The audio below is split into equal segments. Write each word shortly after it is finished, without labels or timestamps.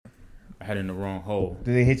I had it in the wrong hole.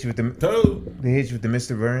 Do they hit you with the? They hit you with the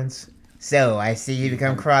Mr. Burns. So I see you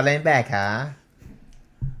come crawling back, huh?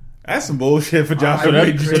 That's some bullshit for Josh. So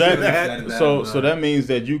that means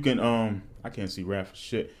that you can I can't see rap for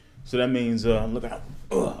shit. So that means look out.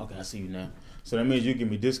 Okay, I see you now. So that means you give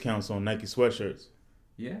me discounts on Nike sweatshirts.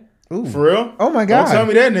 Yeah. Ooh. For real? Oh my god! Don't tell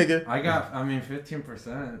me that, nigga. I got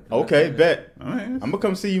 15%. Okay, bet. Right. I'm gonna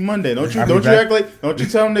come see you Monday. Don't you act like? Don't you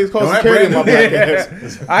tell them niggas call security in my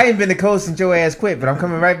podcast. I ain't been to coast since your ass quit, but I'm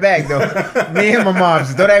coming right back though. Me and my mom.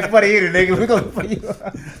 So don't act funny either, nigga. We gonna put you.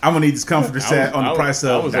 I'm gonna need this comforter set on the price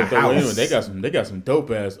of the house. They got some dope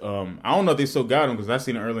ass. I don't know if they still got them because I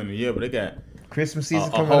seen it earlier in the year, but they got Christmas season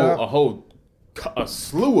coming up. A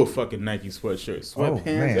slew of fucking Nike sweatshirts,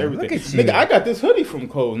 sweatpants, everything. Look at you. Nigga, I got this hoodie from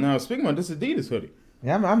Kohl's. Now, speaking about this Adidas hoodie.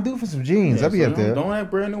 Yeah, I'm due for some jeans. Yeah, I'll be up there. Don't act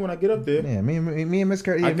brand new when I get up there. Yeah, me and Miss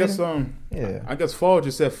Curry. I guess I guess Fall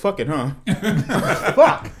just said fuck it, huh?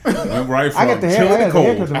 Fuck. Right from I got the hair.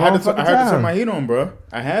 cold. I had to turn my heat on, bro.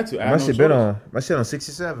 I had to. My shit been on. My shit on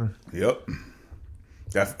 67. Yep.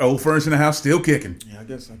 That old furniture in the house still kicking. Yeah, I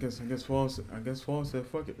guess Fall said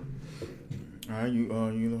fuck it. All right,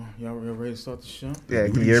 y'all ready to start the show? Yeah,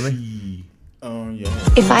 can you hear me? Yeah.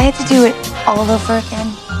 If I had to do it all over again,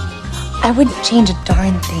 I wouldn't change a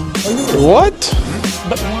darn thing. What?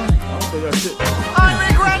 I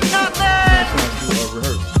regret nothing!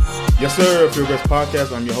 Yes, sir. Field Guest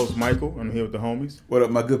Podcast. I'm your host, Michael. I'm here with the homies. What up,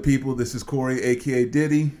 my good people? This is Corey, a.k.a.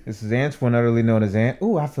 Diddy. This is Antoine, utterly known as Ant.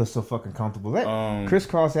 Ooh, I feel so fucking comfortable. That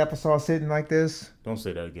crisscross applesauce sitting like this. Don't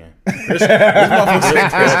say that again. This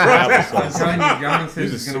Johnny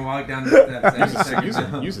says he's going to walk down the steps.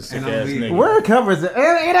 You a sick ass nigga. Where covers it?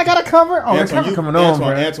 Ain't I got a cover? Oh, the cover coming on, bro.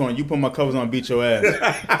 Antoine, you put my covers on, beat your ass.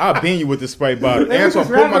 I'll beat you with this Sprite bottle. Antoine,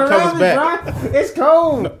 put my covers back. It's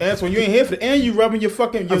cold. No, Antoine, you ain't here for the and you rubbing your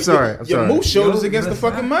fucking... I'm sorry. Your moose shoulders against the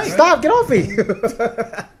fucking mic. Stop, get off me.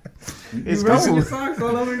 It's cold. Your socks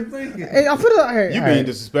all over your blanket. Hey, I'll put it out here. You being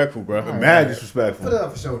disrespectful, bro. Mad disrespectful. Put it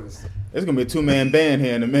up for shoulders. It's gonna be a 2-man band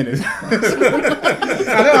here in a minute. I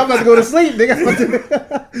know I'm about to go to sleep, nigga.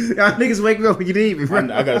 Y'all niggas wake me up when you need me, bro.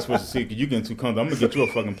 I gotta switch the seat because you getting too comfortable. I'm gonna get you a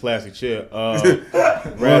fucking plastic chair.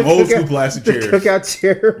 Old school plastic chairs. Cookout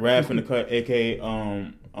chair. Raph in the cut, aka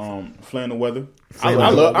flannel weather.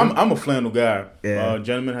 I'm a flannel guy. Yeah.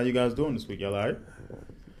 Gentlemen, how you guys doing this week? Y'all alright?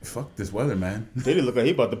 Fuck this weather, man. They look like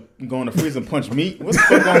he about to go in the freezer and punch meat. What the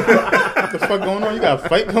fuck going on? What the fuck going on? You got a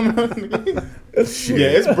fight coming on? Shit. Yeah,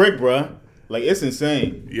 it's brick, bro. Like, it's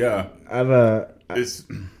insane. Yeah. I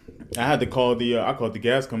had to call I called the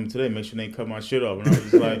gas company today, make sure they cut my shit off. And I was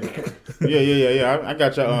just like, yeah. I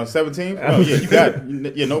got you 17th. Oh, yeah, you got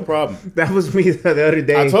it. Yeah, no problem. That was me the other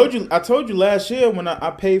day. I told you last year when I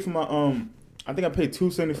paid for my, I think I paid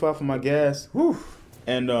 $2.75 for my gas. Whew.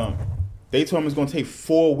 And they told me it's going to take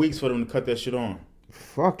 4 weeks for them to cut that shit on.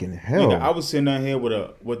 Fucking hell. Nigga, I was sitting down here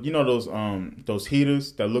with you know those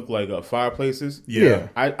heaters that look like fireplaces. Yeah.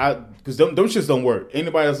 I because them shits don't work.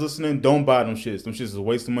 Anybody that's listening, don't buy them shits. Them shits is a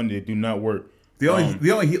waste of money. They do not work. They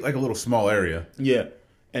only heat like a little small area. Yeah.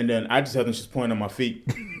 And then I just had them just pointing on my feet.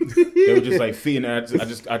 They were just like feet, and I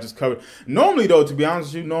just covered. Normally though, to be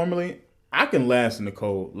honest with you, I can last in the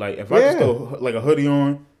cold. Like if I just throw like a hoodie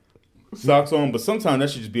on, socks on, but sometimes that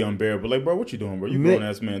should just be unbearable. Like, bro, what you doing, bro? You grown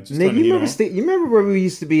ass man. Just turn the heat on. You remember where we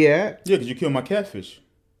used to be at? Yeah, because you killed my catfish.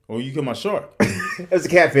 Or you killed my shark. It's a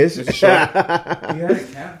catfish. It's a shark. You had a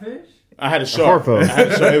catfish? I had a shark.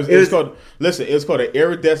 It was called an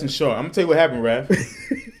iridescent shark. I'm going to tell you what happened, Raph.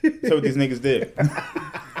 Tell you what these niggas did.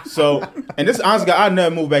 So, and this honest guy, I'll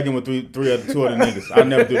never move back in with two other niggas. I'll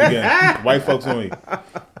never do it again. White folks only.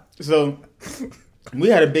 So, we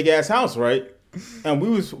had a big ass house, right? And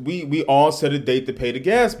we all set a date to pay the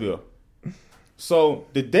gas bill. So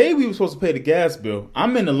the day we were supposed to pay the gas bill,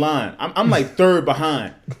 I'm in the line. I'm like third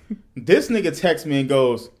behind. This nigga texts me and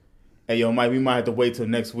goes, "Hey yo, Mike, we might have to wait till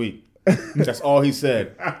next week." That's all he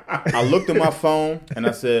said. I looked at my phone and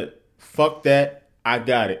I said, "Fuck that, I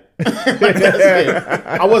got it." That's it.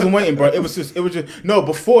 I wasn't waiting, bro. It was just no.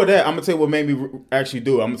 Before that, I'm gonna tell you what made me actually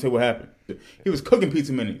do it. I'm gonna tell you what happened. He was cooking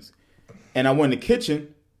pizza minis, and I went in the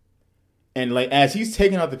kitchen. And like as he's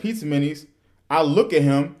taking out the pizza minis, I look at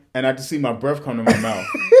him and I just see my breath come to my mouth.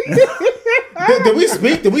 Did we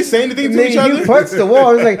speak? Did we say anything to each other? You punched the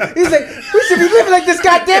wall. He's like, we should be living like this,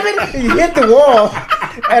 goddammit! And you hit the wall,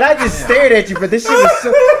 and I just stared at you. But this shit was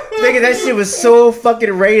so, nigga, that shit was so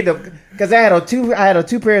fucking random. Because I had on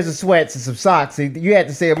two pairs of sweats and some socks. So you had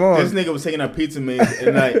to say them on. This nigga was taking out pizza minis,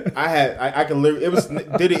 and like I could literally,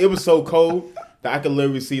 it was so cold. That I could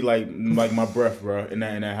literally see like my breath, bro, in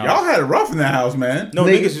that house. Y'all had it rough in that house, man. No,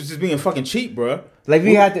 niggas was just being fucking cheap, bro. Like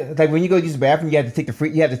we had to, like when you go use the bathroom, you have to take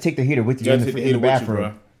the heater with you, You gotta take the heater in the with you, bathroom.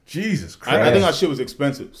 bro. Jesus Christ. I think our shit was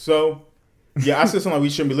expensive. So, yeah, I said something like we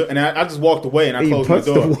shouldn't be living. And I just walked away and I closed my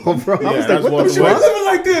door. The wall, bro. Yeah, I was and I like, just what walked the away. fuck? living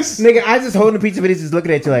like this. Nigga, I just holding the pizza, but he's just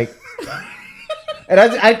looking at you like. And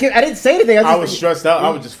I didn't say anything. I was stressed out. I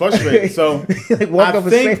was just frustrated. So like walk up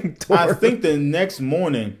the same door. I think the next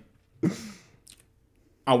morning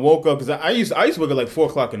I woke up because I used to wake up like 4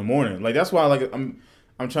 o'clock in the morning. Like that's why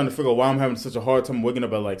I'm trying to figure out why I'm having such a hard time waking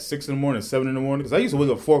up at like 6 in the morning, 7 in the morning. Because I used to wake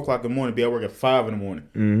up 4 o'clock in the morning, be at work at 5 in the morning.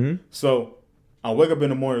 Mm-hmm. So I wake up in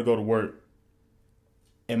the morning to go to work,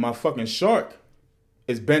 and my fucking shark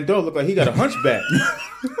is bent over, look like he got a hunchback.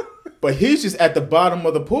 But he's just at the bottom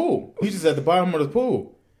of the pool.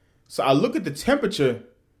 So I look at the temperature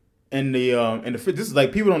in the fish. This is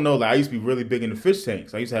like, people don't know, like I used to be really big in the fish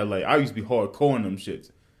tanks. I used to be hardcore in them shits.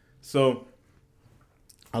 So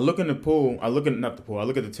I look in the pool. I look at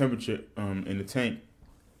the temperature in the tank,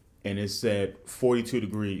 and it said 42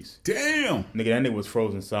 degrees. Damn. Nigga, that nigga was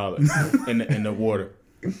frozen solid in the water.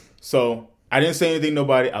 So I didn't say anything to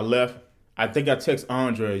nobody. I left. I think I text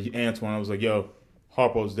Andre, Antoine. I was like, yo,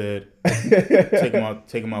 Harpo's dead. Take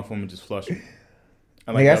him out for me, just flush him.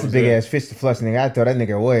 Nigga, that's a big ass fish to flush, nigga. I throw that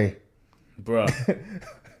nigga away. Bruh.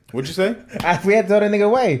 What'd you say? We had to throw that nigga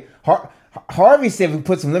away. Harvey said we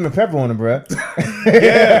put some lemon pepper on him, bruh.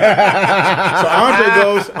 Yeah. So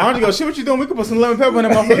Andre goes, shit, what you doing? We could put some lemon pepper in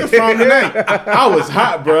that motherfucker from tonight. I was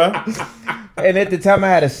hot, bruh. And at the time I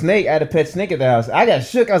had a pet snake at the house. I got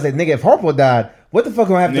shook. I was like, nigga, if Harpo died, what the fuck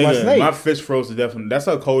gonna happen to my snake? My fish froze to death. That's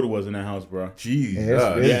how cold it was in that house, bro. Jesus.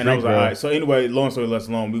 Yeah, And I was like, all right. So anyway, long story less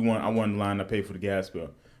long, I won the line. I paid for the gas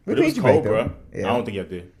bill. But it was cold, bro. Yeah. I don't think I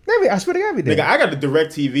did. I swear to God, we did. Nigga, I got the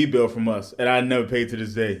direct TV bill from us, and I never paid to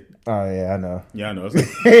this day. Oh, yeah, I know. Yeah, I know.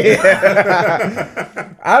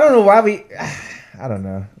 I don't know why we... I don't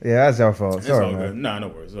know. Yeah, that's our fault. It's Sorry, all man. good. Nah, no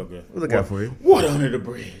worries. It's all good. We'll look out for you. What under the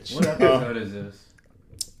bridge? What episode is this?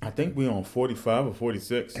 I think we on 45 or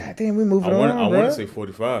 46. God damn, we moving I on, want bro. to say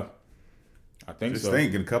 45. I think Just so.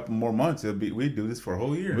 think, in a couple more months, we do this for a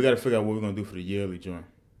whole year. We got to figure out what we're going to do for the yearly joint.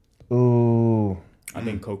 Ooh. I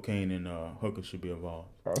think cocaine and hookers should be involved.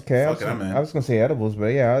 Okay, I was going to say edibles, but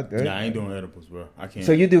yeah. Nah, I ain't doing edibles, bro. I can't.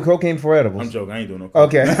 So you do cocaine for edibles? I'm joking. I ain't doing no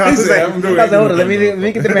cocaine. Okay. I was like, hold on, let me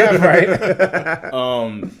get the math right.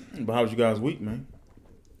 But how was you guys' week, man?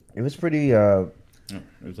 It was pretty It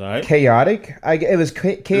was all right. chaotic. It was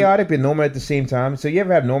chaotic but normal at the same time. So you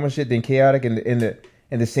ever have normal shit then chaotic in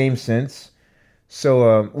the same sense?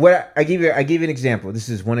 So I give you an example. This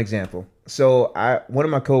is one example. So one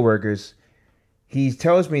of my coworkers, he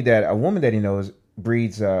tells me that a woman that he knows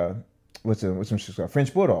breeds what's some shit called?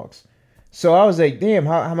 French bulldogs. So I was like, damn,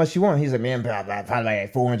 how much you want? He's like, man, probably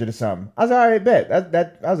like 400 or something. I was like, all right, bet.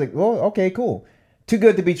 That I was like, well, okay, cool. Too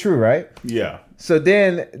good to be true, right? Yeah. So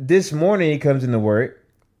then this morning he comes into work.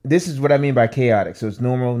 This is what I mean by chaotic. So it's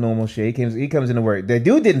normal shit. He comes into work. The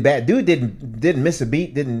dude didn't miss a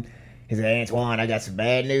beat. He said, Antoine, I got some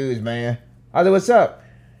bad news, man. I was like, what's up?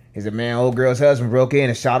 He said, man, old girl's husband broke in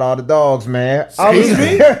and shot all the dogs, man. Excuse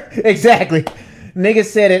me? Exactly. Nigga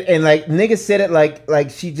said it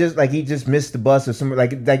like he just missed the bus or something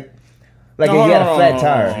like he had a flat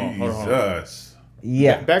tire. Jesus.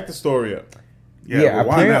 Yeah. Back the story up. Yeah,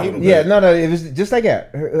 apparently, no, it was just like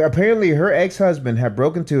that. Apparently, her ex-husband had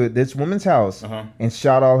broken into this woman's house and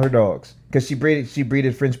shot all her dogs because she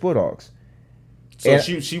breeded French bulldogs. So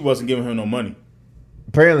she wasn't giving him no money.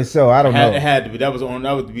 Apparently so. I don't know. It had to be. That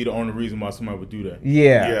would be the only reason why somebody would do that.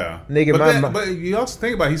 Yeah. Nigga, but you also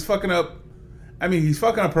think about it, he's fucking up. I mean, he's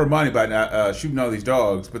fucking up her money by not shooting all these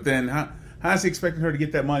dogs. But then how's he expecting her to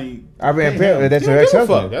get that money? I mean, apparently that's her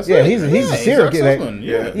ex-husband. He's a serial killer.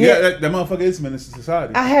 That motherfucker is menace to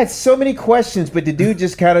society. I had so many questions, but the dude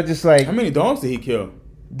just kind of just like. How many dogs did he kill?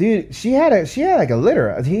 Dude, she had like a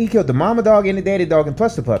litter. He killed the mama dog and the daddy dog and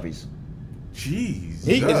plus the puppies. Jeez.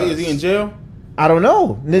 Is he in jail? I don't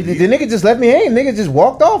know. The nigga just left me hanging. Nigga just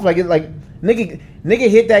walked off like nigga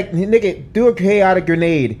hit that nigga threw a chaotic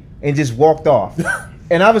grenade and just walked off.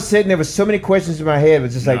 And I was sitting there with so many questions in my head. It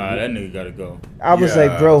was just like, that nigga gotta go. I was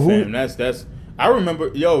like, bro, who? Fam, that's. I remember,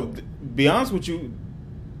 be honest with you,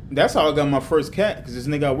 that's how I got my first cat because this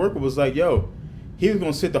nigga I work with was like, yo, he was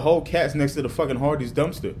gonna sit the whole cats next to the fucking Hardee's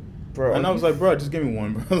dumpster. Bro, and I was like, bro, just give me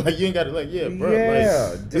one, bro. Like, you ain't got to, like, yeah, bro.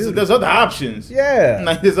 Yeah, like, there's other options. Yeah.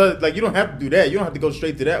 Like, you don't have to do that. You don't have to go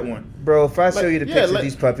straight to that one. Bro, if I show you the picture of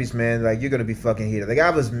these puppies, man, like, you're going to be fucking heated. Like, I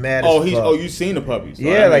was mad as fuck. You seen the puppies. So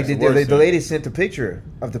yeah, like, the lady sent the picture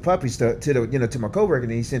of the puppies to my coworker,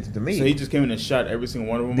 and he sent it to me. So he just came in and shot every single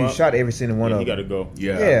one of them He shot every single one of them. He got to go.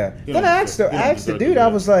 Yeah. Then I asked the dude, I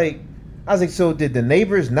was like, I was like, so did the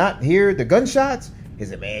neighbors not hear the gunshots? He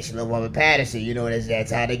said, man, she live on Patterson. You know,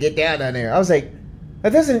 that's how they get down there. I was like,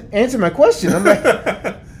 that doesn't answer my question. I'm like,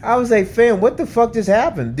 I was like, fam, what the fuck just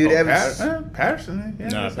happened, dude? Patterson. Yeah,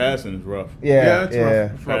 Nah, Patterson is rough. Yeah, it's yeah.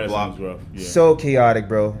 rough. Patterson's rough. Yeah. So chaotic,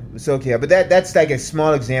 bro. So chaotic. But that's like a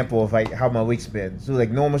small example of like how my week's been. So like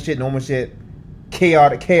normal shit,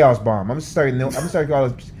 chaos bomb. I'm starting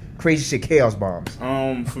calling crazy shit chaos bombs.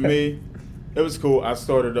 For me, it was cool. I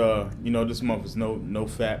started this month is no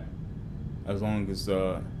fat, as long as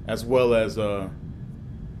well as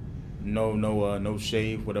no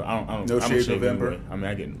shave. Whatever. I don't. No I don't shave shave November. Anyway. I mean,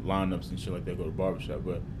 I get lineups and shit like that. Go to the barbershop,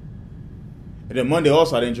 but and then Monday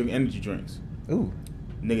also I didn't drink energy drinks. Ooh.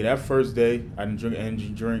 Nigga, that first day I didn't drink an energy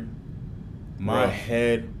drink. My Bro.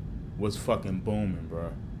 head was fucking booming,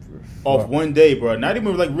 bro. Off one day, bro. Not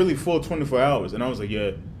even like really full 24 hours, and I was like,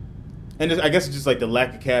 yeah. And I guess it's just like the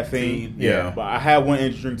lack of caffeine. Yeah. But I had one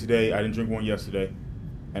energy drink today. I didn't drink one yesterday.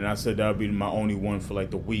 And I said that would be my only one for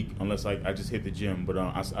like the week, unless like I just hit the gym. But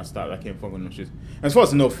I stopped. I can't fuck with no shit. And as far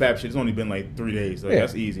as the no fap shit, it's only been like 3 days. Like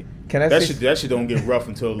that's easy. That shit don't get rough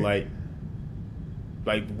until like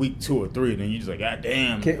week 2 or 3. Then you just like, God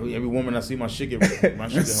damn. Every woman I see, my shit get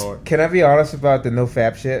hard. Can I be honest about the no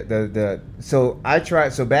fap shit?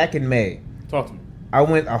 So back in May, Talk to me. I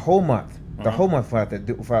went a whole month. The whole month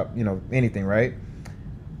without anything, right?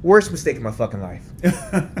 Worst mistake of my fucking life.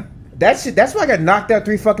 That's why I got knocked out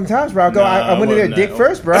 3 fucking times, bro. I went in there dick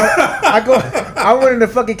first, bro. I went in the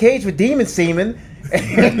fucking cage with demon semen. Bro.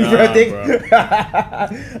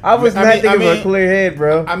 I was not thinking with a clear head,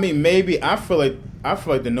 bro. I mean, maybe I feel like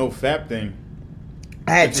the no fap thing.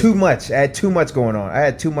 I had too much going on. I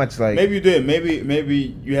had too much like. Maybe you did.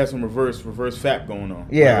 Maybe you had some reverse fap going on.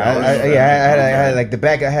 Yeah, I had like the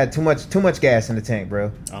back. I had too much gas in the tank,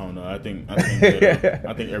 bro. I don't know. I think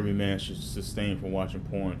every man should sustain from watching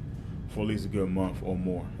porn for at least a good month or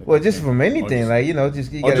more. Well, just from anything,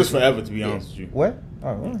 just forever. To be honest with you. What?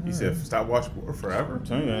 Oh, well, He said, "Stop watching porn forever." I'm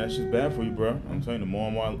telling you, that shit's bad for you, bro. I'm telling you, the more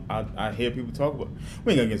and more I hear people talk about.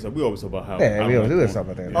 We ain't gonna get stuff. We always talk about how. Yeah, we always like talk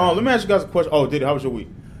about that. Oh, let me ask you guys a question. Oh, Diddy, how was your week?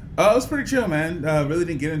 It was pretty chill, man. Really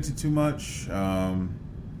didn't get into too much. Well,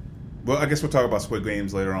 I guess we'll talk about Squid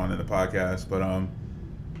Games later on in the podcast, but no,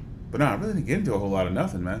 I really didn't get into a whole lot of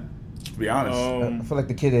nothing, man. To be honest, I feel like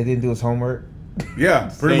the kid that didn't do his homework. yeah,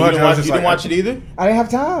 pretty Damn, much. You didn't watch it either? I didn't have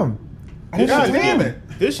time. God damn it!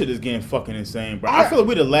 This shit is getting fucking insane, bro. I feel like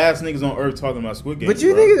we the last niggas on earth talking about Squid Games. But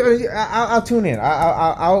you bro. niggas, I'll tune in.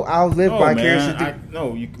 I'll live vicariously.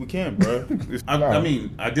 We can't, bro. I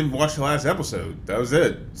mean, I didn't watch the last episode. That was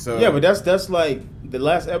it. So Yeah, but that's like the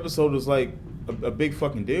last episode was like a big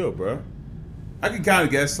fucking deal, bro. I can kind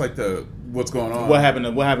of guess like what's going on. What happened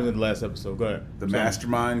in the last episode? Go ahead. The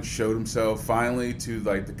mastermind showed himself finally to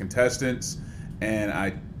like the contestants, and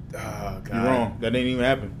oh god, You're wrong. That didn't even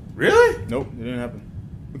happen. Really? Nope, it didn't happen.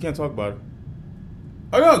 We can't talk about it.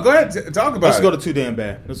 Oh no, go ahead, talk about Let's it. go to Too Damn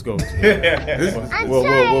Bad. Let's go. We'll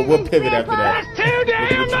pivot after that.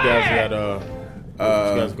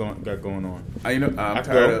 What you guys got going on? I'm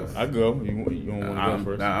tired of. I go. You don't want to go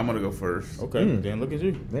first? Nah, I'm gonna go first. Okay, then look at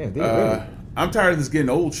you. Man, really? I'm tired of this getting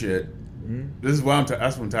old shit. This is why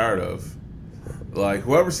that's what I'm tired of. Like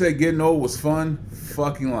whoever said getting old was fun,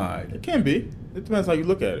 fucking lied. It can be. It depends how you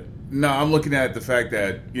look at it. No, I'm looking at the fact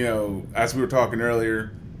that, as we were talking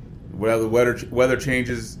earlier, whether the weather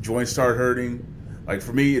changes, joints start hurting. Like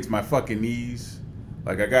for me, it's my fucking knees.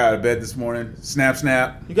 Like I got out of bed this morning,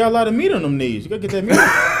 snap. You got a lot of meat on them knees. You gotta get that meat.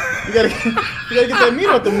 you gotta get that meat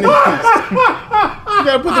off them knees. You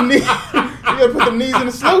gotta put them knees. You gotta put them knees in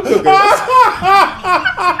the slow cooker.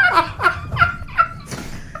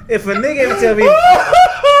 If a nigga ever tell me,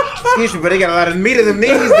 excuse me, but they got a lot of meat of them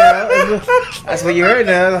knees now. That's what you heard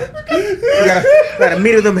now. You got a lot of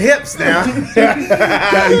meat of them hips now. You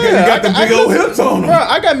got the big old hips on them. Bro,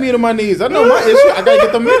 I got meat on my knees. I know my issue. I gotta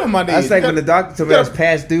get the meat on my knees. That's like when the doctor told me I was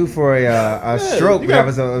past due for a stroke when I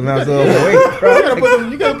was a little overweight. Bro.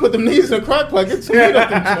 You gotta put them knees in a crock pot. Get some meat off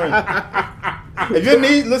them joints. If your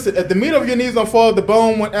knees, listen, if the meat of your knees don't fall the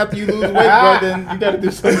bone after you lose weight, bro, then you gotta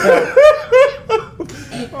do something else.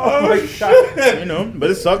 Oh my god!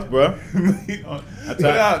 But it sucks, bro. You got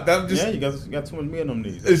too much meat on them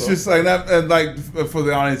knees. It's just like that, and like for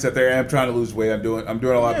the audience out there, I'm trying to lose weight. I'm doing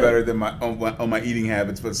a lot better than on my eating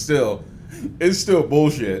habits, but still, it's still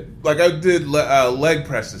bullshit. Like I did leg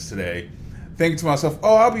presses today, thinking to myself,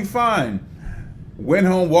 "Oh, I'll be fine." Went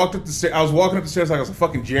home, walked up the stairs. I was walking up the stairs like I was a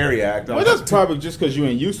fucking geriac. Well, that's probably just because you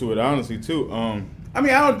ain't used to it, honestly, too. I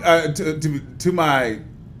mean, I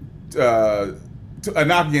don't. A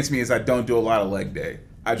knock against me is I don't do a lot of leg day.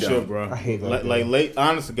 I don't. Sure, bro. I hate like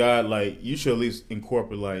honest to God, like you should at least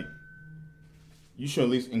incorporate like you should at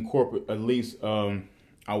least incorporate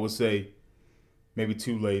I would say maybe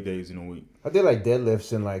 2 leg days in a week. I did like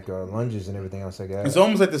deadlifts and like lunges and everything else like that. It's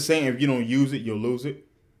almost like the saying: if you don't use it, you'll lose it.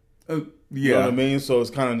 Yeah, you know what I mean. So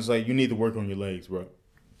it's kind of just like you need to work on your legs, bro.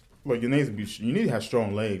 Like your legs, you need to have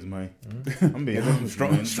strong legs, man. I'm being honest,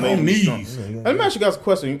 strong knees. knees. Let me ask you guys a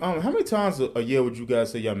question. How many times a year would you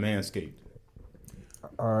guys say y'all manscaped?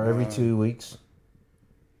 Every 2 weeks.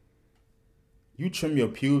 You trim your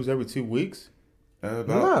pubes every 2 weeks?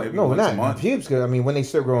 Maybe Not once a month. pubes. Cause, I mean, when they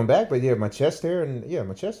start growing back, but yeah, my chest hair I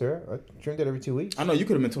trimmed it every 2 weeks. I know you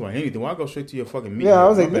could have been talking about anything. Why go straight to your fucking meat? Yeah, I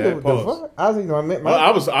was like, My nigga, bad. what the Pause. fuck? I was like, no, I meant my.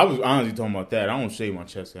 I was honestly talking about that. I don't shave my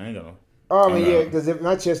chest hair. I ain't got no. Oh, I mean, yeah, because if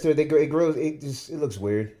my chest hair, it grows, it looks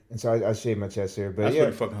weird, and so I shave my chest hair. But That's yeah,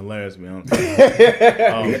 pretty fucking hilarious, man.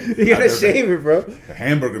 you gotta shave it, bro. The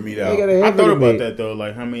hamburger meat out. You gotta I have thought it, about mate. that though.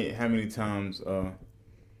 Like how many times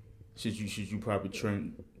should you probably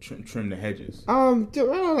trim the hedges? Dude, I don't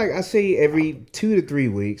know, like I say every 2 to 3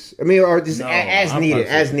 weeks. I mean, or just as needed.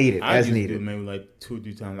 I just do maybe like 2 or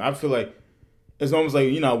 3 times. I feel like it's almost like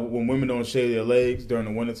when women don't shave their legs during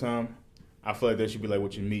the wintertime. I feel like that should be like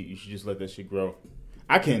with your meat. You should just let that shit grow.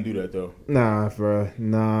 I can't do that though. Nah, bro.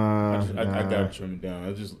 Nah. I gotta trim it down.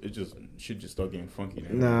 It just should just start getting funky now.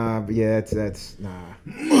 Nah, but yeah, that's nah.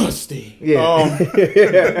 Musty. Yeah.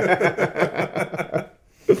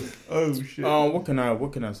 Oh shit. What can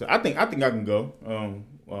I say? I think I can go.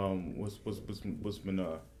 What's been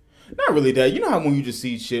not really that. You know how when you just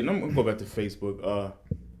see shit, and I'm gonna go back to Facebook.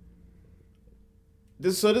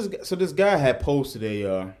 This guy had posted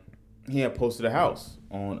a house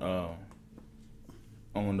on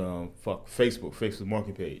Facebook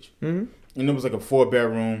Market page, and it was like a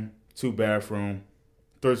 4-bedroom, 2-bathroom,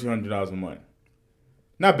 $1,300 a month.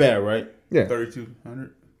 Not bad, right? Yeah.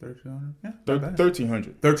 3,200. Yeah.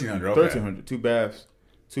 1,300. 1,300. Okay. 1,300. 2 baths,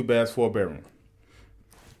 4-bedroom.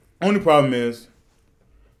 Only problem is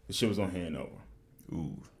the shit was on Hanover.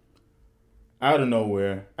 Ooh. Out of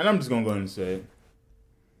nowhere, and I'm just gonna go ahead and say it,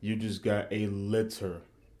 you just got a litter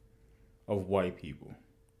of white people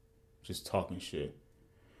just talking shit.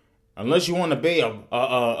 Unless you want to be a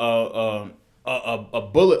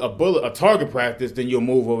target practice, then you'll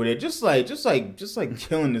move over there. Just like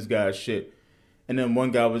killing this guy's shit. And then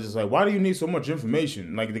one guy was just like, "Why do you need so much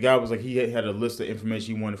information?" Like the guy was like, he had a list of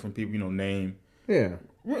information he wanted from people, name. Yeah.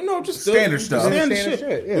 Just standard stuff. Standard Standard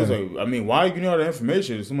shit. yeah. He was like, I mean, why you need all that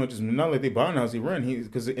information? Someone just not like they buying a house, he rent.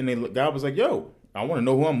 The guy was like, "Yo, I want to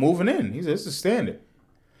know who I'm moving in." He said, "This is standard."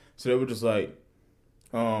 So they were just like,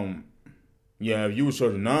 yeah, if you were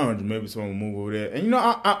charging $900, maybe someone would move over there. And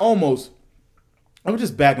I was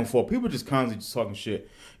just back and forth. People just constantly just talking shit.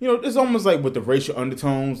 It's almost like with the racial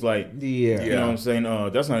undertones, like, Yeah. you know what I'm saying?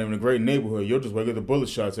 That's not even a great neighborhood. You'll just wake up the bullet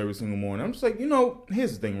shots every single morning. I'm just like,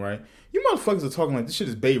 here's the thing, right? You motherfuckers are talking like this shit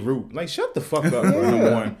is Beirut. Like, shut the fuck up, bro,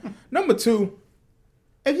 number one. Number two,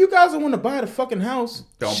 if you guys don't want to buy the fucking house,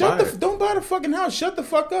 don't buy the fucking house. Shut the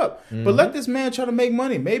fuck up. Mm-hmm. But let this man try to make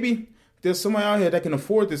money. Maybe there's somebody out here that can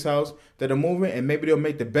afford this house that are moving, and maybe they'll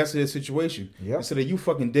make the best of their situation. Yep. Instead of you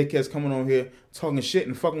fucking dickheads coming on here talking shit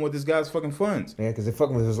and fucking with this guy's fucking funds. Yeah, because they're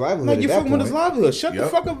fucking with his livelihood. Like, you're fucking with his livelihood. Shut the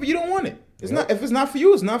fuck up if you don't want it. It's not. If it's not for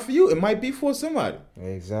you, it's not for you. It might be for somebody.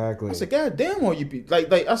 Exactly. I said, God damn, all you be like.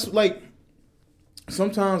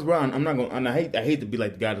 Sometimes, bro, I'm not gonna. And I hate to be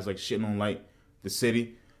like the guy that's like shitting on like the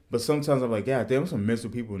city. But sometimes I'm like, God damn, there's some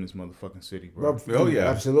miserable people in this motherfucking city, bro. Oh, yeah.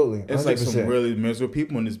 Absolutely. 100%. It's like some really miserable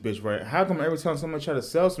people in this bitch, right? How come every time somebody try to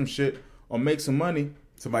sell some shit or make some money,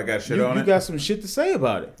 somebody got shit on it? You got some shit to say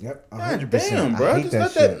about it. Yep. 100%. God damn, bro. I hate Just that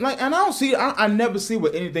let shit. that, like, and I don't see, I never see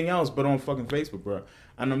with anything else but on fucking Facebook, bro.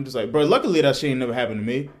 And I'm just like, bro, luckily that shit ain't never happened to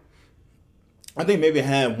me. I think maybe it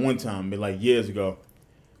had one time, but like years ago.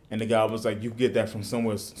 And the guy was like, you can get that from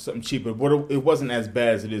somewhere, something cheaper. But it wasn't as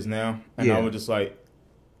bad as it is now. And I was just like,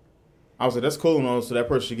 that's cool and all, so that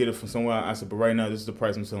person should get it from somewhere. I said, but right now, this is the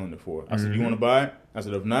price I'm selling it for. I said, you want to buy it? I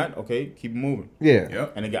said, if not, okay, keep it moving. Yeah.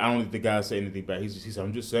 Yep. And the guy, I don't think the guy said anything back. He said,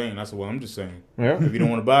 I'm just saying. I said, well, I'm just saying. Yeah. If you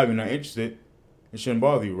don't want to buy it, if you're not interested, it shouldn't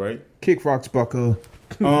bother you, right? Kick rocks, bucko.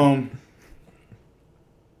 But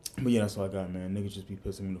yeah, that's all I got, man. Niggas just be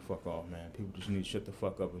pissing me the fuck off, man. People just need to shut the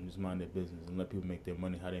fuck up and just mind their business and let people make their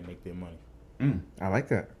money how they make their money. I like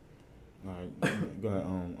that. All right, go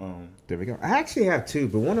ahead. There we go. I actually have two,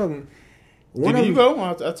 but one of them. You go?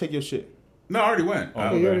 I'll take your shit. No, I already went. Oh,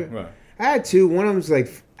 okay, right. I had two. One of them's like,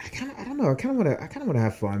 I don't know. I kind of want to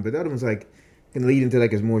have fun, but the other one's like, can lead into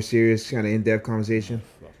like a more serious kind of in-depth conversation.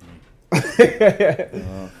 Fuck.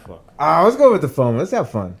 Let's go with the fun one. Let's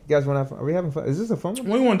have fun. You guys want to have fun? Are we having fun? Is this a fun one?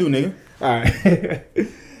 What do you want to do, nigga? All right.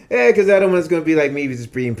 Yeah, because the other one's gonna be like me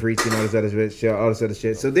just being preaching all this other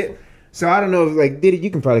shit. So So I don't know, like, Diddy, you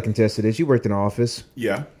can probably contest to this. You worked in an office.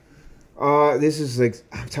 Yeah. This is like,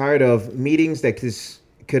 I'm tired of meetings that this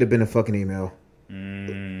could have been a fucking email.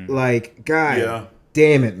 Like, God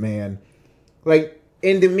damn it, man. Like,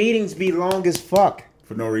 and the meetings be long as fuck.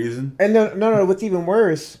 For no reason? And no, what's even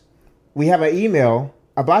worse, we have an email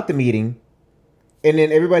about the meeting, and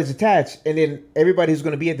then everybody's attached, and then everybody who's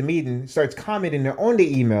going to be at the meeting starts commenting on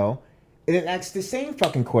the email, and then asks the same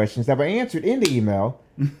fucking questions that were answered in the email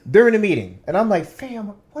during the meeting. And I'm like,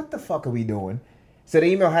 fam, what the fuck are we doing? So the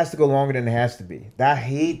email has to go longer than it has to be. I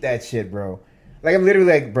hate that shit, bro. Like, I'm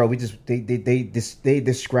literally like, bro, they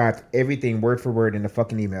described everything word for word in the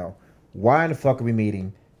fucking email. Why in the fuck are we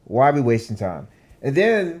meeting? Why are we wasting time?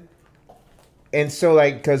 And so,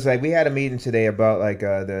 like, because, like, we had a meeting today about, like,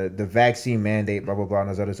 the vaccine mandate, blah, blah, blah,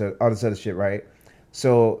 and all this other shit, right?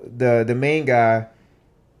 So the main guy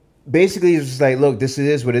basically was just like, look, this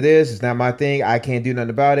is what it is. It's not my thing. I can't do nothing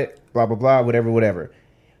about it, blah, blah, blah, whatever.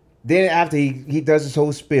 Then after he does this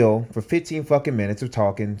whole spiel for 15 fucking minutes of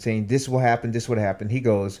talking, saying this will happen, this would happen, he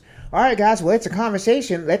goes, all right, guys, well, it's a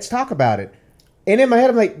conversation. Let's talk about it. And in my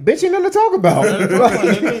head, I'm like, bitch, ain't nothing to talk about.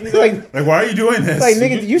 like, why are you doing this? Like,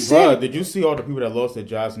 nigga, did you see all the people that lost their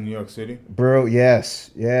jobs in New York City? Bro,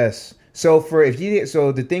 yes. So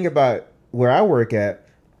the thing about where I work at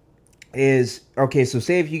is, okay, so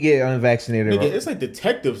say if you get unvaccinated. Nigga, it's like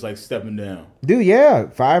detectives, like, stepping down. Dude, yeah.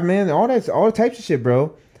 5 men, all types of shit,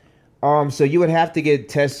 bro. So you would have to get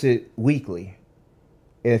tested weekly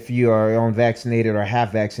if you are unvaccinated or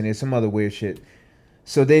half vaccinated, some other weird shit.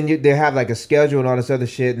 So then they have like a schedule and all this other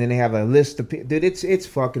shit, and then they have a list of people. Dude, it's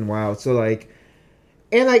fucking wild. So like,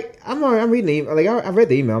 and like I'm reading the email. Like I read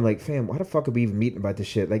the email. I'm like, fam, why the fuck are we even meeting about this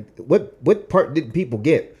shit? Like, what part did people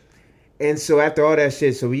get? And so after all that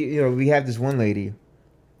shit, so we have this one lady,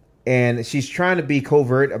 and she's trying to be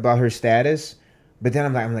covert about her status. But then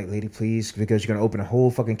I'm like, lady, please, because you're gonna open a whole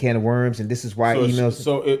fucking can of worms, and this is why emails.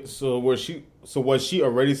 So was she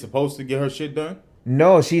already supposed to get her shit done?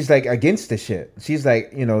 No, she's like against the shit. She's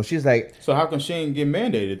like. So how come she ain't get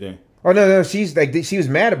mandated then? Oh no, she's like, she was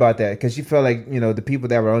mad about that because she felt like the people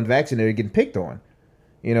that were unvaccinated getting picked on.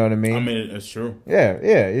 You know what I mean? I mean, it's true. Yeah.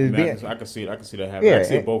 I can see that happening. Yeah, I can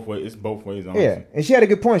see it both ways. It's both ways. Honestly. Yeah, and she had a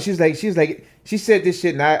good point. She said this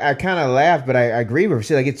shit, and I kind of laughed, but I agree with her.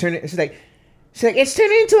 She's like, it's turning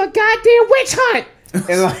into a goddamn witch hunt.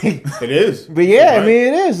 And like, it is. But yeah, right? I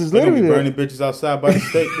mean, it is. It's They're literally burning bitches outside by the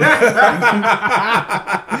state.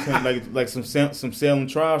 like some Salem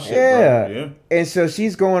trial shit. Yeah. Bro. Yeah. And so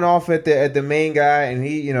she's going off at the main guy, and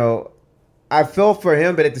he, I felt for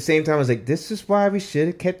him, but at the same time, I was like, this is why we should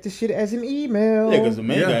have kept this shit as an email. Yeah, because the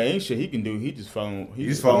main guy ain't shit he can do. He just following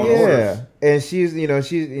orders. Yeah, and she's,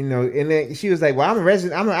 and then she was like, well, I'm a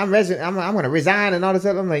resident. I'm going to resign and all this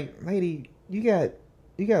stuff. I'm like, lady, you got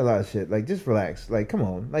a lot of shit. Like, just relax. Like, come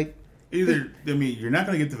on. Like, either, I mean, you're not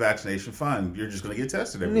going to get the vaccination, fine. You're just going to get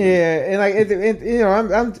tested every week. And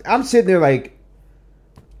like, I'm sitting there like,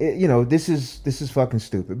 this is fucking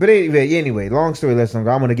stupid. But anyway, long story less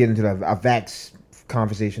longer. I'm going to get into a vax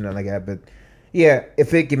conversation and like that. But yeah,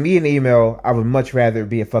 if it can be an email, I would much rather it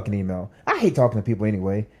be a fucking email. I hate talking to people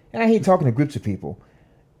anyway, and I hate talking to groups of people.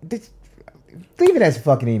 Leave it as a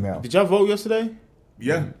fucking email. Did y'all vote yesterday?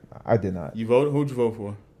 Yeah. I did not. You voted? Who'd you vote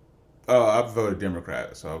for? I voted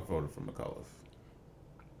Democrat, so I voted for McAuliffe.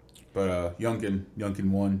 But Youngkin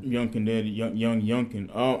won. Youngkin did. Young Youngkin.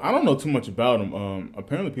 I don't know too much about him.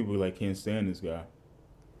 Apparently people like can't stand this guy.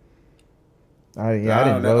 I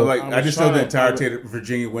didn't know. Like, I just know the entire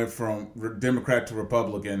Virginia went from Democrat to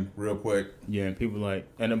Republican real quick. Yeah, and people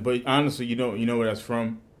but honestly, you know where that's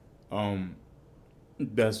from.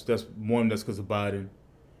 That's one. That's because of Biden.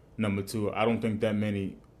 Number two, I don't think that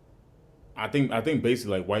many. I think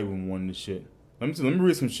basically like white women won this shit. Let me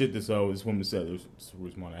read some shit this woman said. This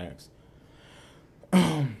was one I asked.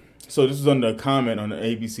 So this is under a comment on the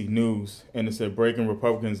ABC News, and it said breaking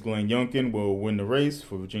Republicans Glenn Youngkin will win the race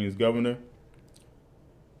for Virginia's governor.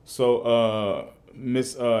 So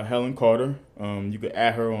Miss Helen Carter, you can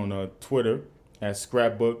add her on Twitter at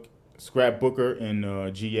Scrapbooker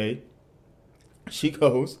in GA. She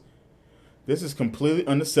goes, "This is completely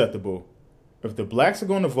unacceptable. If the blacks are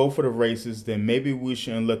going to vote for the races, then maybe we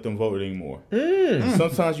shouldn't let them vote anymore.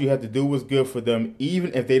 Sometimes you have to do what's good for them,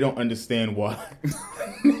 even if they don't understand why."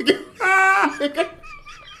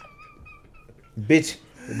 Bitch,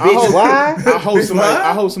 why?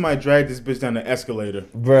 I hope somebody dragged this bitch down the escalator,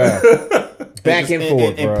 bruh. Back and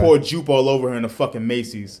forth, and pour jupe all over her in the fucking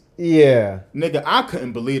Macy's. Yeah, nigga, I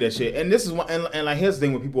couldn't believe that shit. And this is one, and like here's the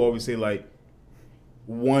thing when people always say like,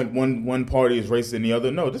 one party is racist than the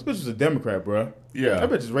other. No, this bitch is a Democrat, bro. Yeah, that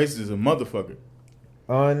bitch is racist as a motherfucker.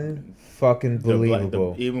 Unfucking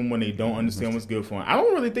believable. Even when they don't understand what's good for them. I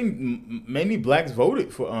don't really think many blacks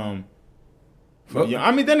voted for yeah,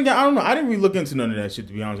 I mean, then again, I don't know. I didn't really look into none of that shit,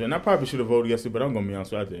 to be honest. And I probably should have voted yesterday, but I'm gonna be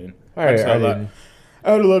honest with you, I didn't. I didn't.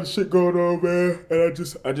 I had a lot of shit going on, man, and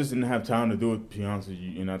I just didn't have time to do it. To be honest with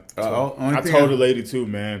you, and I told the lady too,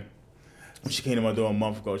 man. When she came to my door a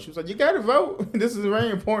month ago, she was like, "You gotta vote. This is very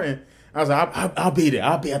important." I was like, "I'll be there.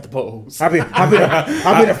 I'll be at the polls. I'll be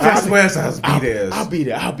the first West. I'll be there. I'll be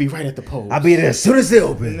there. I'll be right at the polls. I'll be there as soon as they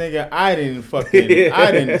open." Nigga, I didn't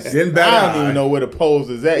even know where the polls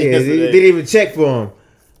is at. Yeah, they didn't even check for them.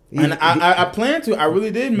 And I planned to. I really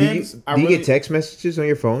did, man. Do you get text messages on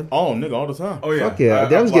your phone? Oh, nigga, all the time. Oh, yeah. Fuck yeah.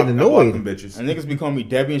 I was getting annoyed. And niggas be calling me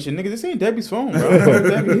Debbie and shit. Nigga, this ain't Debbie's phone, bro. I don't know what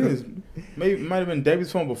Debbie is. Maybe it might have been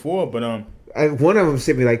Debbie's phone before, but one of them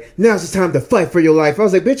sent me like, "Now's the time to fight for your life." I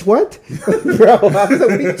was like, "Bitch, what?" Bro, I was like,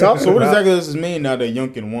 "What are you talking So what about?" exactly does this mean now that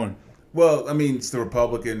Youngkin won? Well, I mean, it's the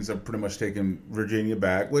Republicans have pretty much taken Virginia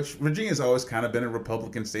back, which Virginia's always kind of been a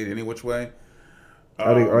Republican state any which way.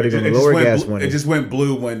 Are they going to lower gas money? It just went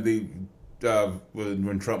blue when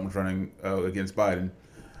when Trump was running against Biden.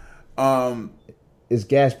 Is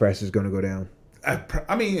gas prices going to go down?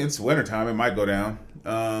 I mean, it's wintertime. It might go down.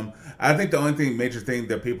 I think the only major thing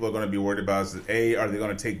that people are going to be worried about is that are they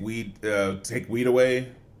going to take weed away?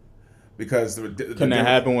 Because can that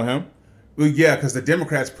happen with him? Well, yeah, because the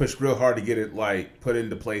Democrats pushed real hard to get it put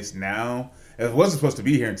into place now. It wasn't supposed to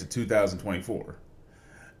be here until 2024.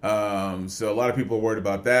 So a lot of people are worried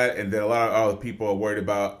about that, and then a lot of other people are worried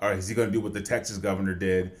about is he going to do what the Texas governor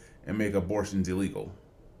did and make abortions illegal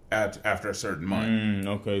after a certain month?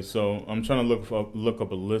 Okay, so I'm trying to look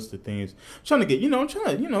up a list of things. I'm trying to get, I'm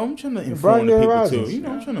trying to inform the people too.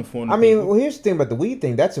 I'm trying to inform. The people. Well, here's the thing about the weed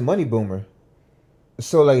thing. That's a money boomer.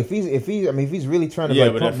 So like if he's really trying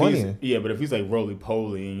to pump money in. Yeah, but if he's like roly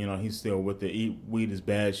poly and he's still with the weed is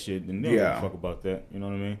bad shit, then they don't give a fuck about that. You know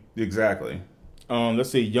what I mean? Exactly. Let's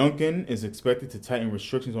say Youngkin is expected to tighten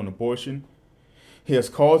restrictions on abortion. He has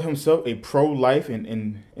called himself a pro-life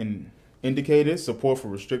and indicated support for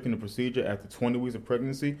restricting the procedure after 20 weeks of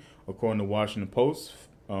pregnancy, according to Washington Post.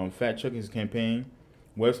 Fact-checking his campaign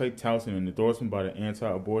website touts an endorsement by the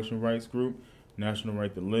anti-abortion rights group National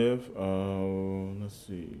Right to Live. Let's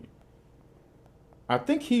see. I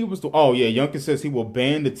think he was Youngkin says he will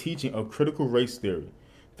ban the teaching of critical race theory.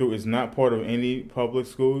 Though it's not part of any public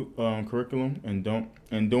school curriculum, and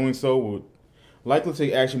doing so would likely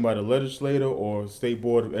take action by the legislator or state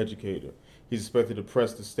board of educator. He's expected to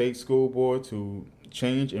press the state school board to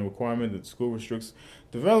change a requirement that the school restricts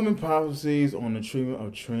development policies on the treatment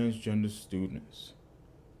of transgender students.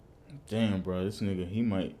 Damn, bro, this nigga,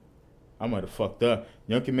 I might have fucked up.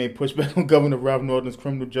 Youngkin may push back on Governor Ralph Northam's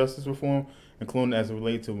criminal justice reform, including as it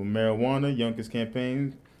relates to marijuana. Youngkin's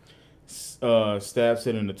campaign staff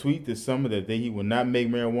said in a tweet this summer that he will not make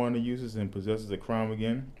marijuana uses and possesses a crime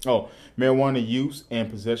again. Oh, marijuana use and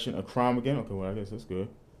possession a crime again. Okay, well I guess that's good.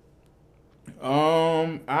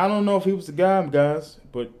 I don't know if he was the guy, guys,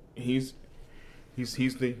 but he's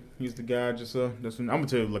the guy. Just I'm gonna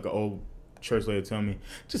tell you like an old church lady tell me,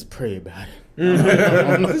 just pray about it.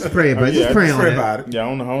 Just pray about it. Just pray about it. Yeah,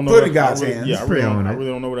 I don't know. Put it in God's hands. Yeah, I really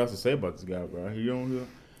don't know what else to say about this guy, bro. He don't.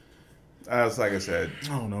 As like I said, I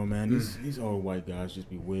don't know, man. These old white guys just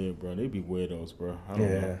be weird, bro. They be weirdos, bro. I don't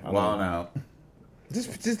know. Wilding out.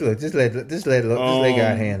 Just let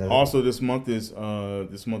God handle it. Also, this month is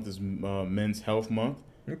Men's Health Month.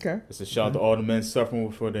 Okay. It's a shout out to all the men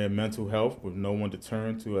suffering for their mental health with no one to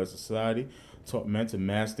turn to as a society. Taught men to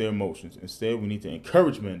mask their emotions. Instead, we need to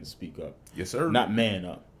encourage men to speak up. Yes, sir. Not man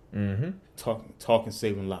up. Mm-hmm. Talking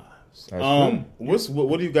saving lives. That's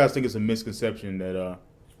what do you guys think is a misconception that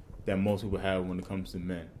most people have when it comes to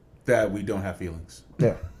men? That we don't have feelings.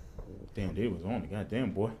 Yeah. Damn, dude was on it.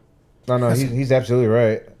 Goddamn, boy. No, he's absolutely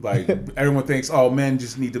right. Like, everyone thinks, men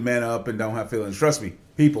just need to man up and don't have feelings. Trust me,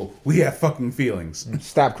 people, we have fucking feelings.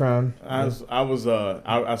 Stop crying. I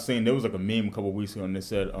seen there was like a meme a couple of weeks ago, and it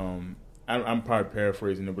said, I'm probably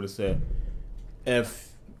paraphrasing it, but it said,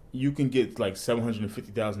 if you can get like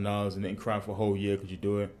 $750,000 and then cry for a whole year, could you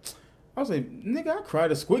do it? I was like, nigga, I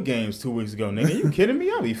cried at Squid Games 2 weeks ago, nigga. You kidding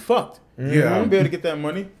me? I'll be fucked. Yeah, I won't be able to get that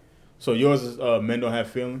money. So yours is men don't have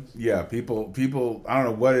feelings? Yeah, people. I don't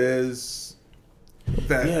know what it is.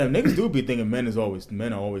 Niggas do be thinking men are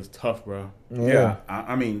always tough, bro. Yeah,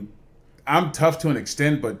 I mean, I'm tough to an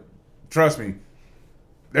extent, but trust me,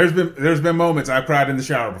 there's been moments I've cried in the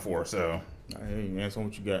shower before. So, hey, answer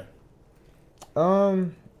what you got.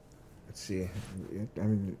 Let's see. I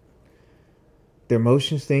mean, the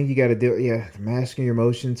emotions thing you got to do. Yeah, masking your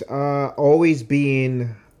emotions. Always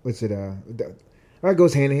being that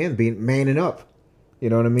goes hand in hand. Being manning up. You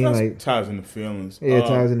know what I mean? That's Like ties into feelings. yeah,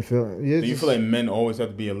 ties into feelings. Do you feel like men always have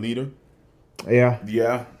to be a leader? Yeah.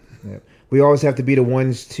 Yeah. We always have to be the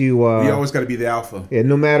ones to. We always got to be the alpha. Yeah,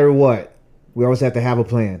 no matter what, we always have to have a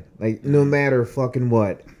plan. Like no matter fucking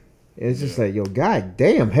what. It's just like, yo, god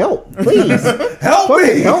damn, help, please, Help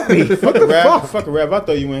me. help me. What the fuck? Fuck a rap. I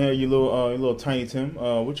thought you in here, you little tiny Tim.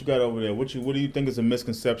 What you got over there? What do you think is a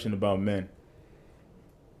misconception about men?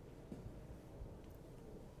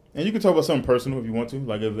 And you can talk about something personal if you want to,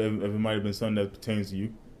 like if it might have been something that pertains to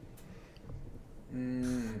you.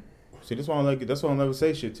 See, that's why I never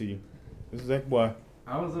say shit to you. This is exactly why.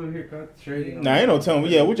 I was over here concentrating. Nah, ain't no telling me.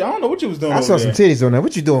 Yeah, I don't know what you was doing. I saw some titties on that.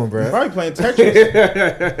 What you doing, bro? Probably playing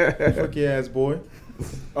Tetris. Fuck your ass, boy.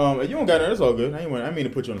 You don't got that. It's all good. I mean to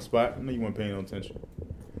put you on the spot. I know you weren't paying no attention.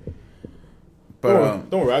 But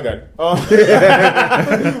don't worry, I got it. Oh,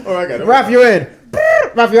 I got it. Ralph, you in.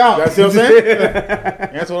 Ralph, you out. You see what I'm saying?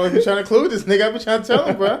 That's what I've been trying to include this nigga. I've been trying to tell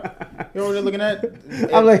him, bro. You over there looking at?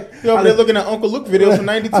 I'm like, you over there looking at Uncle Luke videos from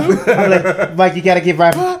 '92. I'm like, Mike, you gotta give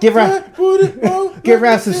Ralph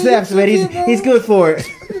some snaps, man. He's good for it.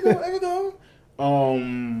 There we go.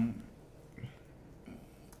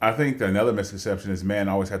 I think another misconception is men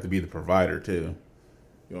always have to be the provider too.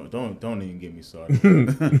 Yo, don't even get me started.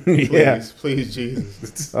 Please,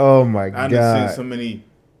 Jesus. Oh my god. I've seen so many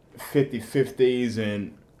 50-50s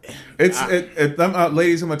and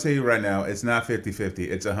ladies, I'm gonna tell you right now, it's not 50-50.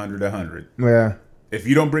 It's 100-100. Yeah. If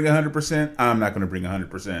you don't bring 100%, I'm not gonna bring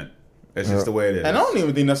 100%. That's just the way it is. And I don't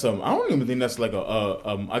even think that's like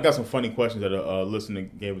a. I got some funny questions that a listener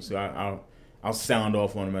gave us. So I'll sound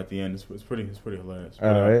off on them at the end. It's pretty hilarious.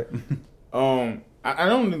 All right. I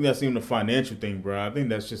don't think that's even a financial thing, bro. I think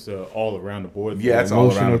that's just a all around the board thing. Yeah, it's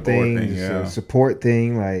all around the board thing. Yeah, a support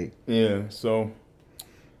thing, like yeah. So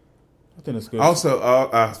I think it's good. Also,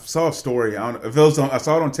 I saw a story. I don't know if it was I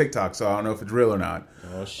saw it on TikTok, so I don't know if it's real or not.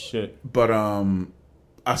 Oh shit! But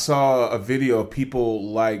I saw a video of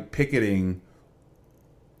people like picketing.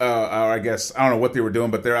 Or I guess I don't know what they were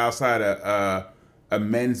doing, but they're outside a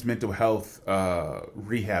men's mental health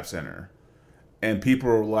rehab center. And people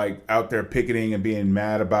are like out there picketing and being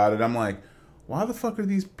mad about it. I'm like, why the fuck are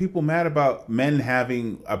these people mad about men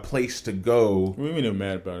having a place to go? What do you mean they're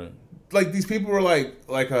mad about it? Like these people were like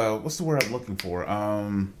what's the word I'm looking for?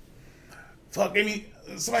 It's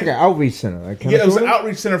like an outreach center. Like it was an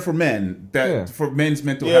outreach center for men for men's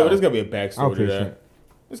mental health. Yeah, but there's gotta be a backstory to that.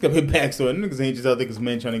 There's gotta be a backstory. Niggas ain't just out there because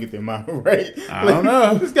men trying to get their mind right. I don't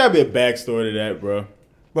know. There's gotta be a backstory to that, bro.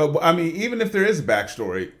 But I mean, even if there is a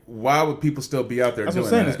backstory, why would people still be out there That's doing what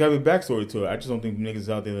I'm saying. that? There's gotta be a backstory to it. I just don't think niggas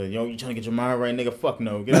out there like, yo, you trying to get your mind right, nigga? Fuck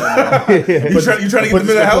no. Get out of here. You trying to get the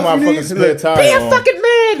mental health you need? Be a fucking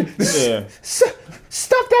man. Yeah.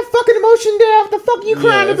 Stop that fucking emotion there. What the fuck are you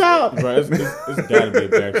crying about? Right, it's gotta be a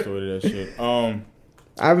backstory to that shit.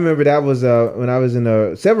 I remember that was when I was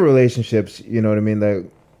in several relationships. You know what I mean? Like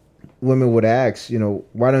women would ask, you know,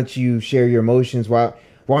 why don't you share your emotions? Why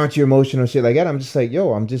aren't you emotional? Shit like that. I'm just like,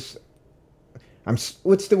 yo, I'm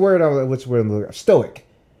what's the word? I'm looking for? Stoic.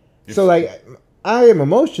 So like, I am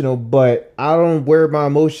emotional, but I don't wear my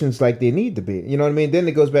emotions like they need to be. You know what I mean? Then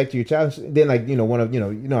it goes back to your child. Then like, you know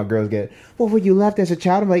how girls get, well, were you left as a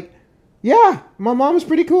child? I'm like, yeah, my mom was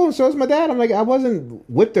pretty cool, and so was my dad. I'm like, I wasn't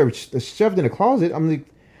whipped or shoved in a closet. I'm like,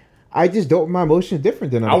 I just don't. My emotions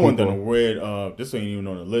different than other people. I went down a weird. This ain't even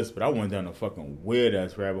on the list, but I went down a fucking weird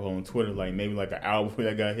ass rabbit hole on Twitter, like maybe like an hour before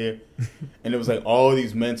I got here, and it was like all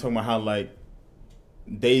these men talking about how like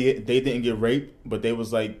they didn't get raped, but they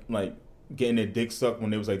was like getting their dick sucked when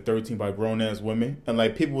they was like 13 by grown ass women, and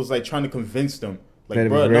like people was like trying to convince them. Like,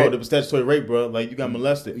 bro, no, it was statutory rape, bro. Like, you got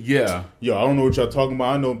molested. Yeah. Yo, I don't know what y'all talking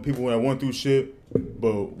about. I know people that went through shit,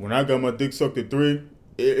 but when I got my dick sucked at 3,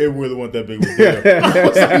 it really wasn't that big of a deal.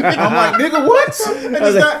 I'm like, nigga, what?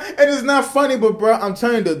 And it's not funny, but bro, I'm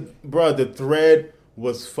telling you, the thread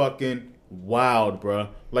was fucking wild, bro.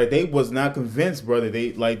 Like, they was not convinced, bro, that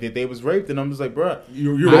they was raped, and I'm just like, bro,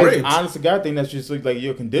 you're raped. Honest to God, think that's just like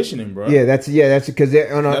your conditioning, bro. Yeah, that's because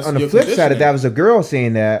on the flip side of that was a girl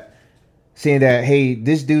saying that, hey,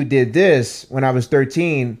 this dude did this when I was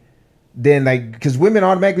 13. Then like, because women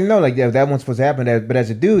automatically know like that wasn't supposed to happen. But as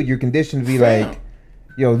a dude, you're conditioned to be like,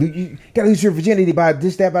 yo, you gotta lose your virginity by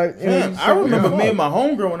this, that, by. I remember me and my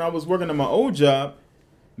homegirl when I was working at my old job.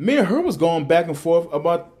 Me and her was going back and forth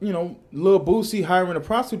about, Lil Boosie hiring a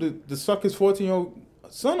prostitute to suck his 14-year-old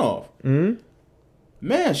son off. Mm-hmm.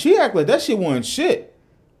 Man, she act like that shit wasn't shit.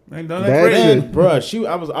 Ain't done that crazy, bro.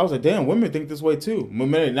 I was like, damn, women think this way too.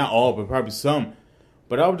 Women, not all, but probably some.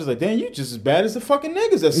 But I was just like, damn, you just as bad as the fucking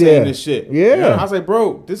niggas that's saying this shit. Yeah. I was like,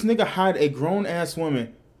 bro, this nigga hired a grown ass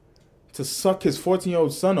woman to suck his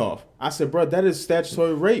 14-year-old son off. I said, bro, that is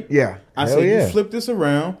statutory rape. Yeah. I Hell said, yeah. you flip this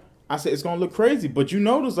around. I said, it's going to look crazy. But you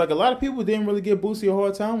notice, like, a lot of people didn't really give Boosie a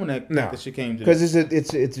hard time when that shit came to because it's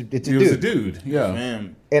a dude. He was a dude. Yeah.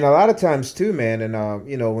 Man. And a lot of times, too, man, and,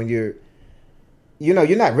 you know, when you're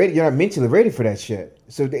not ready, you're not mentally ready for that shit.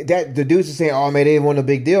 So that the dudes are saying, oh, man, they didn't want a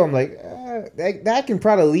big deal. I'm like, that can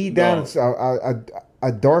probably lead down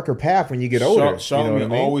a darker path when you get older.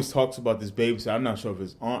 Charlamagne always talks about this baby. I'm not sure if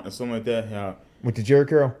his aunt or something like that. How with the Jerry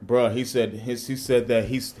curl, bro? He said that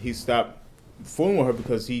he stopped fooling with her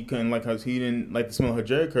because he couldn't like her. He didn't like the smell of her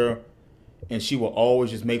Jerry curl, and she would always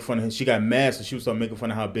just make fun of him. She got mad, so she would start making fun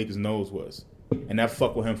of how big his nose was, and that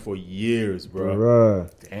fucked with him for years, bro.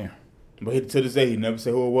 Damn. But to this day, he never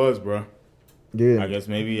said who it was, bro. Yeah. I guess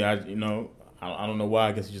maybe I don't know why.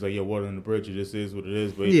 I guess he's just like, yeah, water on the bridge. It just is what it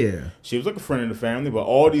is. But yeah, she was like a friend of the family. But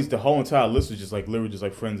the whole entire list was just like literally just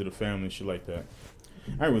like friends of the family and shit like that.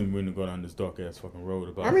 I ain't really mean to go down this dark ass fucking road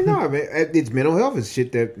about. I mean, no, I mean, it's mental health. It's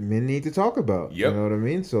shit that men need to talk about. Yep. You know what I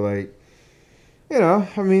mean? So like, you know,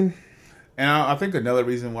 I mean. And I think another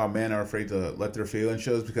reason why men are afraid to let their feelings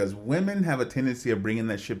show is because women have a tendency of bringing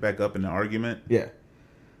that shit back up in the argument. Yeah.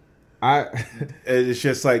 It's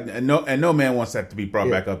just like no man wants that to be brought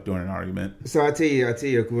back up during an argument. So I'll tell you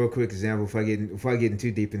a real quick example before I get too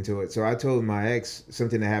deep into it. So I told my ex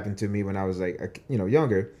something that happened to me when I was like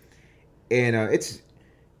younger, and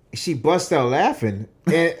she bust out laughing,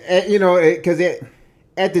 and you know, because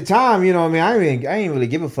at the time, you know, I mean, I ain't really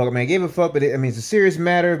give a fuck. I mean, I gave a fuck, but it's a serious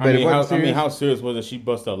matter. But it wasn't serious. how serious was it? She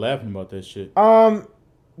bust out laughing about that shit.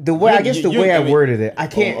 The way I worded it, I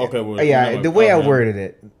can't. The way I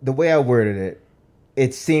worded it,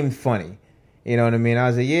 it seemed funny. You know what I mean? I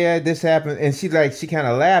was like, yeah, this happened, and she kind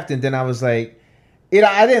of laughed, and then I was like, you know,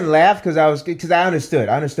 I didn't laugh because I understood.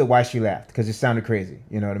 I understood why she laughed because it sounded crazy.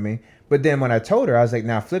 You know what I mean? But then when I told her, I was like,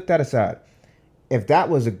 now flip that aside. If that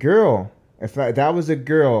was a girl, and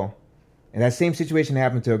that same situation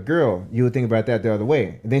happened to a girl, you would think about that the other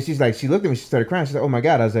way. And then she looked at me, she started crying. She's like, oh my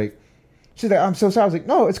God. I was like. She's like, I'm so sorry. I was like,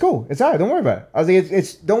 no, it's cool. It's all right. Don't worry about it. I was like,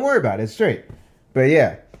 it's don't worry about it. It's straight. But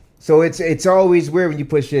yeah. So it's always weird when you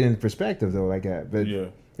put shit in perspective though, like that. But yeah.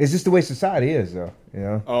 It's just the way society is though, you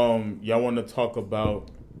know? Y'all want to talk about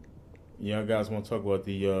y'all guys want to talk about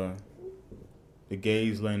the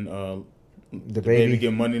gays letting the baby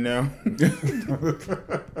get money now?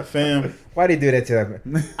 Fam. Why they do that to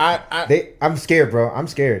them? I'm scared, bro. I'm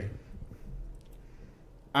scared.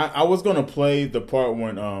 I was gonna play the part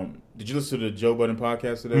when did you listen to the Joe Budden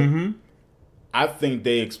podcast today? Mm-hmm. I think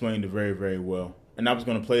they explained it very, very well. And I was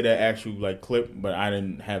going to play that actual clip, but I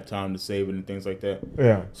didn't have time to save it and things like that.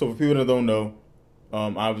 Yeah. So for people that don't know,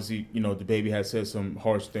 obviously, you know, Dababy has said some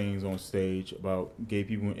harsh things on stage about gay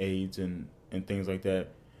people and AIDS and things like that.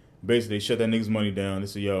 Basically, they shut that nigga's money down. They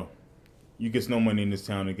said, yo, you get no money in this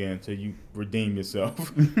town again until you redeem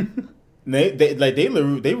yourself. They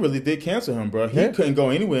really did cancel him, bro. He couldn't go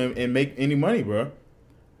anywhere and make any money, bro.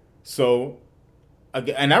 So,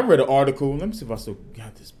 and I read an article. Let me see if I still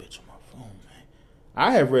got this bitch on my phone, man.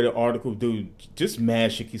 I have read an article, dude. Just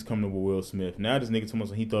mad shit keeps coming up with Will Smith. Now this nigga told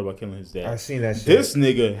us he thought about killing his dad. I seen that shit. This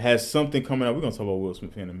nigga has something coming out. We're gonna talk about Will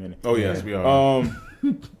Smith in a minute. Oh yes, we are.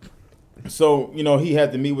 So you know he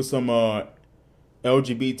had to meet with some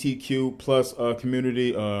LGBTQ plus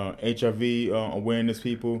community, HIV awareness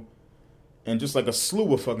people, and just like a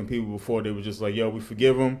slew of fucking people before they were just like, yo, we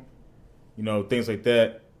forgive him, you know, things like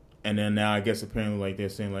that. And then now I guess apparently like they're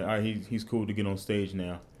saying like, all right, he's cool to get on stage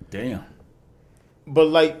now. Damn. But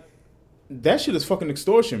like that shit is fucking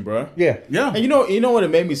extortion, bro. Yeah. Yeah. And you know what it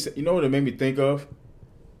made me think of?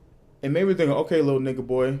 It made me think of, okay, little nigga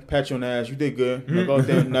boy, pat you on the ass, you did good.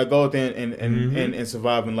 Now go out there and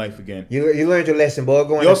survive in life again. You learned your lesson,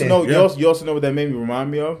 boy. You also know what that made me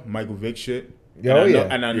remind me of? Michael Vick shit.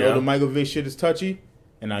 And I know the Michael Vick shit is touchy,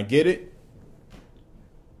 and I get it.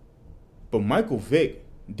 But Michael Vick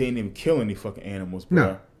didn't even kill any fucking animals, bro.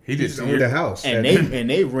 No, he just owned the house, and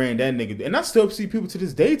they ran that nigga. And I still see people to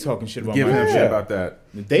this day talking shit about Michael Vick. Shit about that.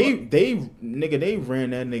 They ran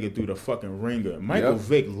that nigga through the fucking ringer. Michael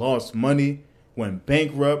Vick lost money, went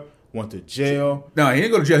bankrupt, went to jail. No, he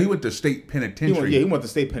didn't go to jail. He went to state penitentiary. He went to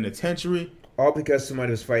state penitentiary. All because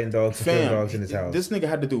somebody was fighting dogs and killing dogs in his house. This nigga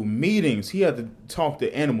had to do meetings. He had to talk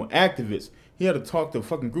to animal activists. He had to talk to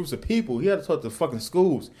fucking groups of people. He had to talk to fucking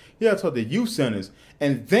schools. He had to talk to youth centers.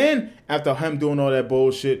 And then, after him doing all that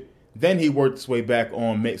bullshit, then he worked his way back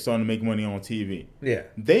on starting to make money on TV. Yeah.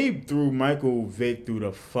 They threw Michael Vick through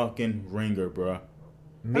the fucking ringer, bro.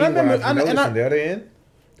 Meanwhile, and I remember, the other end.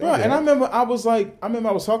 Bro, and I remember I was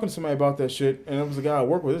talking to somebody about that shit, and it was a guy I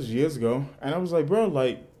worked with, this years ago, and I was like, bro,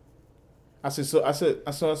 like, I said,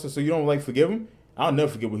 so you don't like forgive him? I'll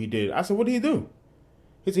never forget what he did. I said, what did he do?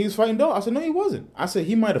 He said he was fighting dogs. I said, no, he wasn't. I said,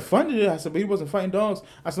 he might have funded it. I said, but he wasn't fighting dogs.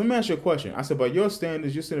 I said, let me ask you a question. I said, by your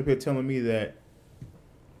standards, you're sitting up here telling me that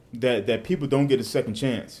people don't get a second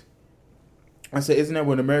chance. I said, isn't that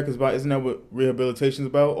what America's about? Isn't that what rehabilitation's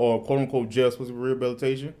about? Or quote unquote jail supposed to be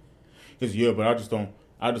rehabilitation? He said, yeah, but I just don't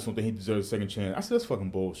think he deserves a second chance. I said, that's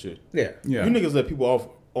fucking bullshit. Yeah. You niggas let people off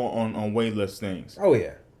on way less things. Oh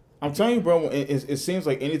yeah. I'm telling you, bro, it seems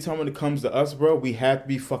like anytime when it comes to us, bro, we have to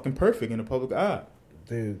be fucking perfect in the public eye.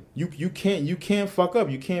 Dude. You can't fuck up.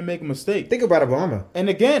 You can't make a mistake. Think about Obama. And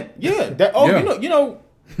again, yeah, that you know,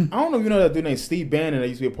 I don't know if you know that dude named Steve Bannon that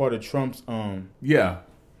used to be a part of Trump's I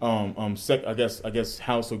guess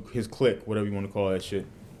house or his clique, whatever you want to call that shit.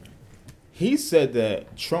 He said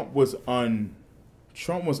that Trump was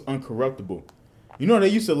uncorruptible. You know, they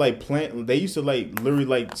used to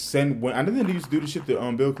literally send women. I think they used to do this shit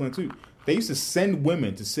to Bill Clinton too. They used to send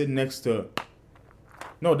women to sit next to.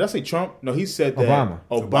 No, did I say Trump? No, he said that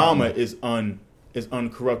Obama is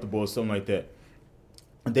uncorruptible or something like that.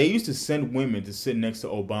 They used to send women to sit next to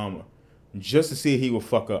Obama just to see if he would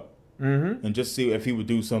fuck up. Mm-hmm. And just see if he would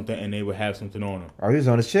do something and they would have something on him. Oh, he was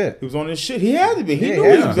on his shit. He was on his shit. He had to be. He knew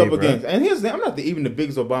he was up against. And here's the thing, I'm not even the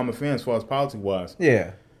biggest Obama fan as far as politics-wise.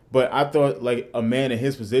 Yeah. But I thought, like, a man in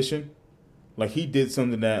his position, like, he did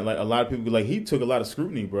something that, like, a lot of people, like, he took a lot of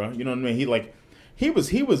scrutiny, bro. You know what I mean? He was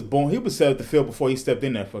set up the field before he stepped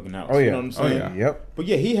in that fucking house. Oh, yeah. You know what I'm saying? Oh, yeah. Yep. But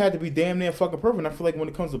yeah, he had to be damn near fucking perfect. And I feel like when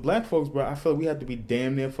it comes to black folks, bro, I feel like we have to be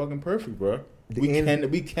damn near fucking perfect, bro.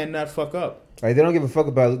 We cannot fuck up. Like, they don't give a fuck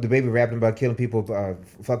about the baby rapping about killing people,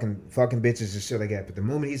 fucking bitches and shit like that. But the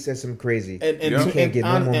moment he says something crazy, you can't get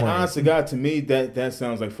no more money. And honest to God, to me, that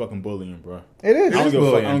sounds like fucking bullying, bro. It is. I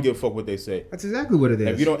don't give a fuck what they say. That's exactly what it is.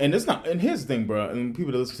 If you don't, and it's not. And here's the thing, bro. And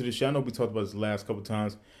people that listen to this shit, I know we talked about this the last couple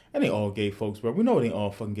times. It ain't all gay folks, bro. We know it ain't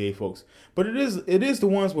all fucking gay folks. But it is the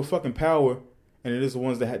ones with fucking power, and it is the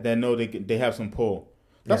ones that know they have some pull.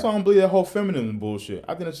 That's why I don't believe that whole feminism bullshit.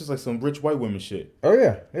 I think it's just like some rich white women shit. Oh,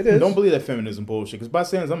 yeah, it is. Don't believe that feminism bullshit. Because by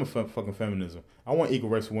saying I'm a fucking feminism. I want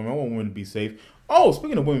equal rights for women. I want women to be safe. Oh,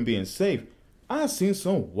 speaking of women being safe, I've seen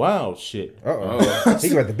some wild shit. Uh-oh. He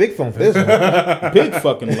got the big phone for this one. Big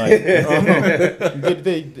fucking light.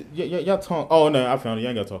 Y'all talk. Oh, no, I found it. You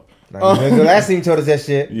ain't got to talk. The last time you told us that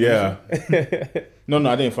shit. Yeah. No,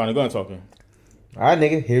 I didn't find it. Go ahead and talk to him. All right,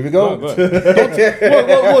 nigga, here we go. Go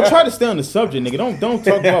well, try to stay on the subject, nigga. Don't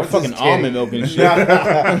talk about fucking almond milk and shit.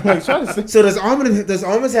 So does almonds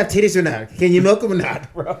have titties or not? Can you milk them or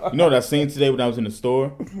not, bro? You know what I seen today when I was in the store?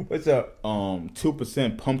 What's up?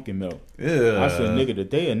 2% pumpkin milk. Yeah. I said, nigga, the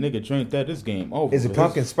day a nigga drink that, this game over. Is it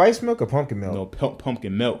pumpkin spice milk or pumpkin milk? No,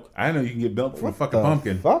 pumpkin milk. I know you can get milk from a fucking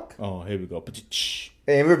pumpkin. Fuck. Oh, here we go.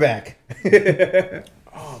 And we're back.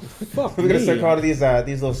 Oh, fuck. We're gonna start calling these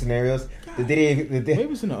little scenarios the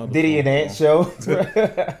Diddy and Ant show.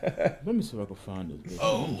 Let me see if I can find this.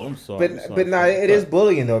 I'm sorry. But it is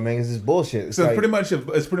bullying though, man. This is bullshit. It's pretty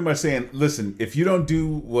much saying, listen, if you don't do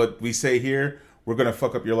what we say here, we're gonna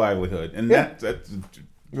fuck up your livelihood, and that's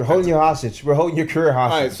we're holding you hostage. We're holding your career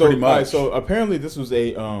hostage. Pretty much. So apparently this was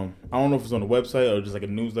a I don't know if it's on the website or just like a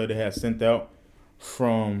newsletter they had sent out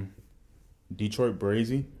from Detroit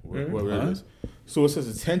Brazy, wherever it is. So it says,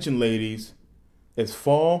 attention ladies, it's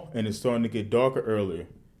fall and it's starting to get darker earlier.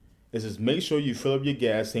 It says, make sure you fill up your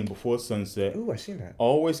gas tank before sunset. Ooh, I seen that.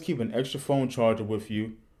 Always keep an extra phone charger with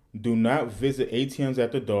you. Do not visit ATMs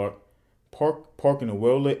after dark. Park in a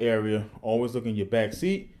well-lit area. Always look in your back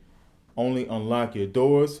seat. Only unlock your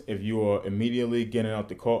doors if you are immediately getting out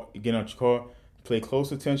your car. Pay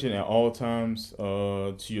close attention at all times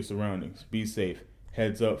to your surroundings. Be safe.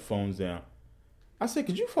 Heads up, phones down. I said,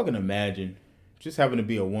 could you fucking imagine just having to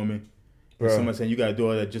be a woman? Bro. Someone saying you gotta do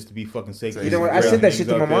all that just to be fucking safe. You know what? I sent that shit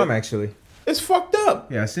to my mom actually. It's fucked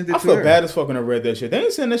up. Yeah, I sent it to her. I feel bad as fuck when I read that shit. They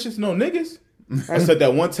ain't saying that shit to no niggas. I said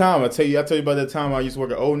that one time. I tell you about that time I used to work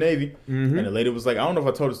at Old Navy, and the lady was like, I don't know if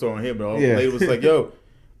I told the story on here, but the lady was like, yo,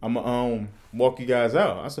 I'm gonna walk you guys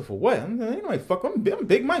out. I said, for what? I'm like, fuck, I'm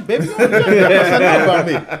Big Mike, baby. You don't know about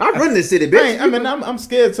me. I run this city, bitch. I'm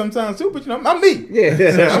scared sometimes too, but you know, I'm me.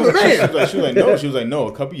 Yeah, I'm a man. She was like, no.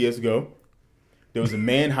 A couple years ago, there was a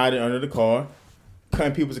man hiding under the car,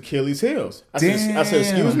 cutting people's Achilles heels. I said,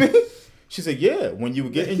 excuse me? She said, yeah. When you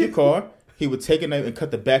would get in your car, he would take a knife and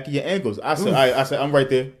cut the back of your ankles. I said, I'm right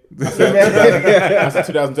there. I said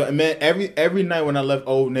 2012. And man, every night when I left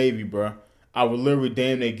Old Navy, bro, I would literally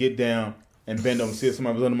damn near get down and bend over and see if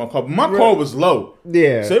somebody was under my car. But my car was low.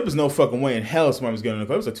 Yeah. So there was no fucking way in hell somebody was getting in the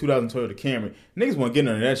car. It was a 2012 Camry. Niggas want to get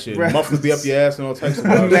under that shit. Right. Mufflers be up your ass and all types of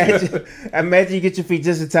stuff. Imagine you get your feet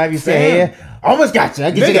just in time. You say, hey, Almost got you.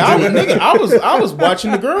 I was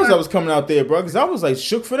watching the girls that was coming out there, bro, because I was like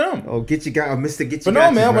shook for them. Oh, get you got, Mr. Get you. But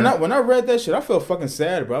got no, you, man, when I read that shit, I felt fucking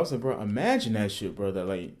sad, bro. I was like, bro, imagine that shit, bro. That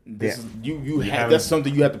like this is that's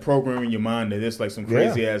something you have to program in your mind that it's like some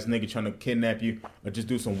crazy ass nigga trying to kidnap you or just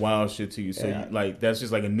do some wild shit to you. So you, like that's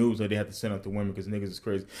just like a news that they have to send out to women because niggas is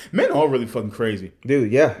crazy. Men are really fucking crazy,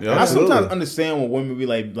 dude. Yeah, I sometimes understand when women be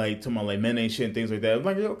like talking about like men ain't shit and things like that. I'm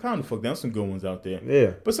like, yo, kind of fuck, there's some good ones out there.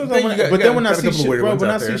 Yeah, but sometimes when I see shit, bro, when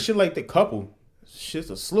I see shit like the couple. Shit's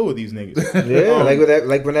a slew of these niggas. Yeah,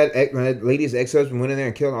 like when that lady's ex-husband went in there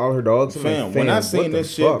and killed all her dogs. Fam, when I seen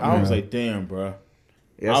this shit, I was like, damn, bro.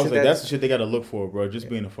 Yeah, I was like, that's the shit they gotta look for, bro. Just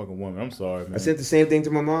being a fucking woman. I'm sorry, man. I said the same thing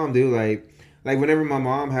to my mom, dude. Like whenever my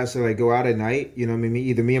mom has to like go out at night, you know, what I mean,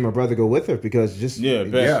 either me and my brother go with her because just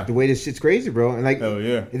the way this shit's crazy, bro. And like, hell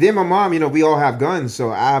yeah. And then my mom, you know, we all have guns,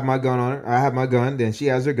 so I have my gun on her. I have my gun, then she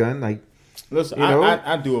has her gun. Like, listen, you know?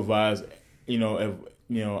 I do advise,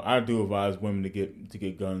 I do advise women to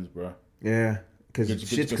get guns, bro. Yeah, because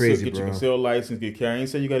shit's crazy, bro. Get your concealed license, get carry. I ain't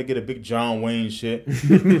saying you got to get a big John Wayne shit,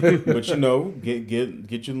 but you know,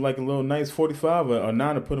 get you like a little nice 45 or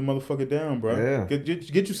 9 to put a motherfucker down, bro. Yeah,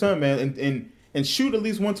 get you something, man, and shoot at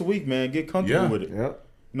least once a week, man. Get comfortable with it. Yeah.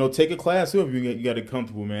 You know, take a class too if you got it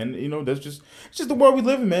comfortable, man. You know, it's just the world we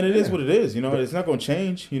live in, man. It is what it is. You know, it's not gonna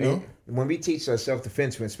change. You know, when we teach our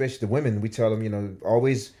self-defense, especially the women, we tell them, you know,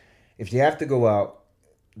 always if you have to go out.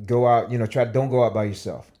 You know, don't go out by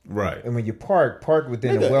yourself. Right. And when you park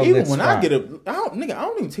within a well-lit even when spot. I get up, I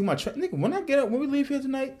don't even take my trash. Nigga, when I get up, when we leave here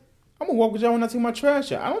tonight, I'm gonna walk with y'all when I take my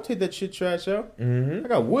trash out. I don't take that shit trash out. Mm-hmm. I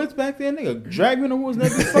got woods back there, nigga. Drag me in the woods,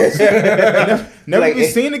 never never like, be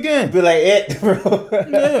seen again. Be like it, bro.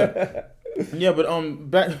 Yeah, but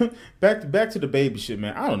back to the baby shit,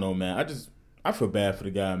 man. I don't know, man. I feel bad for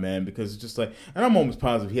the guy, man, because it's just like, and I'm almost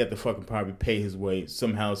positive he had to fucking probably pay his way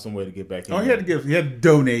somehow, some way to get back in. Oh, he had to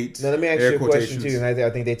donate. Now let me ask you a question too, and I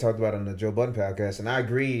think they talked about it on the Joe Budden podcast, and I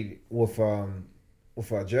agreed with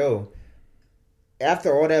Joe.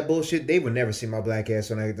 After all that bullshit, they would never see my black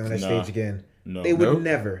ass on that stage again. No, they would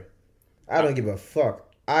never. I don't give a fuck.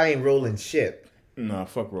 I ain't rolling shit. Nah,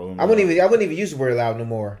 fuck rolling. I wouldn't even use the word loud no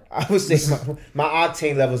more. I would say my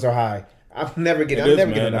octane levels are high. I'm never getting on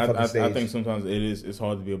that fucking stage. I think sometimes it's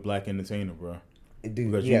hard to be a black entertainer, bro. Dude,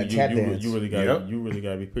 because you really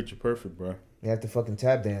gotta be picture perfect, bro. You have to fucking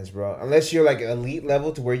tap dance, bro. Unless you're like elite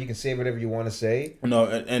level to where you can say whatever you want to say. No,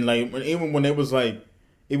 and like even when they was like,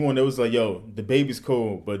 yo, the baby's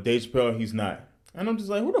cool, but Dave Chappelle, he's not. And I'm just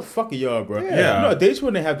like, who the fuck are y'all, bro? Yeah. You know, Dave Chappelle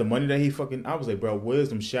didn't have the money that he fucking. I was like, bro, where's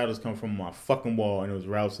them shadows come from my fucking wall? And it was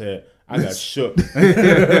Ralph's head. I got shook.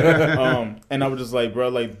 And I was just like, bro,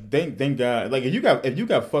 like thank God. Like if you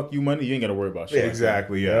got fuck you money, you ain't gotta worry about shit. Yeah,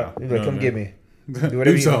 exactly. Yeah. You're like, come get me.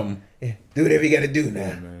 Do something. Do whatever you gotta do now.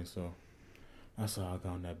 Yeah, man. So that's how I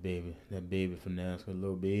got on that baby finesse, a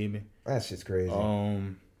little baby. That shit's crazy.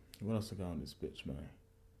 What else I got on this bitch, man?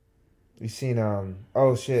 You seen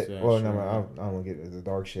oh shit. Sad well, shit. no, I don't want to get into the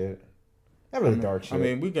dark shit. Not really dark shit. I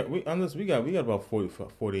mean, we got about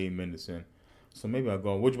 48 minutes in. So maybe I'll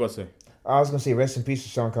go. What you about to say? I was gonna say rest in peace to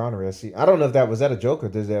Sean Connery. I don't know if that was a joke or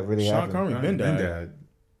does that really happen? Sean Connery been died.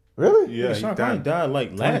 Really? Yeah, Sean Connery died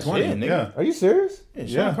like last year, nigga. Yeah. Are you serious? Yeah,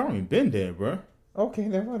 Sean Connery been dead, bro. Okay,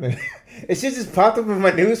 never mind. It shit just popped up in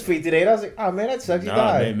my news feed today, and I was like, "Oh man, that sucks." He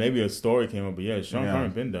died. Maybe a story came up, but yeah, Sean Connery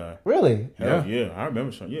been died. Really? Hell yeah, I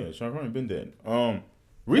remember Sean. Yeah, Sean Connery been dead.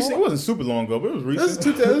 Recent. It wasn't super long ago, but it was recent.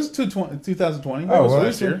 It was 2020. That was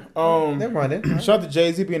last year. Never mind it. Shout out to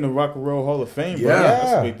Jay-Z being in the Rock and Roll Hall of Fame, bro. Yeah.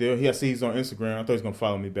 That's a big deal. I see he's on Instagram. I thought he was gonna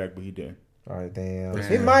follow me back, but he didn't. All right, damn.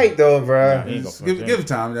 He might though, bro. Give him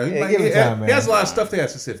time. Though. Give him time, man. He has a lot of stuff they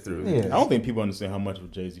have to sift through. Yeah. I don't think people understand how much of a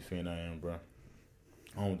Jay-Z fan I am, bro.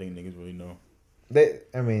 I don't think niggas really know. They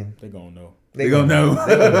gonna know. They gonna know.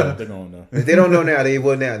 They gonna know. If they don't know now, they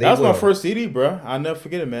will now. That was my first CD, bro. I'll never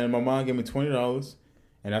forget it, man. My mom gave me $20,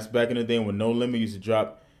 and that's back in the day when No Limit used to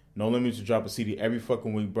drop. No Limit used to drop a CD every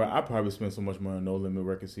fucking week, bro. I probably spent so much money on No Limit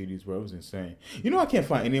record CDs, bro. It was insane. You know, I can't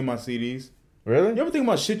find any of my CDs. Really? You ever think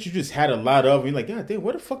about shit you just had a lot of? And you're like, God damn,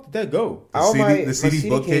 where the fuck did that go? The CD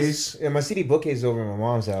bookcase. Yeah, my CD bookcase is over in my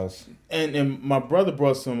mom's house. And my brother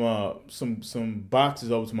brought some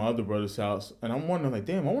boxes over to my other brother's house, and I'm wondering, like,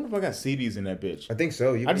 damn, I wonder if I got CDs in that bitch. I think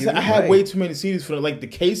so. I had way too many CDs for the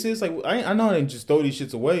cases. Like, I know I didn't just throw these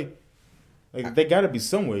shits away. Like, they gotta be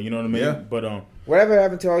somewhere. You know what I mean? Yeah. But whatever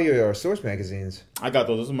happened to all your Source magazines? I got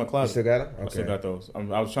those. Those are in my closet. You still got them? Okay. I still got those.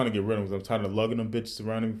 I was trying to get rid of them because I'm tired of lugging them bitches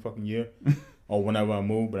around every fucking year or whenever I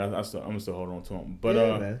move. But I'm still holding on to them. But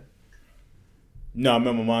yeah, man. No, I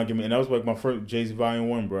remember my mom giving me, and that was like my first Jay-Z Volume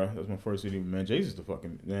 1, bro. That was my first CD. Man, Jay-Z's the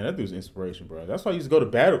fucking, man, that dude's inspiration, bro. That's why I used to go to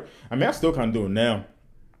battle. I mean, I still kind of do it now.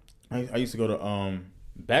 I used to go to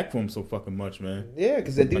back for him so fucking much, man. Yeah,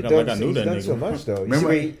 because the dude I knew that done nigga. so much, though.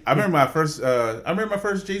 I remember my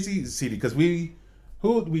first Jay-Z CD, because who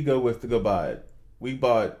did we go with to go buy it? We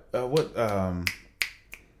bought, what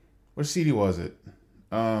CD was it?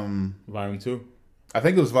 Volume 2. I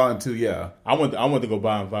think it was Volume 2, yeah. I went to go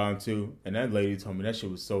buy Volume 2, and that lady told me that shit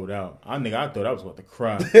was sold out. I thought I was about to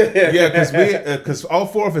cry. Yeah, because all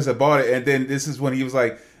four of us had bought it, and then this is when he was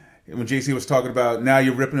like, when JC was talking about, now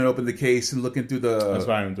you're ripping it open the case and looking through the... That's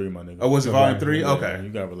Volume 3, my nigga. Oh, was it Volume 3? Okay. Yeah, you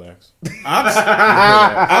gotta relax.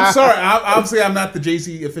 I'm sorry. Obviously, I'm not the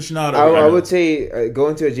Jay-Z aficionado. I would say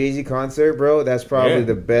going to a Jay-Z concert, bro, that's probably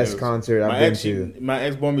the best concert I've been to. My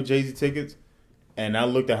ex bought me Jay-Z tickets, and I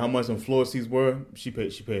looked at how much some floor seats were. She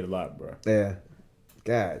paid a lot, bro. Yeah.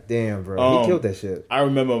 God damn, bro. He killed that shit. I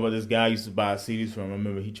remember about this guy I used to buy CDs from. I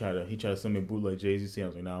remember he tried to send me a bootleg Jay-Z CD. I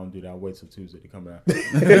was like, nah, I don't do that. I'll wait till Tuesday to come out.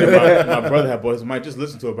 my brother had boys. I might just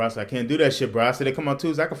listen to it, bro. I said, I can't do that shit, bro. I said, they come out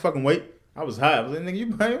Tuesday. I can fucking wait. I was high. I was like, nigga, you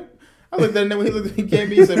buying? I looked at that nigga. He came to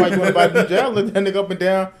me. He said, why you want to buy the Jay? I looked at that nigga up and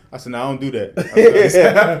down. I said, nah, I don't do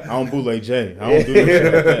that. I don't bootleg Jay. I don't do that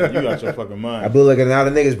shit like that. You got your fucking mind. I bootleg a lot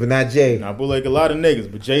of niggas, but not Jay. I bootleg a lot of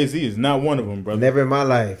niggas, but Jay-Z is not one of them, brother. Never in my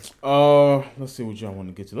life. Let's see what y'all want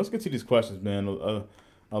to get to. Let's get to these questions, man. A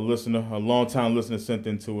long-time listener sent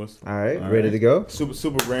in to us. All right, ready to go?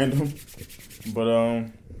 Super random.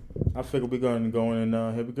 But I figured we're going to go in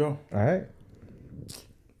and here we go. All right.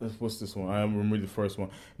 What's this one? I'm going to read the first one.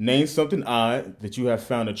 Name something odd that you have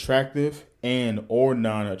found attractive and or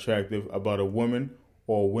non-attractive about a woman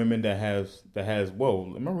or women that has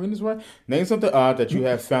whoa, am I reading this right? Name something odd that you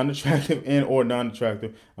have found attractive and or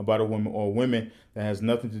non-attractive about a woman or women that has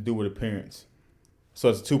nothing to do with appearance. So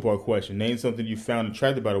it's a two-part question. Name something you found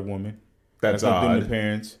attractive about a woman that's nothing to do odd. with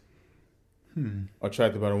appearance.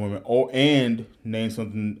 Attractive about a woman, and name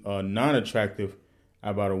something non-attractive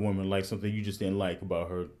about a woman, like something you just didn't like about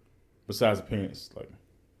her, besides appearance. Like,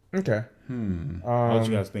 okay. What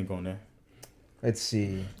you guys think on that? Let's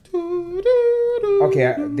see.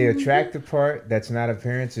 Okay, the attractive part that's not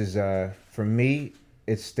appearance is for me,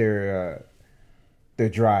 it's their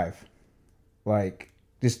drive, like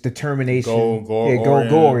just determination. Go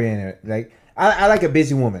oriented. Like I like a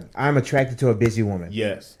busy woman. I'm attracted to a busy woman.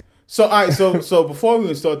 Yes. So all right. So before we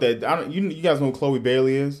even start that, you guys know who Chloe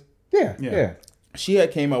Bailey is? Yeah. She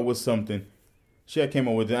had came out with something. I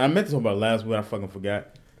meant to talk about it last week. I fucking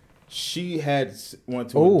forgot. She had went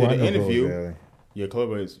to did an interview. Yeah, Chloe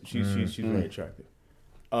Bailey. She's very attractive.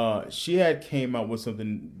 She had came out with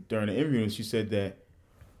something during the interview, and she said that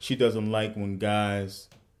she doesn't like when guys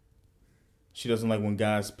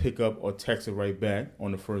pick up or text her right back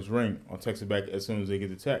on the first ring, or text her back as soon as they get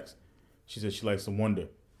the text. She said she likes to wonder.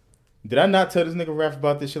 Did I not tell this nigga Raph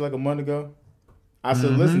about this shit like a month ago? I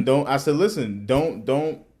said, listen, don't.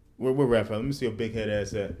 Where Raph at? Let me see your big head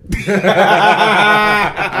ass at.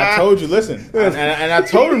 I told you, listen. And I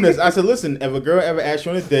told him this. I said, listen, if a girl ever asks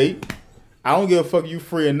you on a date, I don't give a fuck you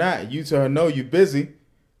free or not. You tell her, no, you busy.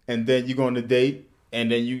 And then you go on the date,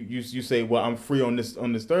 and then you say, well, I'm free on this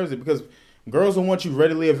Thursday. Because girls don't want you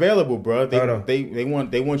readily available, bro. They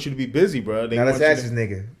want you to be busy, bro. Now let's ask this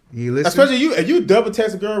nigga. You listen? Especially if you double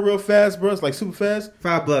text a girl real fast, bro. It's like super fast.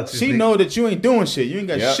 $5. She know that you ain't doing shit. You ain't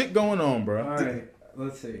got shit going on, bro. All right,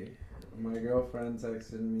 let's see. My girlfriend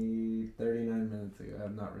texted me 39 minutes ago. I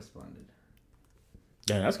have not responded.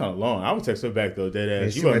 Damn, that's kind of long. I would text her back though, dead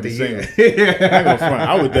ass. Yeah, You wasn't the same. yeah. I ain't gonna front.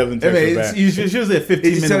 I would definitely text her back. It's usually a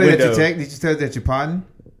 15-minute window. Did you tell her that you're potting?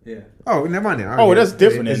 Yeah. Oh, never mind. Oh, that's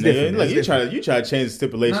different, It's nigga. different. Like It's different. you try to change the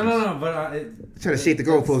stipulations. No, but Trying to shake the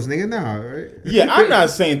goalpost, nigga. No, right? Yeah, I'm not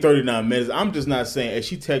saying 39 minutes. I'm just not saying if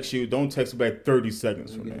she texts you, don't text her back 30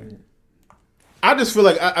 seconds from there. I just feel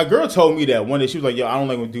like a girl told me that one day. She was like, yo, I don't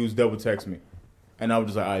like when dudes double text me. And I was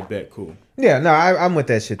just like, I bet, cool. Yeah, no, I'm with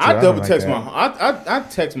that shit too. I double don't text like that. I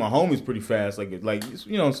text my homies pretty fast, like you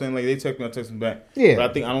know what I'm saying, like they text me, I text them back. Yeah,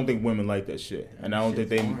 but I don't think women like that shit, and I don't think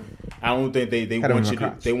they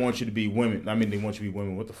want you to be women. I mean, they want you to be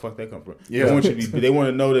women. What the fuck that come from? Yeah, they want you to be. They want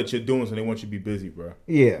to know that you're doing, so they want you to be busy, bro.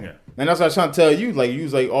 Yeah. And that's what I was trying to tell you. Like you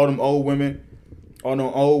was like all them old women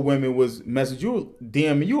was message you,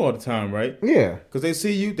 DMing you all the time, right? Yeah. Because they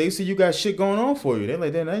see you got shit going on for you. They're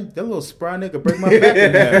like, that little spry nigga break my back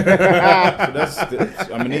in there. So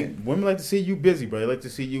women like to see you busy, bro. They like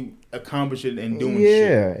to see you accomplishing and doing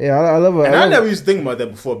shit. Yeah, I love it. I never used to think about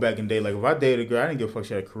that before back in the day. Like, if I dated a girl, I didn't give a fuck if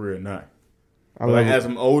she had a career or not. But as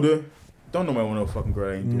I'm older, don't nobody want no fucking girl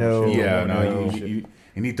that ain't doing shit. Yeah, no, you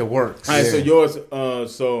need to work. All right, so yours,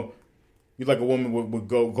 You like a woman with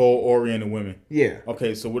goal-oriented women. Yeah.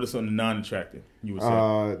 Okay, so what is something non-attractive? You would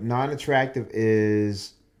say Non-attractive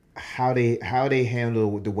is how they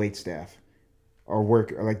handle the wait staff or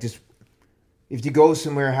work, or like just if you go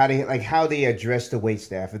somewhere, how they address the wait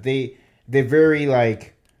staff. If they're very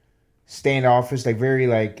like standoffish, like very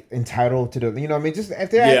like entitled to the, you know what I mean? Just if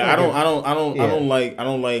they're I don't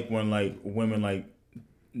like when like women like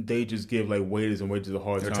they just give like waiters and waitresses a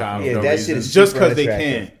hard time. Yeah, that shit is just super because they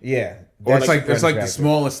unattractive. can. Yeah. Or it's like the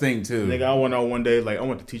smallest thing too. Nigga, I went out one day, like I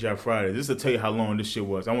went to TGI Friday. This is to tell you how long this shit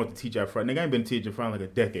was. I went to TGI Friday. Nigga, I ain't been to TGI Friday like a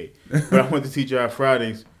decade. But I went to TGI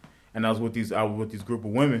Fridays and I was with these group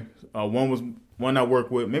of women. One I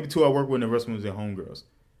work with, maybe two I work with, and the rest of them was their homegirls.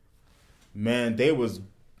 Man, they was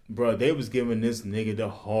giving this nigga the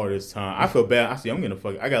hardest time. I feel bad. I said, I'm gonna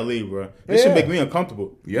I gotta leave, bro. This should make me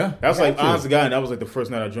uncomfortable. Yeah. That's like, honest to God, that was like the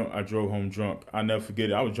first night I drove home drunk. I'll never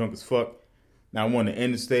forget it. I was drunk as fuck. Now I went to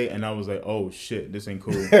end the state, and I was like, "Oh shit, this ain't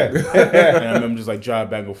cool." And I remember just like drive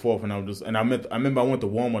back and forth, and I remember I went to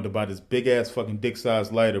Walmart to buy this big ass fucking dick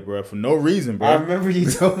sized lighter, bro, for no reason, bro. I remember you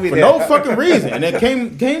told me for that. no fucking reason, and then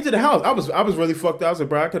came to the house. I was really fucked up. I was like,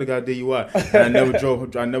 bro, I could have got DUI, and I never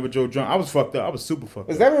drove drunk. I was fucked up. I was super fucked up.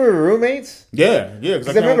 Was that when we were roommates? Yeah.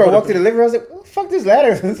 Because I remember I walked to the living room. I was like, "Where the fuck this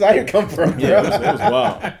lighter come from?" Yeah, it was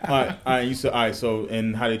wild. All right. You said all right. So,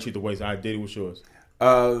 and how they treat the waist? All right, Diddy, what's yours?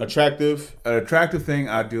 Attractive. An attractive thing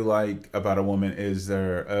I do like about a woman is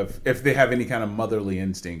if they have any kind of motherly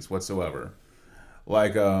instincts whatsoever.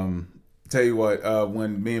 Like, tell you what,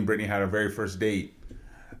 when me and Brittany had our very first date,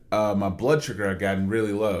 my blood sugar had gotten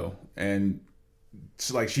really low, and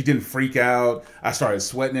she didn't freak out. I started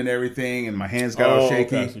sweating and everything, and my hands got all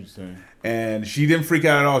shaky. Okay, that's what you're saying. And she didn't freak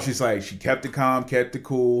out at all. She's like, she kept it calm, kept it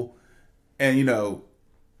cool, and I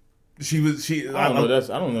don't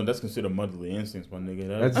know. That's considered motherly instincts, my nigga.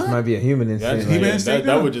 That just might be a human instinct.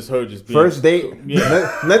 That would just her just be first date.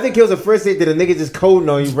 Yeah. Nothing kills a first date that a nigga just coding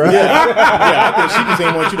on you, bro. I think she just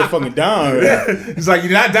ain't want you to fucking down. It's like,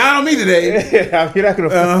 you're not down on me today. You're not gonna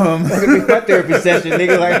be my therapy session,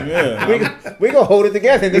 nigga. Like, we gonna hold it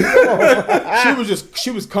together, nigga. She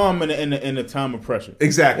was calm in the time of pressure.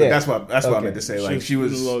 Exactly. Yeah. That's what I meant to say. Like, she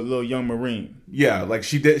was a little young Marine. Yeah, like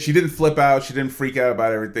she didn't flip out. She didn't freak out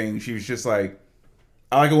about everything. She was just like,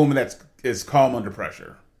 I like a woman is calm under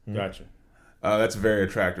pressure. Gotcha. That's a very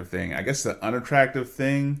attractive thing. I guess the unattractive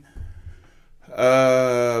thing.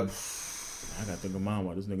 I gotta think of mine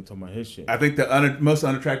while this nigga talking about his shit. I think the most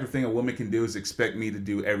unattractive thing a woman can do is expect me to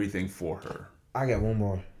do everything for her. I got one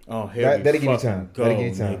more. Oh, hell, that'll give you time. Go, that'll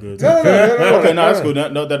give you time. No. Okay, no, that's cool.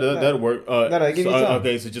 No, that'll work. Give you time.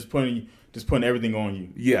 Okay, so just putting everything on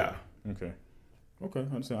you. Yeah. Okay, I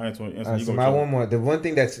understand. So my one more. The one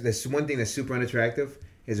thing that's super unattractive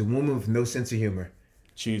is a woman with no sense of humor.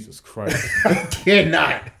 Jesus Christ. I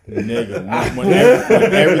cannot. Nigga, when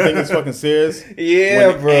everything is fucking serious.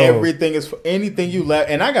 Yeah, bro. Everything is anything you laugh.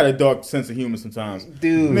 And I got a dark sense of humor sometimes.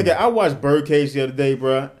 Dude. Nigga, I watched Birdcage the other day,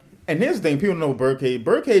 bro. And here's the thing, people know Birdcage.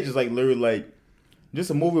 Birdcage is like literally like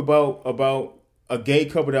just a movie about a gay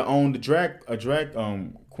couple that owned a drag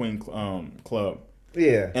queen club.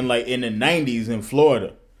 Yeah. And like in the 90s in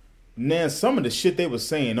Florida. Man, some of the shit they were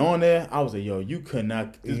saying on there, I was like, yo, you could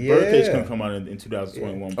not. This Birdcage couldn't come out in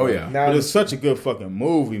 2021. Yeah. Oh, yeah. But it's such a good fucking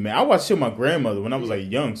movie, man. I watched it with my grandmother when I was like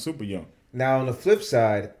young, super young. Now, on the flip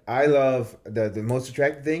side, I love the most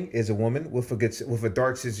attractive thing is a woman with a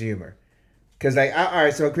dark sense of humor. Because all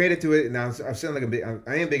right, so I created to it. Now I'm sounding like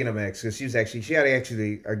I am big enough my ex because she had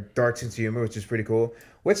actually a dark sense of humor, which is pretty cool.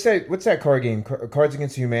 What's that card game? Cards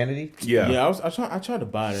Against Humanity. Yeah. I tried to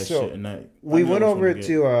buy that shit, and we went over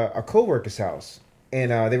to a coworker's house,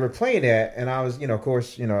 and they were playing that, and I was, of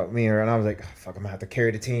course, me and her, and I was like, oh, fuck, I'm gonna have to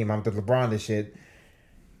carry the team. I'm the LeBron this shit.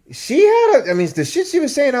 She had the shit she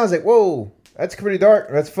was saying. I was like, whoa, that's pretty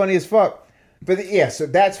dark. That's funny as fuck. But yeah, so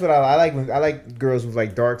that's what I like. I like girls with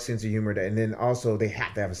like dark sense of humor, and then also they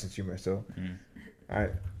have to have a sense of humor. So, all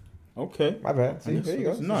right. Okay. My bad. See, there you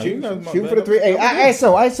go. No, shoot for the three. Hey,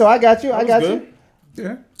 ISO, I got you. I got you.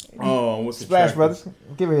 Yeah. Oh, what's Splash Brothers?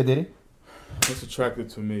 Give it here, Diddy. What's attractive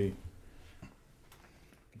to me?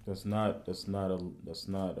 That's not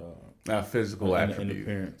physical attribute. In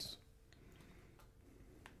appearance.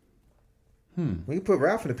 We can put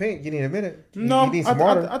Ralph in the paint. You need a minute. No, you need some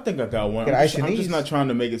water. I think I got one. I'm just not trying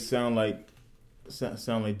to make it sound like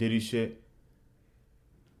Diddy shit.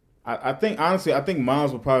 I think honestly,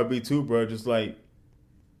 moms would probably be too, bro. Just like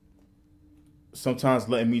sometimes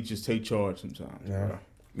letting me just take charge. Sometimes,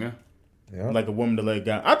 yeah. Like a woman to let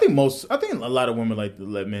guy. I think a lot of women like to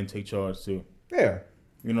let men take charge too. Yeah,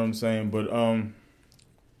 you know what I'm saying. But I don't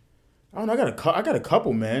know. I got a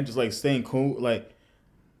couple, man. Just like staying cool, like.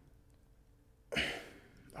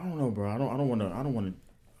 I don't know, bro. I don't want to.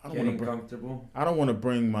 Getting comfortable. I don't want to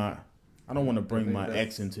bring my think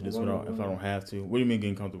ex into this one without of if I don't have to. What do you mean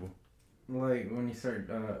getting comfortable? Like when you start,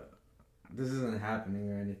 this isn't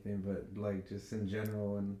happening or anything, but like just in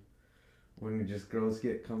general, and when just girls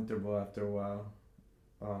get comfortable after a while,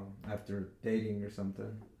 after dating or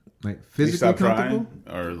something. Like You physically stop comfortable?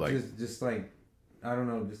 trying, or like Just like, I don't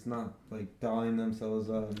know, just not like dolling themselves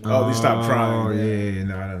up. Oh, they stopped trying. Oh yeah,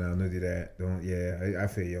 no, don't do that. Don't. Yeah, I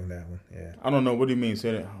feel you on that one. Yeah. I don't know. What do you mean?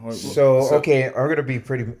 Say that. So okay, I'm gonna be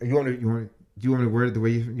pretty. Do you want me to word it the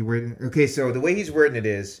way you word it? Okay, so the way he's wording it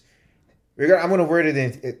is, I'm gonna word it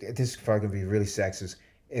in. This is probably gonna be really sexist.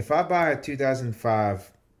 If I buy a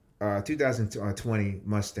 2020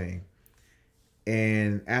 Mustang,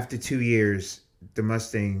 and after 2 years the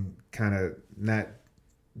Mustang kind of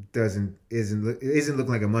isn't looking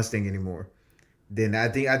like a Mustang anymore, then I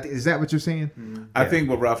think is that what you're saying? Mm-hmm. I think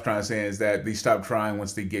what Ralph's trying to say is that they stop trying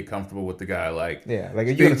once they get comfortable with the guy. Like Yeah, like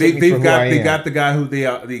they got the guy who they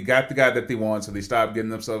got the guy that they want, so they stop getting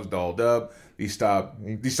themselves dolled up. They stop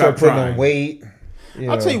putting trying. on weight.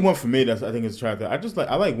 I'll tell you one for me that I think is attractive. I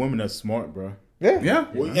like women that's smart, bro. Yeah.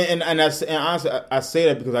 And honestly, I say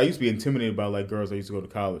that because I used to be intimidated by like girls that used to go to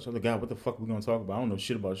college. I was like, God, what the fuck are we gonna talk about? I don't know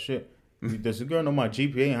shit about shit. Does the girl know my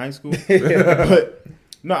GPA in high school? But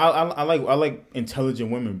no, I like intelligent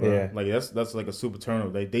women, bro. Yeah. Like that's like a super turn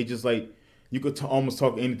off. They just like you could almost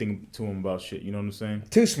talk anything to them about shit. You know what I'm saying?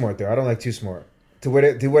 Too smart though. I don't like too smart. To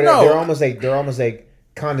where No. they're almost like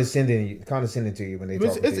condescending to you when they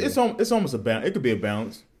talk to you. It's almost a balance. It could be a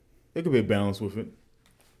balance. It could be a balance with it.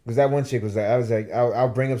 Because that one chick was like, I was like, I'll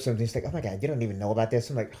bring up something. She's like, oh my God, you don't even know about this.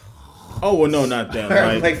 I'm like, Oh well, no, not that.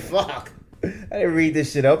 I'm like, fuck. I didn't read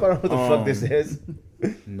this shit up. I don't know what the fuck this is.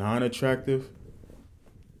 Non-attractive.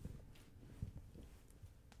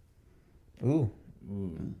 Ooh.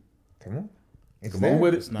 Come on. Come on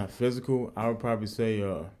with it. It's not physical. I would probably say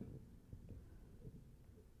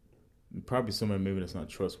probably somebody maybe that's not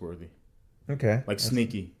trustworthy. Okay. Like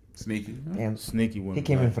sneaky. Sneaky. Damn. Sneaky women. He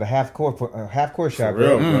came in for the half court shot, for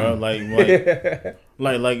real, bro. bro.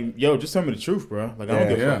 Like, yo, just tell me the truth, bro. Like, I don't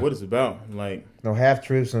give a fuck what it's about. Like, No half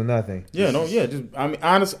truths, no nothing. yeah, no, yeah. Just, I mean,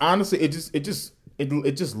 honestly, it just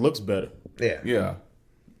looks better. Yeah. Yeah.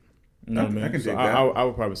 You know what I mean? I can So dig that. I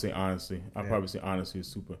would probably say honesty. I'd probably say honesty is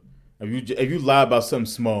super. If you lie about something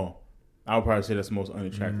small, I would probably say that's the most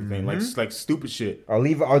unattractive thing. Like, just like stupid shit. Or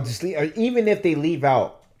even if they leave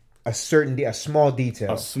out a small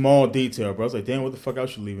detail. A small detail, bro. I was like, damn, what the fuck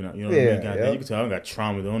else you leaving out? You know what I mean? Goddamn, you can tell I don't got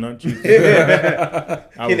trauma, don't I?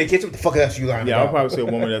 In the kids, what the fuck else you lying Yeah, about? I'll probably say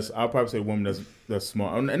a woman that's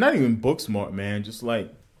smart, and not even book smart, man. Just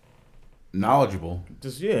like, Knowledgeable.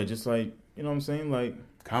 just like, you know what I'm saying? Like,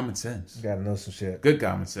 Common sense. You gotta know some shit. Good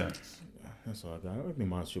common sense. that's all I got. I think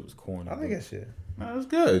my shit was corny. I think that shit. That was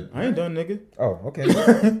good. I ain't done, nigga. Oh, okay.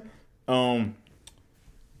 I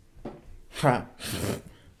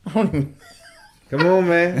don't even. Come on,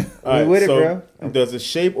 man. All right, We with so it, bro. does the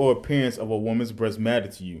shape or appearance of a woman's breast matter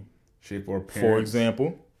to you? Shape or appearance. For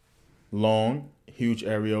example, long, huge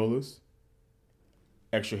areolas,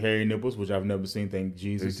 extra hairy nipples, which I've never seen, thank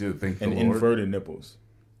Jesus, They do, thank the and Lord. inverted nipples.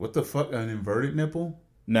 What the fuck? An inverted nipple?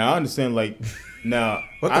 Now I understand, like, now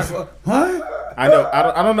What the fuck? What? I know,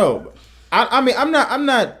 I don't know. I mean, I'm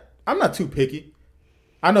not too picky.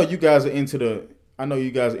 I know you guys are into the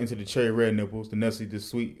cherry red nipples, the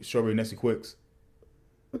sweet strawberry Nestle Quicks.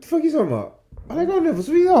 What the fuck you talking about? I like all nipples.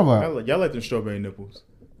 What you talking about? Y'all like them strawberry nipples.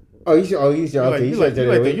 You like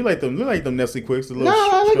them Nestle Quicks, the little No,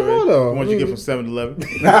 I like them all, though. the ones you get from 7-Eleven.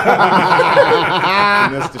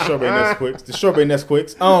 That's the strawberry Nestle Quicks. The strawberry Nestle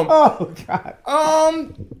Quicks. Oh God.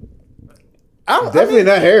 Definitely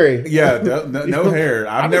not hairy. Yeah, no hair.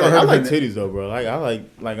 I've never heard I of like it. titties though, bro. I like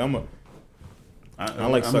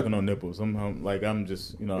sucking on nipples. I'm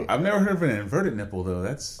just, you know. I've never heard of an inverted nipple though.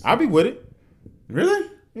 That's I'll be with it. really.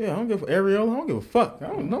 Yeah, I don't give a areola. I don't give a fuck. I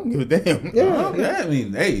don't give a damn. I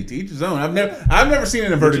mean, hey, to each his own. I've never seen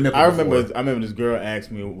an inverted nipple. I remember before. this girl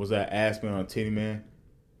asked me, was that ass man on Titty Man?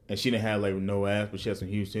 And she didn't have like no ass, but she had some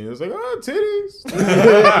huge titties. I was like, oh, titties.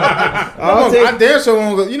 I dare so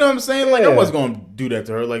won't go. You know what I'm saying? Like, I wasn't going to do that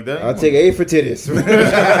to her like that. I'll take A for titties.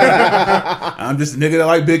 I'm just a nigga that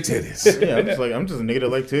like big titties. Yeah, I'm just a nigga that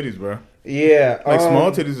like titties, bro. Yeah. Like, small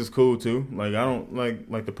titties is cool, too. Like, I don't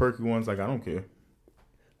like the perky ones. Like, I don't care.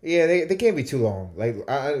 Yeah, they can't be too long. Like They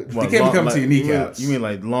can't come to your kneecaps. You mean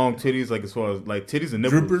like long titties, like as far as like titties and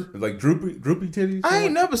nipples? Drooper, like droopy titties. I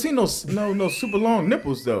ain't never seen no super long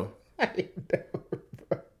nipples though. You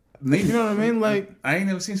know what I mean? Like, I ain't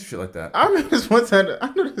never seen some shit like that. I remember this one time.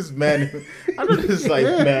 I know this man. I know this like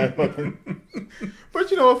man fucking But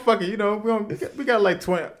you know what? Fuck it. You know we got like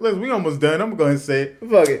 20. Listen, we almost done. I'm gonna go ahead and say it.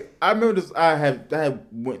 Fuck it. I remember this. I had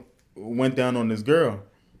went down on this girl,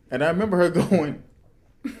 and I remember her going.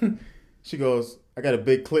 She goes, "I got a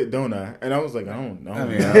big clit, don't I?" And I was like, "I don't know." I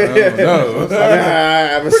mean, I don't know.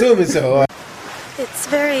 I'm assuming so. It's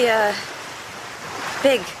very,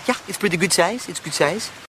 big. Yeah, it's pretty good size. It's good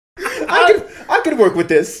size. I could work with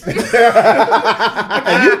this. and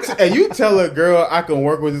you tell a girl I can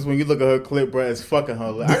work with this when you look at her clip, bro, it's fucking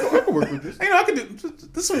her. Like, I can work with this. You know, I can do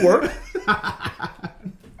this. Will work.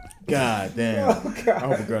 God damn. I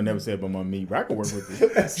hope a girl never said about my meat, bro. I can work with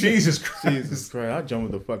this. Jesus Christ. Jesus Christ. I'll jump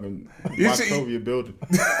with the fucking Wachovia building.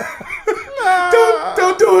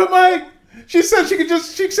 Don't do it, Mike. She said she could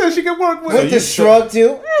work with With the shrug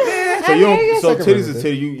too. So titties is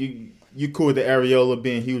titty. You cool with the areola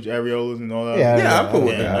being huge areolas and all that? Yeah, I'm cool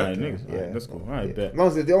with that. All right, niggas. All right, that's cool. All right, bet. The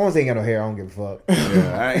ones that ain't got no hair, I don't give a fuck.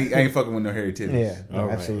 Yeah, I ain't fucking with no hairy titties. Yeah, no, All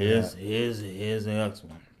right, absolutely. here's the next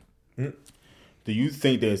one. Do you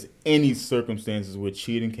think there's any circumstances where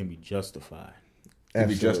cheating can be justified? To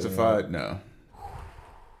be justified, no.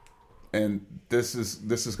 And this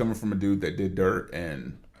is coming from a dude that did dirt,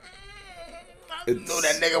 and So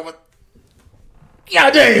that nigga was.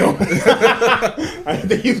 God damn! I didn't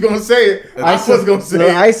think he was gonna say it. I was gonna say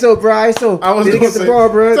it. ISO, bro. ISO. I was Did he gonna get the say ball,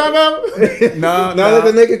 bro? Time out. no, Now let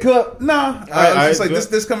the nigga cook. No, I just like do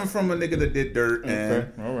this coming from a nigga that did dirt, and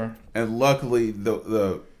Okay, all right. and luckily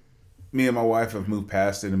the me and my wife have moved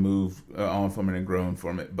past it and moved on from it and grown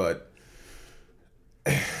from it. But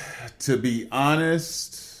to be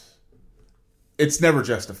honest, it's never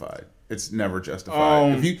justified. It's never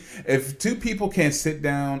justified. If two people can't sit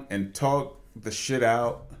down and talk the shit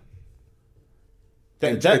out,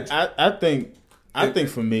 I think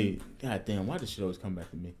for me, god damn, why does shit always come back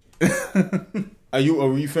to me? Were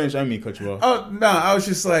you finished? I didn't mean to cut you off. Oh no, I was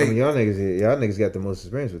just like, I mean, y'all niggas got the most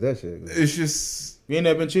experience with that shit. it's just You ain't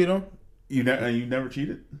never been cheated on? you never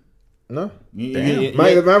cheated. No. Damn.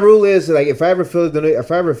 My rule is like if I ever feel the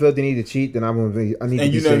need to cheat, then I need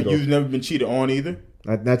to be single. You've never been cheated on either?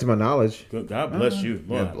 Not to my knowledge. Good God bless you.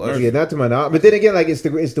 Lord. bless Yeah, not to my knowledge. But then again, like it's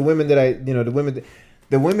the women that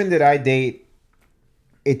the women that I date.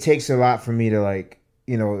 It takes a lot for me to like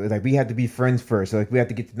we have to be friends first. So like we have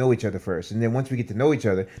to get to know each other first, and then once we get to know each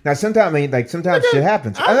other, now sometimes shit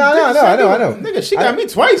happens. I know. Nigga, she got me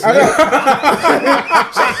twice. Nigga.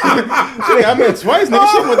 She got me twice, nigga.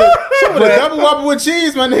 She with a double whopper with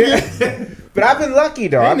cheese, my nigga. But I've been lucky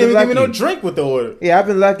though. They I've didn't been even give me lucky. no drink with the order. Yeah, I've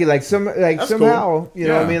been lucky. Like somehow, cool. you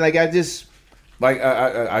know what I mean? Like I just. Like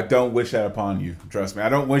I don't wish that upon you. Trust me, I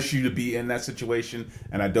don't wish you to be in that situation,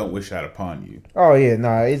 and I don't wish that upon you. Oh yeah,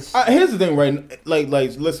 no, it's. Here's the thing, right? Like,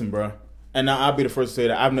 listen, bro. And I'll be the first to say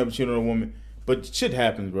that I've never cheated on a woman, but shit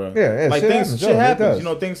happens, bro. Yeah, like shit things, happens. shit It happens. does. You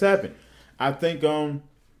know, things happen. I think I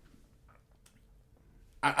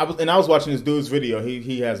was watching this dude's video.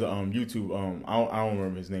 He has a YouTube. I don't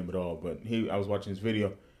remember his name at all, but I was watching his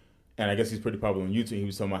video, and I guess he's pretty popular on YouTube. He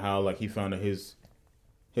was talking about how like he found out his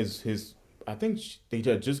I think they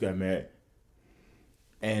just got married,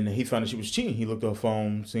 and he found out she was cheating. He looked at her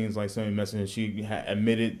phone, seems like somebody messing her. She had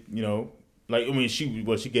admitted, you know, like I mean, she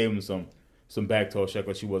gave him some back talk, check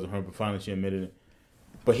like she wasn't her, but finally she admitted it.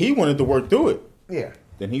 But he wanted to work through it. Yeah.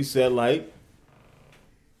 Then he said like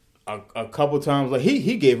a couple times, like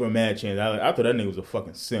he gave her a mad chance. I thought that nigga was a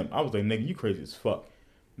fucking simp. I was like, nigga, you crazy as fuck.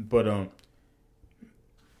 But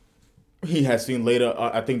he had seen later,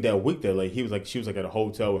 I think that week that like she was like at a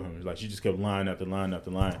hotel with him. Like she just kept lying after line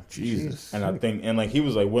after line. Jesus. And I think like he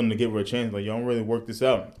was like willing to give her a chance. Like, yo, don't really work this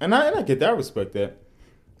out. And I get that, I respect that.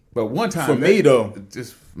 But one time For me though,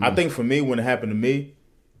 just I think for me when it happened to me,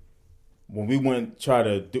 when we went try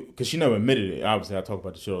to do, because she never admitted it. Obviously, I talk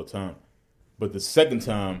about the shit all the time. But the second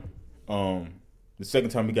time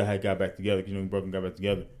we got back together, you know, we broke and got back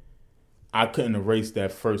together. I couldn't erase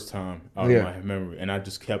that first time out of my memory, and I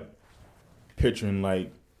just kept picturing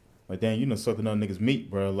like, damn, you know, sucked another nigga's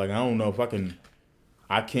meat, bro. Like I don't know if I can.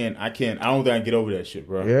 I can't. I don't think I can get over that shit,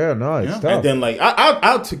 bro. Yeah, no, it's tough. And then like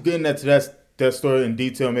I'll get into that story in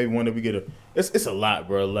detail. Maybe one day we get a. It's a lot,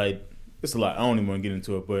 bro. Like it's a lot. I don't even want to get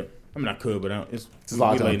into it, but I mean I could, but it's a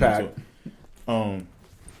lot to unpack.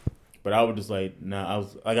 But I was just like, nah. I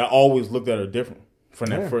was like, I always looked at her different from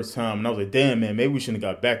that first time, and I was like, damn, man, maybe we shouldn't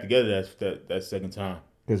have got back together that second time.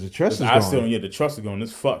 Because the trust is gone. The trust is gone.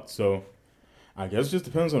 It's fucked. So I guess it just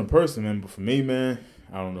depends on the person, man. But for me, man,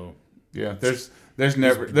 I don't know. Yeah, there's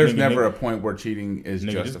never a point where cheating is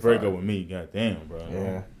justified. Just break up with me, goddamn, bro.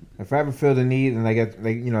 Yeah. If I ever feel the need, and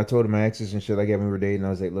I told my exes and shit, like when we were dating, I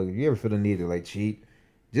was like, look, if you ever feel the need to like cheat,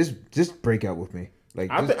 just break up with me. Like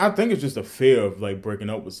I think it's just a fear of like breaking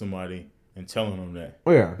up with somebody and telling them that.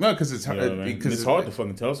 Oh yeah. No, because it's You know what I mean? because It's hard to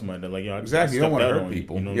fucking tell somebody that, like, yo, exactly. You don't want to hurt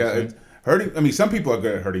people. You know what Yeah, I'm saying? it's hurting. I mean, some people are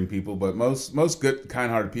good at hurting people, but most good,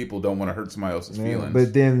 kind-hearted people don't want to hurt somebody else's feelings.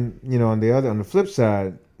 But then on the flip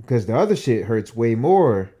side, because the other shit hurts way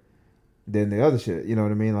more than the other shit. You know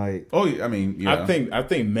what I mean? Like, oh, yeah, I mean, yeah. I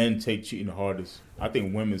think men take cheating the hardest. I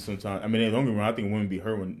think women sometimes. I mean, don't get me wrong. I think women be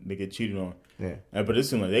hurt when they get cheated on. Yeah. But it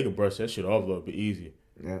seems like they could brush that shit off a little bit easier.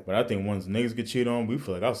 Yeah. But I think once niggas get cheated on, we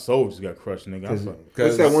feel like our soul just got crushed, nigga.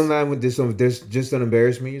 What's that one line with this? Just don't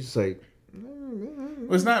embarrass me. It's like,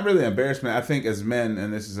 Well, it's not really embarrassment. I think as men,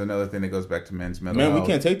 and this is another thing that goes back to men's mental health. Man, we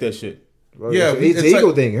can't take that shit. well, it's an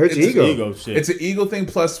ego thing. It hurts your ego. Ego shit. It's an ego thing.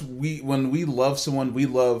 Plus, when we love someone, we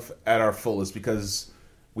love at our fullest because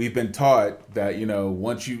we've been taught that, you know,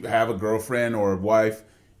 once you have a girlfriend or a wife,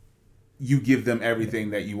 you give them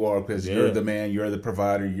everything that you are because you're the man, you're the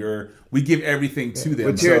provider. We give everything to them.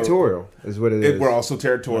 We're territorial, is what it is. We're also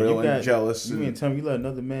territorial and jealous. You mean tell me you let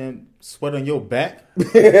another man sweat on your back?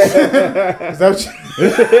 Is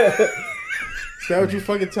that what you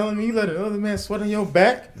fucking telling me? You let another man sweat on your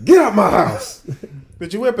back? Get out my house.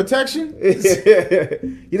 Did you wear protection?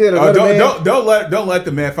 You let another man. Don't let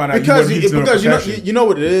the man find out Because you you know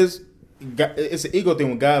what it is. It's an ego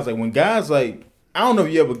thing with guys. Like when guys like. I don't know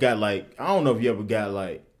if you ever got like.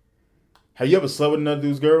 Have you ever slept with another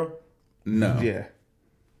dude's girl? No. Yeah.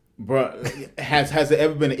 Bro, has it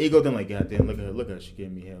ever been an ego thing? Like, goddamn, look at her. She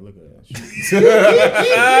gave me hair. Look at her.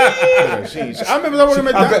 I remember that working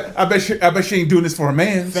at McDonald's. I bet she ain't doing this for a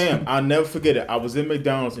man. Fam, I'll never forget it. I was in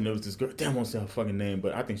McDonald's and there was this girl. Damn, I won't say her fucking name,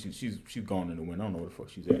 but I think she's gone in the wind. I don't know where the fuck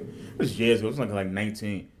she's at. It was years ago. It was like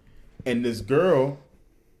 19. And this girl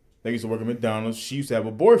that used to work at McDonald's, she used to have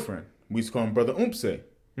a boyfriend. We used to call him Brother Oomse.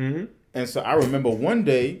 Mm-hmm. And so I remember one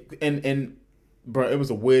day, and bro, it was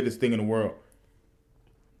the weirdest thing in the world.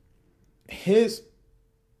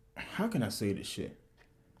 How can I say this shit?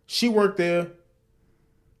 She worked there.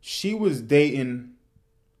 She was dating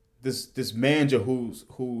this manager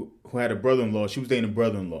who had a brother-in-law. She was dating a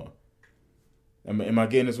brother-in-law. Am I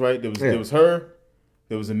getting this right? There was her,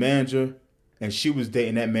 there was a manager, and she was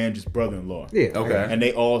dating that manager's brother-in-law. Yeah. Okay. And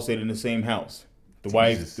they all stayed in the same house. The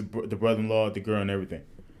wife, the brother-in-law, the girl, and everything.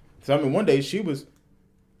 So I mean, one day she was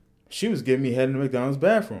giving me head in the McDonald's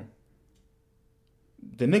bathroom.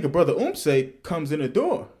 The nigga Brother Oomse comes in the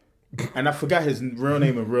door, and I forgot his real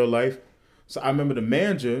name in real life. So I remember the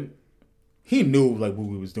manager. He knew like what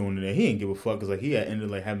we was doing in there. He didn't give a fuck because like he had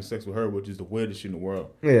ended like having sex with her, which is the weirdest shit in the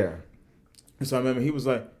world. Yeah. And so I remember he was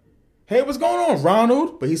like, "Hey, what's going on,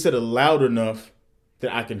 Ronald?" But he said it loud enough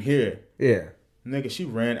that I can hear it. Yeah. Nigga, she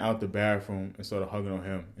ran out the bathroom and started hugging on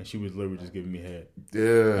him, and she was literally just giving me head.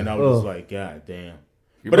 Yeah. And I was just like, God damn.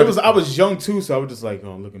 But I was young too, so I was just like,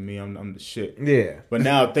 oh, look at me, I'm the shit. Yeah. But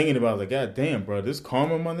now thinking about it, I was like, God damn, bro, this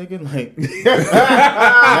karma, my nigga. Like,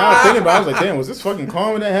 now thinking about it, I was like, damn, was this fucking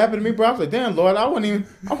karma that happened to me, bro? I was like, damn, Lord, I wasn't even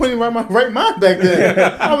right mind back then.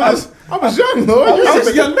 I was young, Lord. I was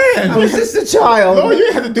a young man. I was just a child. Lord,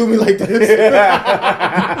 you had to do me like this.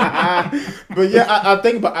 But yeah, I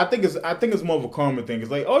think it's more of a karma thing.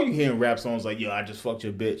 It's like, oh, you hearing rap songs like, yo, I just fucked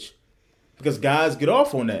your bitch. Because guys get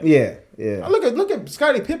off on that. Yeah, yeah. Look at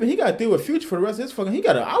Scottie Pippen. He got to deal with Future for the rest of his fucking.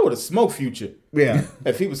 I would have smoked Future. Yeah.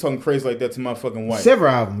 If he was talking crazy like that to my fucking wife.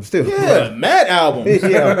 Several albums too. Yeah, mad albums.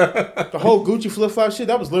 Yeah. The whole Gucci flip flop shit.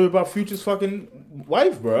 That was literally about Future's fucking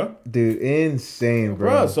wife, bro. Dude, insane,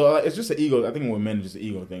 bro. So it's just an ego. I think with men, it's just an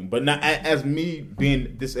ego thing. But not as me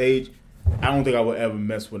being this age, I don't think I would ever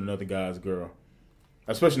mess with another guy's girl.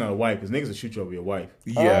 Especially not a wife, because niggas will shoot you over your wife.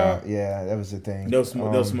 Yeah, that was the thing. They'll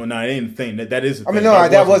smoke. No, it ain't the thing. That is. The thing. I mean, no,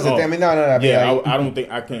 that was the thing. I mean, no. I don't think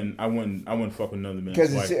I can. I wouldn't fuck with another man's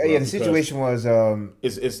wife. Because the situation was.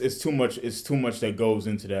 It's too much. It's too much that goes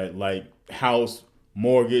into that, like house,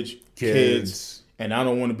 mortgage, kids, and I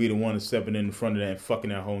don't want to be the one stepping in front of that and fucking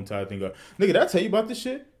that whole entire thing up. Nigga, did I tell you about this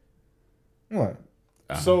shit? What?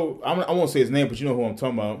 So I won't say his name, but you know who I'm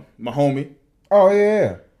talking about. My homie. Oh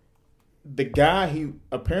yeah. The guy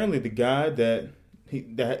that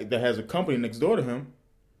has a company next door to him,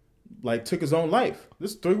 like took his own life.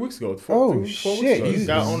 This is 3 weeks ago. 4 weeks ago. This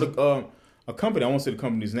guy owned a company. I won't say the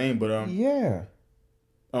company's name, but he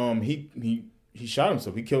shot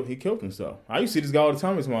himself. He killed himself. I used to see this guy all the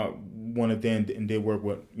time. It's my one at the end and did work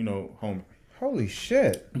with homie. Holy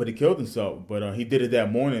shit! But he killed himself. But he did it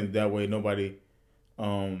that morning. That way nobody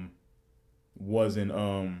wasn't.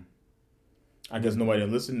 I guess nobody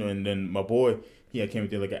listened, and then my boy, he came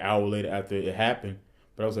there like an hour later after it happened.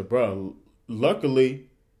 But I was like, bro, luckily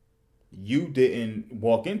you didn't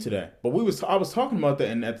walk into that. But I was talking about that,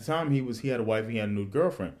 and at the time he had a wife, he had a new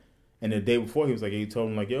girlfriend, and the day before he was like, he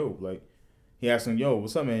told him like, yo, like, He asked him, "Yo,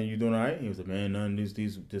 what's up, man? You doing all right?" He was like, "Man, none of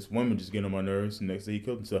this women just getting on my nerves." And next day he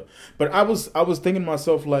killed himself. But I was thinking to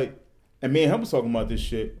myself, like, and me and him was talking about this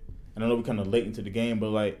shit. And I know we're kind of late into the game,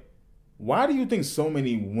 but like, why do you think so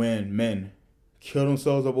many men kill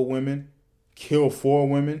themselves over women, kill for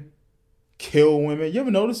women, kill women? You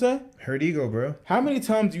ever notice that? Hurt ego, bro. How many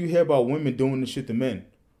times do you hear about women doing this shit to men?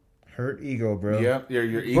 Hurt ego, bro. Yeah, your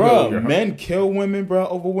ego. Bro, men kill women, bro,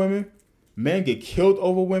 over women. Men get killed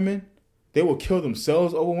over women. They will kill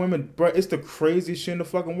themselves over women. Bro, it's the craziest shit in the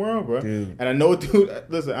fucking world, bro. Dude. And I know, dude,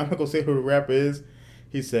 listen, I'm not going to say who the rapper is.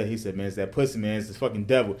 He said, man, it's that pussy, man. It's this fucking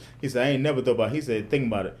devil. He said, I ain't never thought about it. He said, think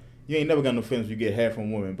about it. You ain't never got no feelings when you get head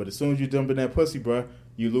from women. But as soon as you jump in that pussy, bro,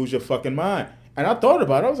 you lose your fucking mind. And I thought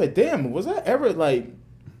about it. I was like, damn, was I ever, like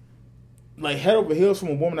head over heels from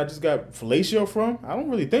a woman I just got fellatio from? I don't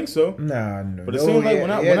really think so. Nah, no. But it seemed like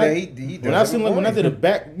when I did a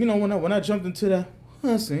back, you know, when I jumped into that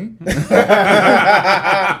pussy,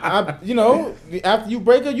 after you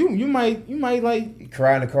break up, you might like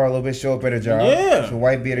cry in the car a little bit, show up at a job. Yeah. Some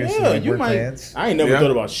white beaters, some like work pants. I ain't never thought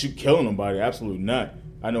about killing nobody. Absolutely not.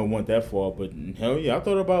 I don't want that far, but hell yeah, I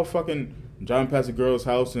thought about fucking driving past a girl's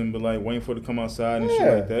house and be like waiting for her to come outside and shit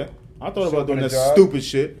like that. I thought about doing that stupid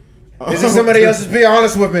shit. Is it somebody else's? Be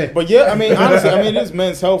honest with me. But yeah, I mean, honestly, it is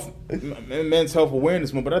men's health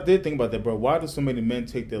awareness month. But I did think about that, bro. Why do so many men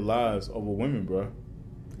take their lives over women, bro?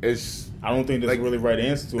 I don't think there's a really right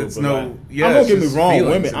answer to it. It's but no, I'm gonna get me wrong,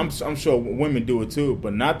 women. I'm sure women do it too,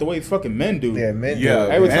 but not the way fucking men do. Yeah, men. Yeah,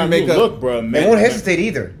 every time you look, bro, men they won't hesitate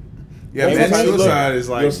either. Yeah, men's suicide is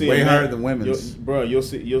like way higher than women's. You'll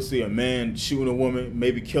see a man shooting a woman,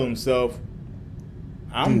 maybe kill himself.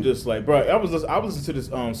 I'm just like, bro. I was listening to this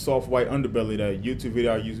Soft White Underbelly, that YouTube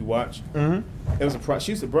video I usually watch. Mm-hmm. It was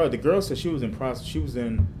she said, bro, the girl said she was in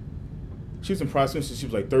prostitution since she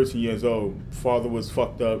was like 13 years old. Father was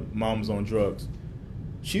fucked up, mom was on drugs.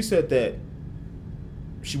 She said that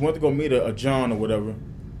she went to go meet a John or whatever.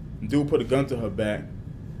 Dude put a gun to her back,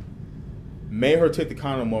 made her take the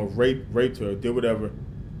condom off, raped her, did whatever,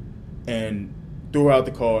 and threw her out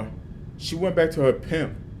the car. She went back to her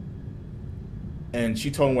pimp, and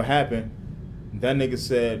she told him what happened. That nigga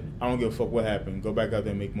said, I don't give a fuck what happened. Go back out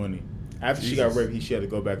there and make money. After she got raped, she had to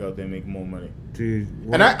go back out there and make more money. Dude.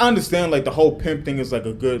 What? And I understand, like, the whole pimp thing is like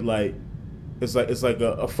a good, like, it's like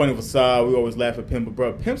a funny facade. We always laugh at pimp, but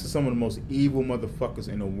bro, pimps are some of the most evil motherfuckers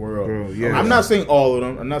in the world. Bro, yeah. I'm not saying all of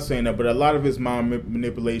them. I'm not saying that, but a lot of it's mind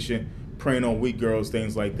manipulation, preying on weak girls,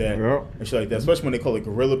 things like that, and shit like that. Especially when they call it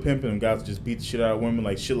gorilla pimping, and guys just beat the shit out of women,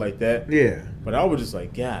 like shit like that. Yeah. But I was just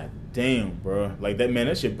like, God damn, bro. Like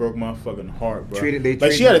that shit broke my fucking heart, bro.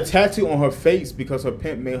 She had a tattoo on her face because her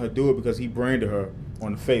pimp made her do it because he branded her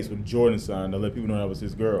on the face with a Jordan sign to let people know that was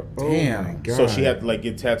his girl. Damn. Oh my God. So she had to like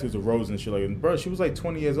get tattoos of roses and shit like that. Bro, she was like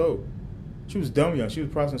 20 years old. She was dumb young. She was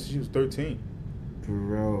prostituting since she was 13.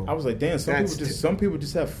 Bro. I was like, damn, some people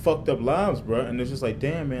just have fucked up lives, bro. And it's just like,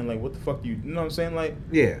 damn, man, like what the fuck you know what I'm saying? Like,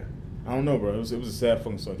 yeah. I don't know, bro. It was a sad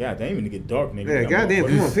fucking story. God damn, even to get dark, nigga. Yeah, goddamn.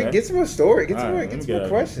 Come on, get some more story. Get some right, more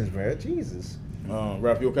questions, bro. Jesus.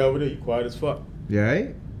 Ralph, you okay over there? You quiet as fuck. Yeah,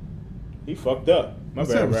 right? He fucked up.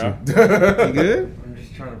 What's bad, Ralph. You good? I'm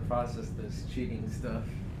just trying to process this cheating stuff.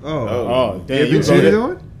 Oh, damn. You ever been cheated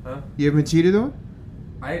on? Huh? You ever been cheated on?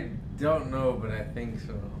 I don't know, but I think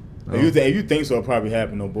so. If you think so, it probably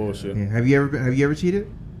happened. No bullshit. Yeah. Have you ever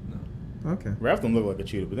cheated? No. Okay. Ralph don't look like a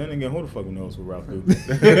cheater, but then again, who the fuck knows who Ralph do?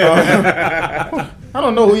 I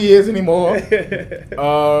don't know who he is anymore.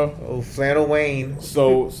 Flannel Wayne.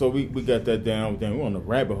 So we got that down. Then we're on the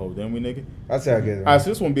rabbit hole, then we nigga. That's how good. All right, so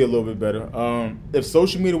this one be a little bit better. If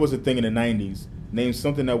social media was a thing in the 90s, name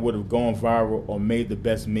something that would have gone viral or made the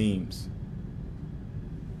best memes.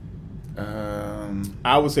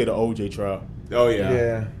 I would say the OJ trial. Oh yeah.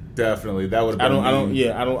 Yeah. Definitely, that would have been.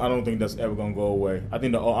 I don't think that's ever gonna go away. I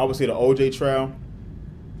think I would say the OJ trial,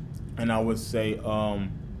 and I would say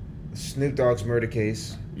Snoop Dogg's murder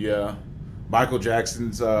case. Yeah, Michael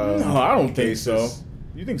Jackson's. No, I don't think cases. so.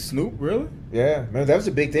 You think Snoop really? Yeah, man, that was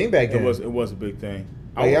a big thing back then. It was a big thing.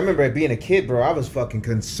 I remember being a kid, bro. I was fucking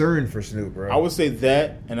concerned for Snoop, bro. I would say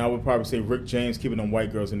that, and I would probably say Rick James keeping them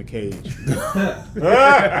white girls in the cage.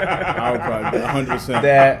 I would probably 100%.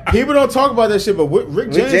 That people don't talk about that shit, but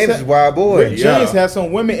Rick James is wild boy. Rick James had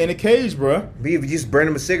some women in the cage, bro. We just burn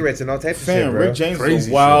them with cigarettes and all types of shit, bro. Rick James is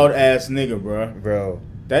a wild ass nigga, bro.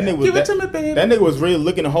 That nigga was really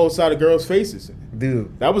looking the whole side of girls' faces,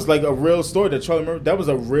 dude. That was like a real story that Charlie Murphy. That was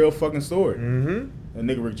a real fucking story. Mm-hmm. And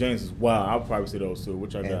nigga Rick James is wild. I'll probably say those two.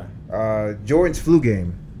 Which I got. Jordan's flu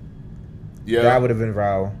game. Yeah, that would have been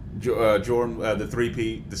viral. Jordan, the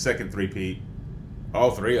three-peat, the second three-peat,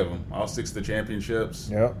 all three of them, all 6 of the championships.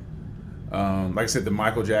 Yep. Like I said, the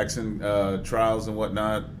Michael Jackson trials and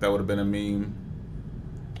whatnot. That would have been a meme.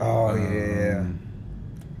 Oh yeah.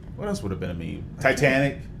 What else would have been a meme?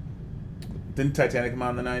 Titanic. Didn't Titanic come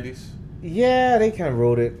out in the 90s? Yeah, they kind of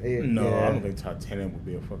wrote it. No, yeah. I don't think Titanic would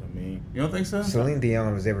be a fucking meme. You don't think so? Celine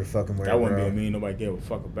Dion was every fucking where. That wouldn't bro. be a meme nobody gave a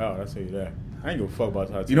fuck about. I'll tell you that. I ain't give a fuck about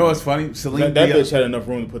Titanic. You know what's funny? Celine That Dion. bitch had enough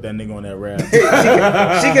room to put that nigga on that rap. She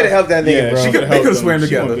could have helped that nigga, bro. they could've swam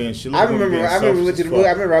together. I remember we went to the movie.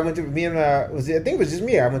 I went to me and I think it was just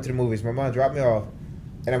me. I went to the movies. My mom dropped me off,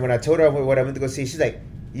 and when I told her what I went to go see, she's like,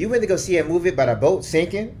 "You went to go see a movie about a boat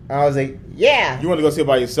sinking?" And I was like, "Yeah." You want to go see it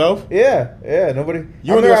by yourself? Yeah. Nobody.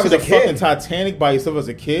 You want to go see the fucking Titanic by yourself as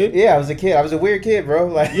a kid? Yeah, I was a kid. I was a weird kid, bro.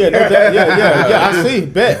 Like, yeah, no, yeah. I see.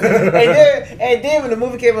 Bet. and then when the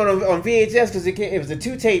movie came on VHS, because it was a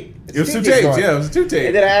two tape. It was two tapes. Yeah, it was a two tape.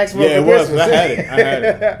 And then I asked for it for was. Christmas. I had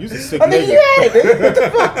it. You was a sick I mean, nigga. you had it, dude. What the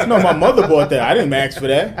fuck? No, my mother bought that. I didn't ask for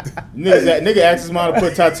that. Nigga asked his mom to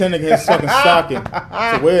put Titanic in his fucking stocking.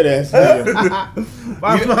 It's a weird ass nigga.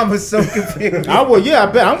 My mom was so confused. I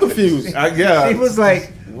bet. I'm confused. She was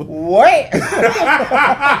like, "What?"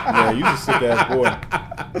 Yeah, you a sick ass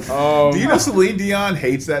boy. Do you know Celine Dion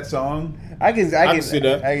hates that song? I can see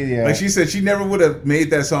that. Yeah. Like she said, she never would have made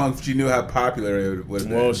that song if she knew how popular it would have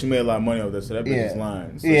been. Well, she made a lot of money off that, so that bitch is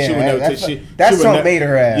lying. So Yeah, she would never that song made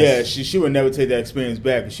her ass. Yeah, she would never take that experience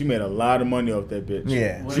back, because she made a lot of money off that bitch.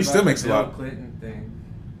 Yeah, What she about still makes the a lot. Bill Clinton thing.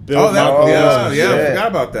 I forgot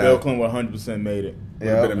about that. Bill Clinton 100% made it.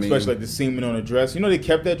 Yeah, especially like the semen on the dress. You know they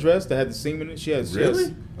kept that dress that had the semen in it. She had Bill's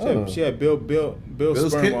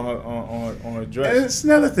sperm on her dress. And it's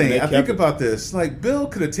another thing. And I think about this. Like Bill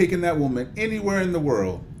could have taken that woman anywhere in the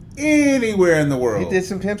world. Anywhere in the world. He did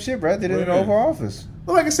some pimp shit, bro. Did it in the Oval Office.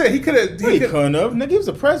 Well, like I said, he could have. He couldn't have. Nigga, he was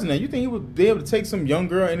the president. You think he would be able to take some young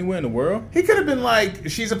girl anywhere in the world? He could have been like,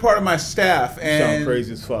 she's a part of my staff. And sound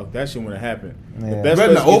crazy as fuck. That shit wouldn't have happened. Yeah. The best But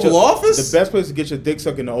in the Oval Office? The best place to get your dick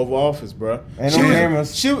sucked in the Oval Office, bro. And no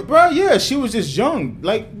cameras. She was just young.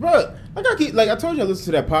 Like, bro, I told you I listened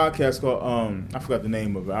to that podcast called I forgot the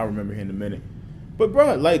name of it. I'll remember here in a minute. But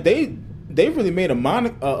bro, like they really made a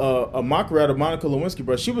mockery out of Monica Lewinsky,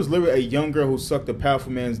 bro. She was literally a young girl who sucked a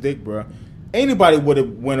powerful man's dick, bro. Anybody would have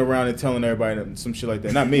went around and telling everybody some shit like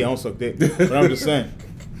that. Not me, I don't suck dick. But I'm just saying.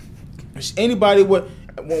 Anybody would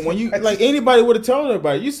anybody would have told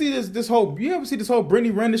everybody. You see this whole you ever see this whole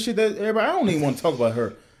Brittany Renner shit that everybody, I don't even want to talk about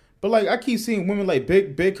her. But like I keep seeing women like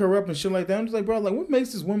big her up and shit like that. I'm just like, bro, like what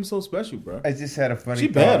makes this woman so special, bro? I just had a funny She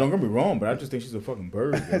thought. bad, don't get me wrong, but I just think she's a fucking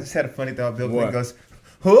bird. I just had a funny thought. Bill What? Clinton goes,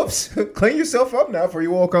 "Oops, clean yourself up now before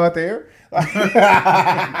you walk out there."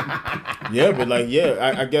 Yeah, but like,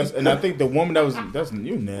 I guess, and I think the woman that's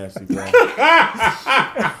you nasty, bro.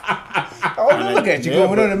 Oh, look at you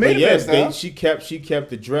going on the minute. She kept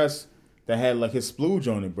the dress that had like his splooge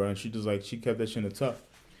on it, bro. And she kept that shit in the tuck.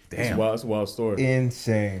 Damn, it's a wild story.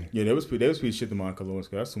 Insane. Yeah, there was shit to Monica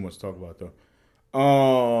Lewinsky. That's too much to talk about though.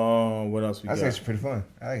 What else we got? That's actually pretty fun.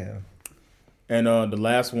 I get it. And the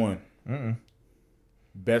last one,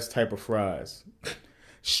 best type of fries: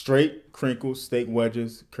 straight, crinkle, steak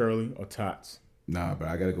wedges, curly, or tots. Nah, but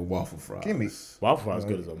I gotta go waffle fries. Give me Waffle fries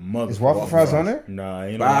good as a mother. Is waffle fries on there? Nah,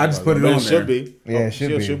 ain't I just put it on It should there. be. Yeah, it should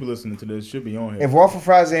be. Should be listening to this. Should be on here. If waffle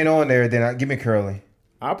fries ain't on there, then give me curly.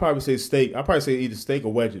 I'll probably say steak. I'll probably say either steak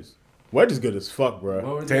or wedges. Wedges good as fuck,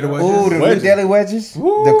 bro. Potato wedges. Ooh, the Wedges. New Deli wedges,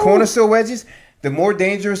 Woo. the corner store wedges. The more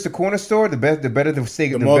dangerous the corner store, the better the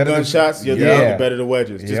steak. The more better gunshots, the better the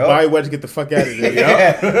wedges. Just buy wedges, get the fuck out of there.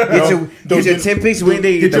 Get your 10-piece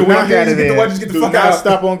Wendy. Get your fuck out wedges, of get the there. wedges, get the Do fuck not out.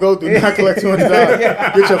 stop on go. Do not collect $200.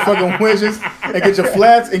 Get your fucking wedges and get your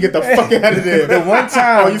flats and get the fuck out of there. The one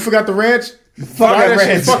time, Oh, you forgot the ranch? fuck Buy that shit.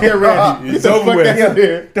 ranch. Fuck that ranch. Get It's the over fuck with. out of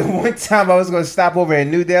there. The one time I was going to stop over at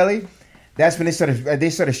New Delhi, that's when they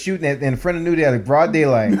started shooting in front of New Delhi, broad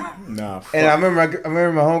daylight. Nah, fuck. And I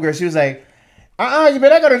remember my homegirl, she was like, you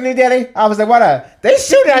better go to New Delhi. I was like, why not? They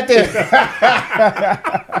shoot out there.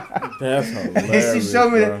 That's And hilarious, she showed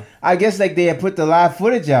me bro. that. I guess like they had put the live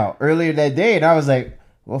footage out earlier that day, and I was like,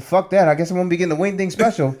 well, fuck that. I guess I'm gonna be getting the wing ding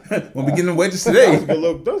special. We'll be getting the wedges today.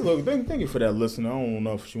 Thank you for that listener. I don't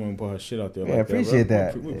know if she want to put her shit out there. Yeah, like appreciate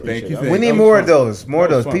that. that. We Thank you. We need more of those. More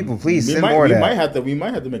of those people. Please send more of that. We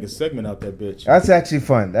might have to make a segment out that bitch. That's actually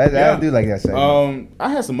fun. I do like that segment. I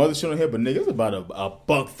had some other shit on here, but nigga, it's about a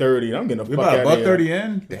 $1.30. I'm getting the We fuck about out of here. $1.30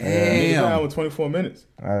 in. It's an hour Damn. and 24 minutes.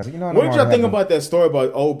 What What did y'all think about that story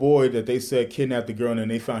about old boy that they said kidnapped the girl and then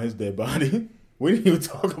they found his dead body? We didn't even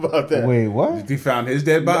talk about that. Wait, what? He found his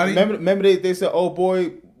dead body. Remember they said old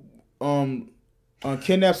boy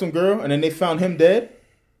kidnapped some girl and then they found him dead?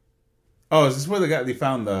 Oh, is this where they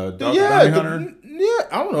found the dog Yeah, bounty hunter?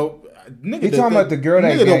 I don't know. Nigga, You talking about the girl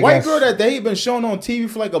that nigga, the white got- girl that they been showing on TV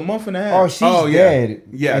for like a month and a half. Oh, she's dead.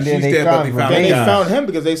 Yeah, and then she's they dead, but found they her found And they Yeah. remains. found him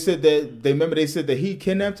because they said that he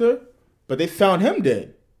kidnapped her, but they found him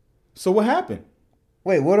dead. So what happened?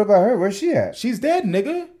 Wait, what about her? Where's she at? She's dead,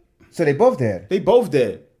 nigga. So they both dead. They both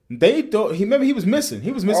dead. They don't. He remember he was missing.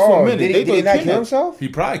 He was missing for a minute. Did they he, thought did he not kill kidnapped. himself? He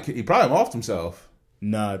probably offed himself.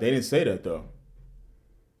 Nah, they didn't say that though.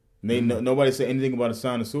 Nobody said anything about a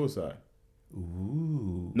sign of suicide.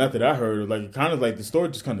 Ooh. Not that I heard. Like it kind of like the story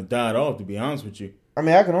just kind of died off. To be honest with you, I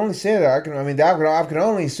mean, I can only say that. I can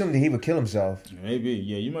only assume that he would kill himself. maybe.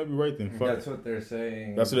 Yeah, you might be right then. Fuck. That's what they're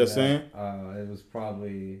saying. That's what they're saying? It was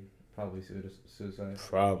probably suicide.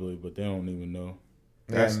 Probably, but they don't even know.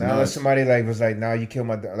 That's Now that nuts. somebody was like, "Now you kill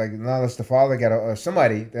my now that's the father got or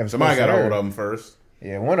somebody that was Somebody close got to a her. hold of him first.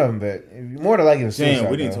 Yeah, one of them, but more than likely it was suicide.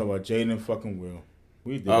 Damn, we didn't though. talk about Jada and fucking Will.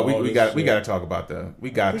 We did. We all got this to shit. talk about that. We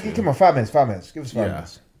got to. Come on, 5 minutes. 5 minutes. Give us 5 Yeah.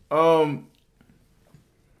 minutes.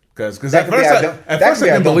 Because That at could be first I I don't- that didn't could be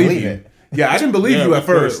I don't believe believe you. it. Yeah, I didn't believe Yeah, you we at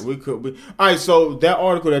first. We could. All right, so that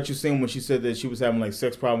article that you seen when she said that she was having like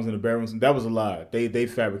sex problems in the bedrooms, that was a lie. They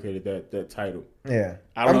fabricated that title. Yeah,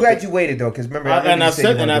 I don't I'm know glad if you waited though, because remember, And I you said you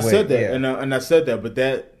wanted to that, wait. Yeah. and I said that, but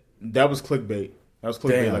that was clickbait. That was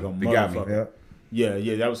clickbait Damn, like a they got me. motherfucker. Yeah.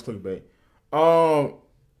 Yeah, that was clickbait.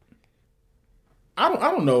 I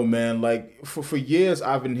don't know, man. Like for years,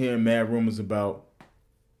 I've been hearing mad rumors about.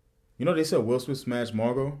 You know, they said Will Smith smashed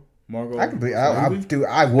Margot. I can believe. I would.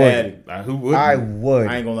 Who would? I would.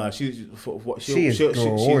 I ain't gonna lie. She is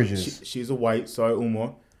gorgeous. She's a white. Sorry,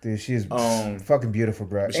 Umar. Dude, she is Um, fucking beautiful,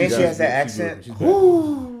 bro. And she she has that accent. She's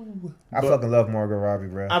beautiful. I fucking love Margot Robbie,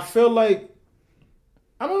 bro. I feel like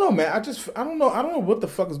I don't know, man. I don't know. I don't know what the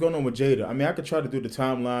fuck is going on with Jada. I mean, I could try to do the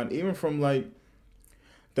timeline, even from like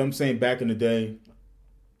them saying back in the day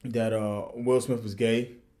that Will Smith was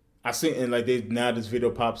gay. I see, and like now this video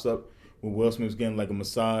pops up where Will Smith's getting like a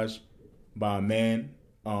massage by a man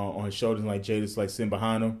on his shoulders, and like Jada's like sitting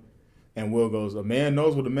behind him, and Will goes, "A man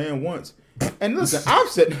knows what a man wants." And listen, I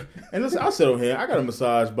said on here, I got a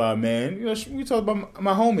massage by a man. You know, we talked about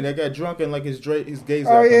my homie that got drunk and like his gay Oh comes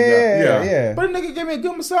out. yeah. But a nigga gave me a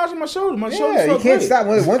good massage on my shoulder. My shoulder Yeah, you felt can't great. stop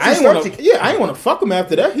once I you ain't start wanna, to. yeah, I ain't want to fuck him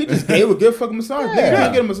after that. He just gave a good fucking massage. Yeah. Nigga, you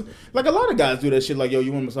ain't get a massage. Like a lot of guys do that shit. Like, yo,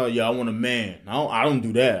 you want a massage? Yeah, I want a man. I don't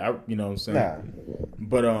do that. You know what I'm saying? Nah.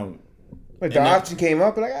 But But the and option came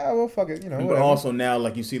up, like, well, fuck it, you know. but Whatever. also now,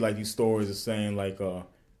 like you see, like these stories are saying, like,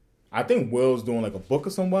 I think Will's doing like a book or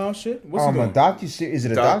some wild shit. What's he a doing? docu-series? Is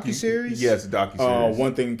it a docu-series? Yeah, it's a docu-series.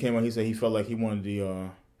 One thing came out. He said he felt like he wanted to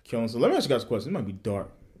kill himself. Let me ask you guys a question. It might be dark.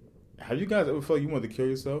 Have you guys ever felt you wanted to kill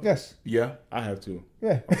yourself? Yes. Yeah. I have to.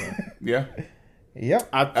 Yeah. Yeah. Yep.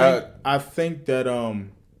 I think that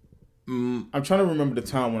I'm trying to remember the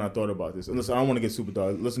time when I thought about this. And listen, I don't want to get super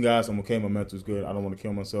dark. Listen, guys, I'm okay. My mental's good. I don't want to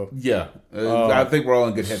kill myself. Yeah. I think we're all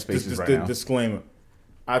in good headspaces right now. Disclaimer.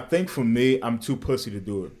 I think for me, I'm too pussy to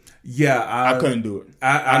do it. Yeah. I couldn't do it.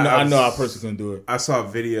 I know I personally couldn't do it. I saw a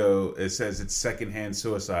video. It says it's secondhand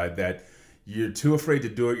suicide, that you're too afraid to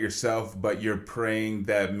do it yourself, but you're praying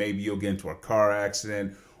that maybe you'll get into a car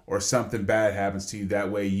accident or something bad happens to you.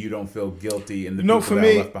 That way you don't feel guilty and the people For that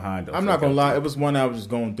me, are left behind don't I'm feel not gonna guilty. lie. It was one I was just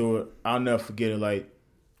going through it. I'll never forget it. Like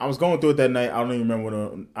I was going through it that night. I don't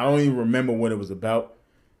even remember what it was about.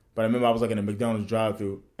 But I remember I was like in a McDonald's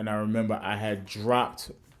drive-thru, and I remember I had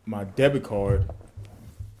dropped my debit card.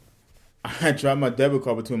 I had dropped my debit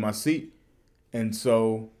card between my seat, and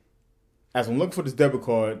so as I'm looking for this debit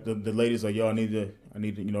card, the lady's like, "Yo, I need to, you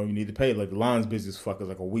need to pay." Like the line's busy as fuck. It's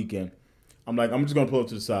like a weekend. I'm like, I'm just gonna pull up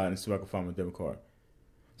to the side and see if I can find my debit card.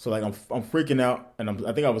 So like I'm freaking out, and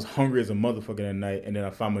I think I was hungry as a motherfucker that night, and then I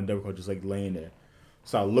found my debit card just like laying there.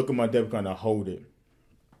 So I look at my debit card and I hold it,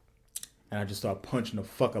 and I just start punching the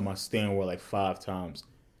fuck out my steering wheel like 5 times,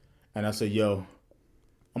 and I said, "Yo,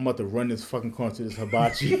 I'm about to run this fucking car into this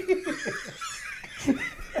hibachi."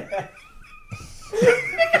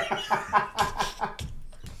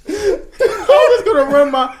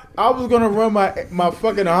 I was gonna run my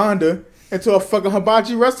fucking Honda into a fucking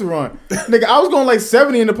hibachi restaurant. Nigga, I was going like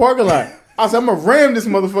 70 in the parking lot. I said, I'm gonna ram this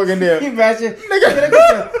motherfucker in there. Can you imagine?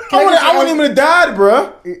 Nigga, I wouldn't even have died,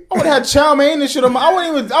 bro. I would have had chow mein and shit on my. I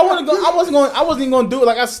wasn't even gonna do it.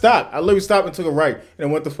 Like I stopped. I literally stopped and took a right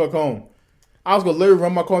and went the fuck home. I was gonna literally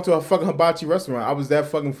run my car to a fucking hibachi restaurant. I was that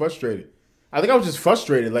fucking frustrated. I think I was just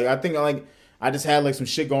frustrated. Like I think I just had like some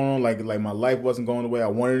shit going on. Like my life wasn't going the way I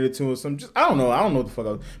wanted it to, or something. Just I don't know what the fuck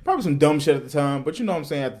I was. Probably some dumb shit at the time. But you know what I'm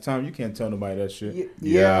saying. At the time, you can't tell nobody that shit.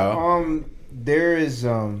 Yeah. There is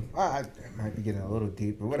I might be getting a little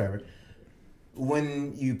deep, but whatever.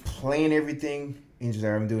 When you plan everything, and just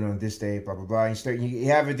like I'm doing it on this day, blah blah blah. You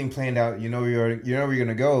have everything planned out. You know where you're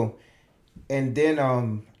gonna go, And then I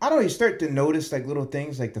don't know, you start to notice like little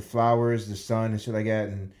things like the flowers, the sun, and shit like that,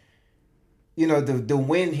 and you know the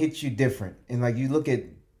wind hits you different, and like you look at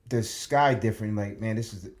the sky different. Like, man,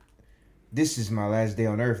 this is my last day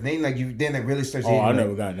on Earth. And then it really starts. Oh, hitting, I like,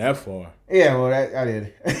 never gotten that far. Yeah, well, I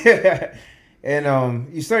did.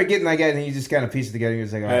 And you start getting like that, and you just kind of piece it together. You're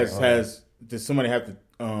just like, all right. Did somebody have to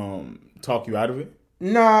talk you out of it?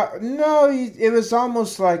 No, it was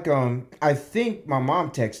almost like I think my mom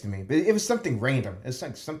texted me, but it was something random. It's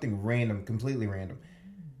like something random, completely random.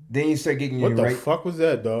 Then you start getting what the fuck was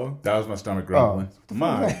that, dog? That was my stomach grumbling.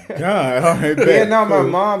 My God! All right, yeah, no, my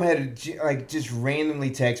mom had just randomly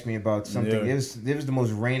text me about something. Yeah. It was the most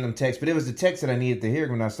random text, but it was the text that I needed to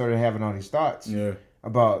hear when I started having all these thoughts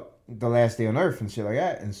about the last day on Earth and shit like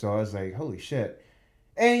that. And so I was like, holy shit!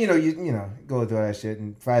 And you go through all that shit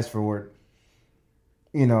and fast forward.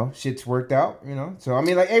 Shit's worked out, So, I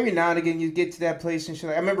mean, like, every now and again, you get to that place and shit.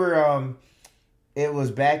 I remember it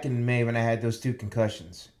was back in May when I had those 2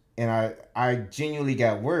 concussions. And I genuinely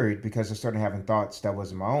got worried because I started having thoughts that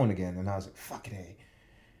wasn't my own again. And I was like, fuck it, hey.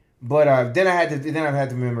 But then I had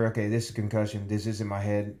to remember, okay, this is concussion. This isn't my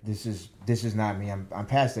head. This is not me. I'm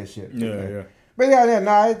past that shit. Yeah, okay? yeah. But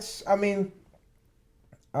it's, I mean,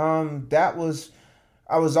 I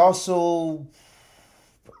was also...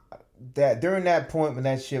 that during that point when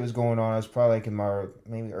that shit was going on, I was probably like in my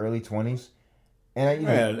maybe early 20s, and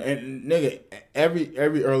and nigga, every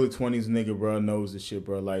early 20s nigga, bro, knows this shit,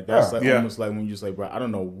 bro. Like that's almost like when you just like, bro, I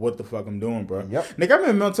don't know what the fuck I'm doing, bro. Yep. Nigga, I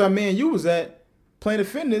remember one time me and you was at Planet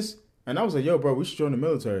Fitness, and I was like, yo, bro, we should join the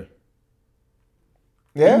military.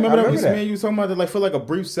 Yeah, you remember I remember that. Me and you was talking about that like for like a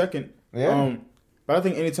brief second. Yeah. But I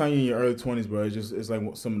think anytime you're in your early 20s, bro, it's like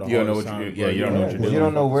some of the hardest times. You don't know what you're doing. You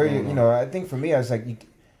don't know where you. I think for me, I was like,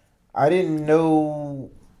 I didn't know.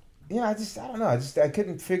 I don't know. I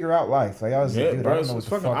couldn't figure out life. Like I was like, dude, bro, I don't know what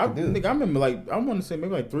the fuck to do. Nigga, I remember I want to say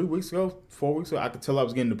maybe like 3 weeks ago, 4 weeks ago, I could tell I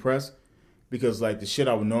was getting depressed because like the shit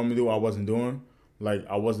I would normally do, I wasn't doing. Like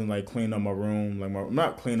I wasn't like cleaning up my room,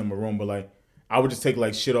 not cleaning up my room, but like I would just take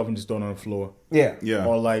like shit off and just throw it on the floor. Yeah.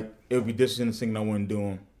 Or like it would be dishes in the sink and I wouldn't do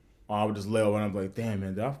them. Or I would just lay over and I'm like, damn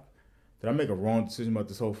man, did I make a wrong decision about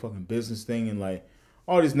this whole fucking business thing and like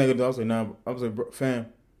all these negatives? I was like, nah. I was like, bro, fam.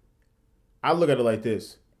 I look at it like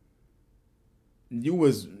this. You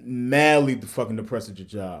was madly fucking depressed at your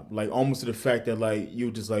job. Like, almost to the fact that, like, you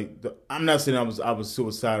just, like... I'm not saying I was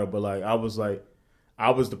suicidal, but, like, I was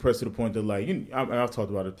depressed to the point that, like... I've talked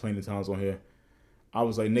about it plenty of times on here. I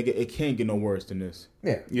was like, nigga, it can't get no worse than this.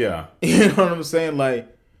 Yeah. Yeah. You know what I'm saying? Like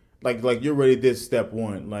you already did step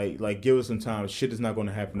one. Like, give us some time. Shit is not going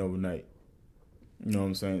to happen overnight. You know what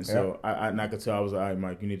I'm saying? So I could tell I was like, all right,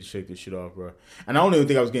 Mike, you need to shake this shit off, bro. And I don't even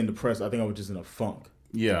think I was getting depressed. I think I was just in a funk.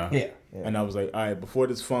 Yeah. And I was like, all right, before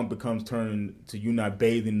this funk becomes turning to you not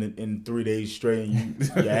bathing in 3 days straight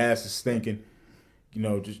and your ass is stinking,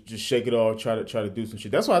 just shake it off, try to do some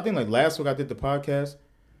shit. That's why I think like last week I did the podcast.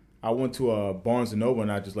 I went to Barnes & Noble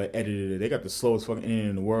and I just like edited it. They got the slowest fucking internet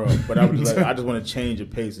in the world. But I was just like, I just want to change the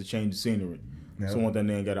pace, to change the scenery. Yep. So I went down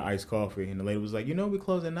there and got an iced coffee. And the lady was like, we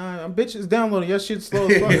close at 9. I'm bitch, it's downloading. Your shit's slow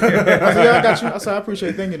as fuck. I said, yeah, I got you. I said, I appreciate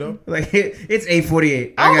it. Thank you, though. Like, it's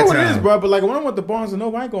 8:48. I don't know what it is, bro. But like when I went to Barnes &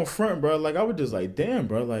 Noble, I ain't going to front, bro. Like I was just like, damn,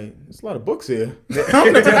 bro. Like, there's a lot of books here.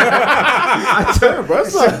 I tell you, bro.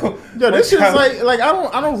 It's like, yo, this shit is like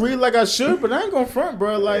I don't read like I should, but I ain't going to front,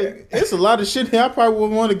 bro. Like, it's a lot of shit here I probably would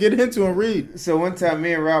want to get into and read. So one time,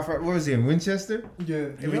 me and Ralph, what was he, in Winchester? Yeah.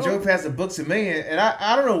 And we drove past the Books a Million, and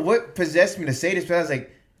I don't know what possessed me to say this, but I was like,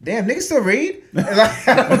 damn, niggas still read? Like,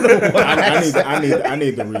 I don't know what I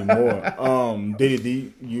need to read more.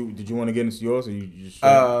 Did you want to get into yours or you just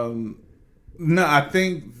no, I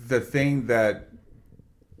think the thing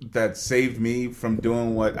that saved me from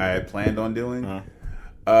doing what I had planned on doing, you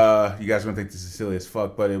guys don't think this is silly as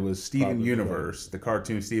fuck, but it was Steven Universe, the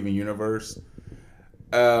cartoon Steven Universe.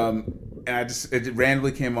 And it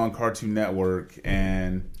randomly came on Cartoon Network,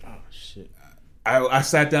 and I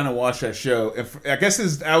sat down and watched that show. And I guess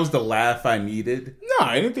that was the laugh I needed. No,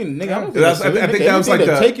 anything, nigga. I don't think I think that was like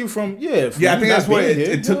to take you from I think that's what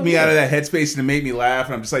it took me out of that headspace and it made me laugh.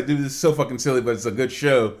 And I'm just like, dude, this is so fucking silly, but it's a good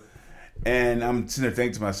show. And I'm sitting there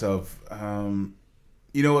thinking to myself,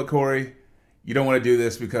 you know what, Corey? You don't want to do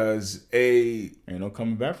this because A, ain't no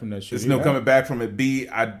coming back from that shit. There's no coming back from it. B,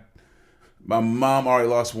 my mom already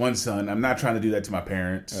lost one son. I'm not trying to do that to my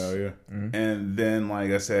parents. Oh yeah. Mm-hmm. And then, like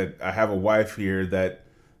I said, I have a wife here that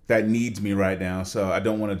needs me right now, so I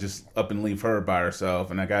don't want to just up and leave her by herself.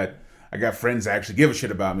 And I got friends that actually give a shit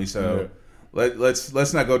about me. So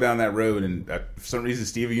let's not go down that road. And for some reason,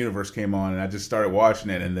 Steven Universe came on, and I just started watching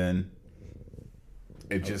it, and then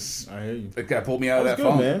it just I hear you. it kind of pulled me out of That's that good,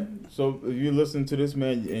 funk. man. So if you listen to this,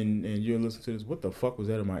 man, and you're listening to this, what the fuck was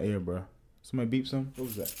that in my ear, bro? Somebody beep something? What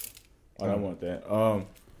was that? I don't want that.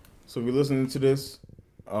 So if you're listening to this,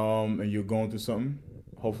 and you're going through something,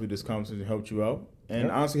 hopefully this conversation helped you out. And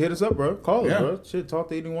honestly, hit us up, bro. Call us, bro. Shit, talk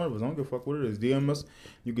to any one of us. I don't give a fuck what it is. DM us.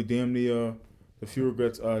 You could DM the Few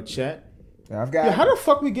Regrets chat. I've got. Yeah, how the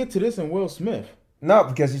fuck we get to this and Will Smith? No,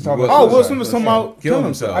 because he's talking Will about. Will Smith was talking about killing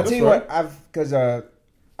himself. I tell you what,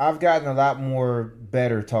 I've gotten a lot more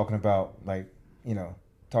better talking about like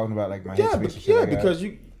talking about like my headspace and shit like because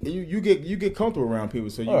that. you get comfortable around people,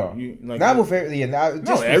 so you like not with everybody. Not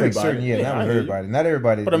with everybody. certain, not with everybody. Not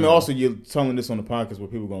everybody. But I mean, also you're telling this on the podcast where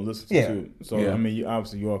people are gonna listen to too. So Yeah. I mean, you are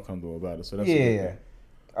comfortable about it. So that's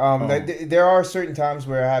like, there are certain times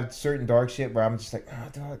where I have certain dark shit where I'm just like,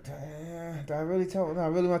 do I really tell? No, I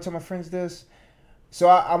really want to tell my friends this. So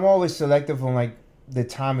I'm always selective on like the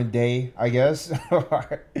time of day, I guess,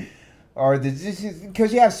 or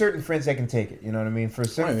because you have certain friends that can take it. You know what I mean?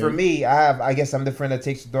 For me, I guess I'm the friend that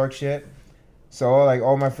takes the dark shit. So like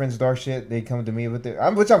all my friends' dark shit, they come to me with it,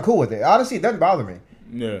 which I'm cool with it. Honestly, it doesn't bother me.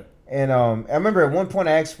 Yeah. And I remember at one point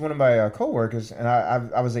I asked one of my coworkers, and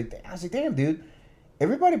I was like, damn, dude,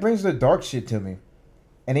 everybody brings their dark shit to me,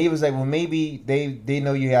 and he was like, well, maybe they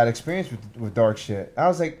know you had experience with dark shit. I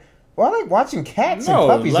was like, well, I like watching cats and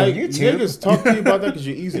puppies on YouTube. Niggas talk to you about that because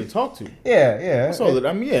you're easy to talk to. Yeah. That's all that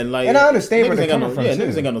I mean. And I understand where they're coming from.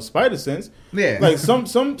 Niggas ain't got no spider sense. Yeah. Like some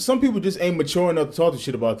people just ain't mature enough to talk to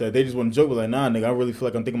shit about that. They just want to joke with like, nah, nigga, I really feel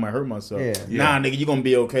like I'm thinking I might hurt myself. Yeah. Nah, nigga, you gonna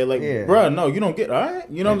be okay. Like, bruh, no, you don't get all right.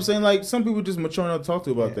 You know what I'm saying? Like some people just mature enough to talk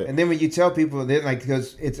to you about that. And then when you tell people, then like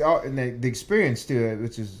because it's all and the experience too,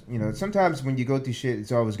 which is sometimes when you go through shit,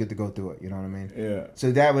 it's always good to go through it. You know what I mean? Yeah.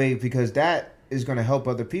 So that way, because that is going to help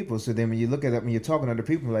other people. So then when you look at that, when you're talking to other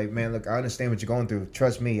people, like, man, look, I understand what you're going through.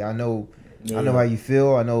 Trust me, I know how you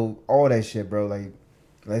feel. I know all that shit, bro. Like,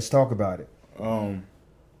 let's talk about it. But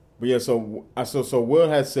yeah, so Will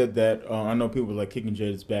had said that. I know people were like kicking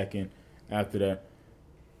Jada's back in after that.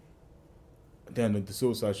 Then the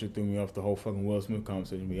suicide shit threw me off the whole fucking Will Smith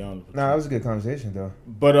conversation. To be honest with you. Nah, it was a good conversation though.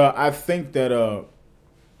 But I think that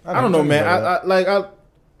I don't know, man.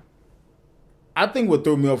 I think what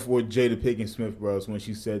threw me off with Jada Pinkett Smith, bro, is when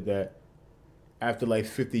she said that after like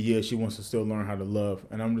 50 years she wants to still learn how to love,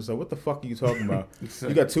 and I'm just like, what the fuck are you talking about?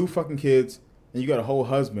 You got 2 fucking kids and you got a whole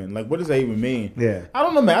husband. Like, what does that even mean? Yeah, I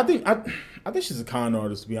don't know, man. I think she's a con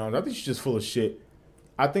artist, to be honest. I think she's just full of shit.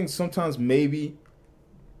 I think sometimes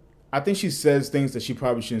I think she says things that she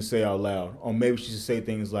probably shouldn't say out loud, or maybe she should say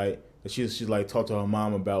things like that she like talk to her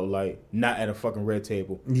mom about, like not at a fucking red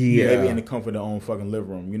table, maybe in the comfort of their own fucking living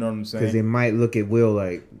room. You know what I'm saying? Because they might look at Will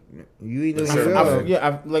like, you ain't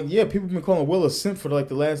know people been calling Will a simp for like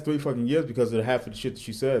the last 3 fucking years because of the half of the shit that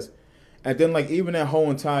she says, and then like even that whole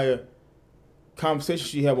entire conversation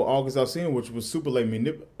she had with August Alsina, which was super like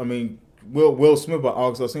Will Smith about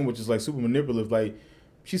August Alsina, which is like super manipulative, like.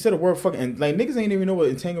 She said a word fucking, and like niggas ain't even know what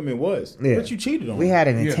entanglement was. Yeah. But you cheated on. We had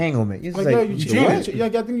an entanglement. You cheated.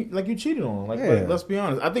 I think like you cheated on. Like, let's be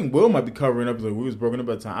honest. I think Will might be covering up like we was broken up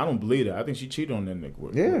at the time. I don't believe that. I think she cheated on that nigga.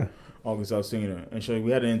 With August Alsina, and so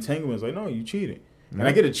we had an entanglement. It's like, no, you cheated. And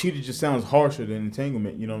I get it. Cheated just sounds harsher than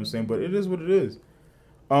entanglement. You know what I'm saying? But it is what it is.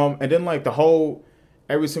 And then like the whole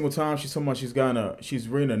every single time she's talking about she's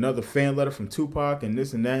reading another fan letter from Tupac and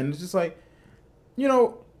this and that, and it's just like,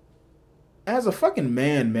 as a fucking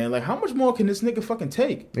man, like how much more can this nigga fucking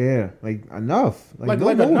take? Yeah, like enough.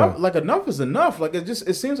 Enough is enough. Like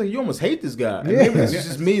it seems like you almost hate this guy. And maybe it's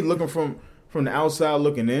just me looking from the outside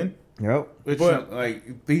looking in. Yep. But like,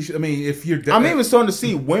 if you're, I'm even starting to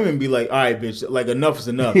see women be like, all right, bitch, like enough is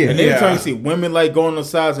enough. And then starting to see women like going on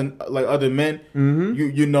sides and like other men,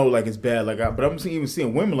 you know, like it's bad. Like, but I'm even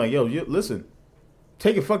seeing women like, yo, listen,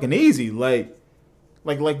 take it fucking easy, like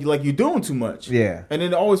you're doing too much. Yeah. And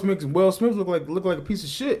then it always makes Will Smith look like a piece of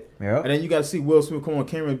shit. Yeah. And then you got to see Will Smith come on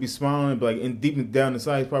camera and be smiling, but like deep down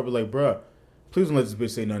inside, he's probably like, bruh, please don't let this bitch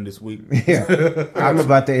say nothing this week. Yeah. I'm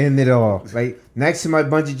about to end it all. Like, next to my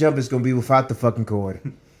bungee jump is going to be without the fucking cord.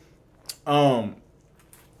 Yeah,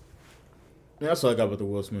 that's all I got about the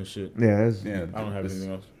Will Smith shit. Yeah. I don't have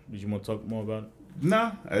anything else. Did you want to talk more about it?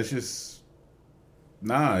 Nah, it's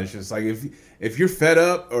just like if you're fed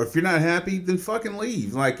up or if you're not happy, then fucking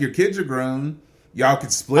leave. Like, your kids are grown. Y'all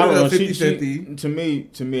could split it up 50-50. To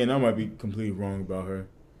me, and I might be completely wrong about her,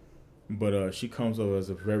 but she comes over as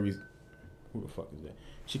a very... Who the fuck is that?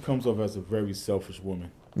 She comes off as a very selfish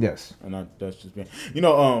woman. Yes. And that's just me.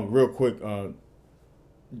 Real quick,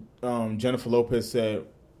 Jennifer Lopez said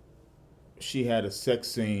she had a sex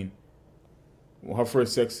scene. Well, her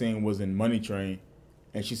first sex scene was in Money Train,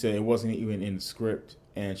 and she said it wasn't even in the script,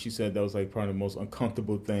 and she said that was like probably the most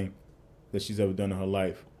uncomfortable thing that she's ever done in her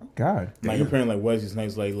life. God, like apparently like Wesley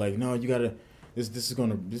Snipes like no, you gotta this is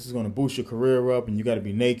gonna boost your career up, and you gotta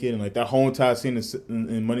be naked, and like that whole entire scene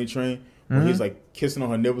in Money Train where he's like kissing on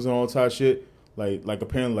her nipples and all that type of shit. Like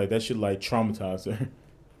apparently like that shit like traumatized her.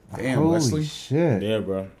 Damn, holy Wesley. shit. Yeah,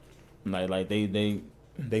 bro. Like they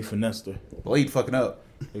finessed her. Blade fucking up.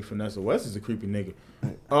 They finesse her. Wesley's a creepy nigga.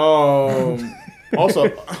 Also,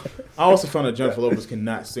 I also found that Jennifer Lopez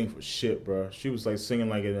cannot sing for shit, bro. She was like singing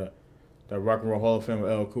like in that Rock and Roll Hall of Fame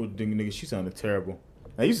with L Cool Ding nigga. She sounded terrible.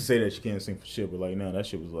 I used to say that she can't sing for shit, but like now that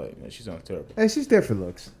shit was like, man, she sounds terrible. Hey, she's there for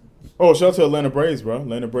looks. Oh, shout out to Atlanta Braves, bro.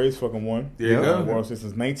 Atlanta Braves fucking won. There you go. World Series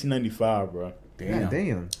since 1995, bro. Damn. God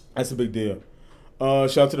damn. That's a big deal.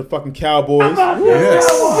 Shout out to the fucking Cowboys. Yes.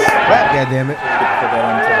 God damn it.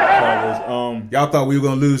 Y'all thought we were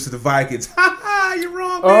gonna lose to the Vikings. Ha ha! You're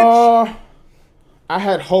wrong, bitch. I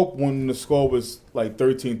had hope when the score was like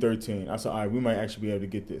 13-13. I said, all right, we might actually be able to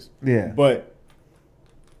get this. Yeah. But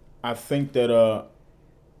I think that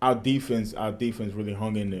our defense really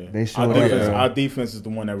hung in there. They showed up. Our defense is the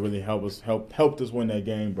one that really helped us win that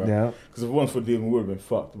game, bro. Yeah. Because if it wasn't for the defense, we would have been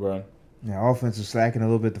fucked, bro. Yeah, offense was slacking a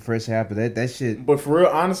little bit the first half, but that shit. But for real,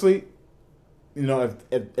 honestly, you know,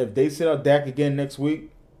 if they sit out Dak again next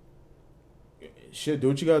week, shit, do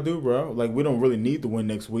what you gotta do, bro. Like, we don't really need to win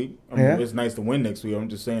next week. I mean, it's nice to win next week. I'm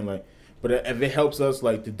just saying, like, but if it helps us,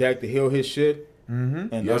 like, to Dak to heal his shit,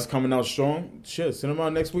 and us coming out strong, shit, send him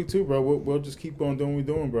out next week too, bro. We'll just keep on doing what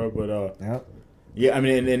we're doing, bro. But yeah, I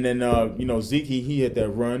mean, and then you know, Zeke he hit that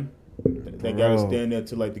run that got us down there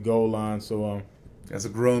to like the goal line. So that's a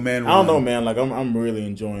grown man. I don't know, man. Like I'm really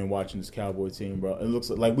enjoying watching this Cowboy team, bro. It looks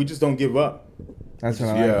like we just don't give up. That's what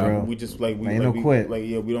I like, bro. We just like we ain't no quit. Like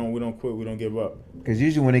we don't quit. We don't give up. Because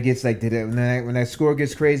usually when it gets like when that score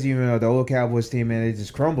gets crazy, you know, the old Cowboys team, man, they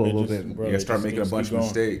just crumble a little bit. Bro, you gotta start making a bunch of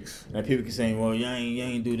mistakes. And people keep saying, "Well, y'all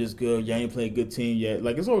ain't do this good. Y'all ain't play a good team yet."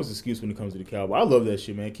 Like it's always an excuse when it comes to the Cowboys. I love that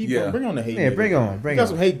shit, man. Bring on the hate. Yeah, bring on. Got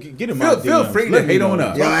some hate. Get him out. Feel free to hate on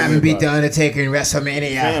us. Yo, I haven't beat the Undertaker in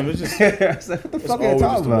WrestleMania. Damn, it's just what the fuck are you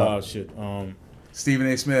talking about? Wild shit. Stephen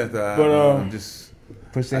A. Smith. Just.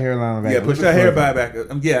 Push the hairline back. Yeah, push that hair back.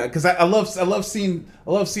 Yeah, because I love seeing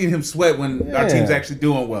him sweat when our team's actually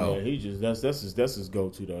doing well. Yeah, he just that's his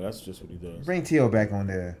go-to though. That's just what he does. Bring T.O. back on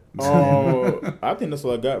there. Oh, I think that's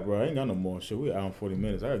all I got, bro. I ain't got no more shit. We out in 40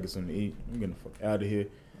 minutes. I gotta get something to eat. I'm getting the fuck out of here.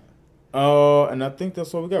 And I think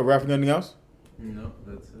that's all we got. Raph, anything else? No,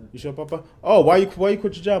 that's it. You sure, Papa? Oh, why you quit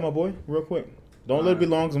your job, my boy? Real quick. Don't let it be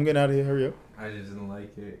long, cause I'm getting out of here. Hurry up. I just didn't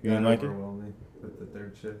like it. You didn't like it? Overwhelming with the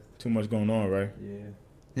third shift. Too much going on, right? Yeah.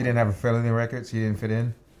 You didn't have a felony record, so you didn't fit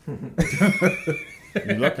in?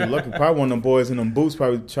 You're lucky. Probably one of them boys in them boots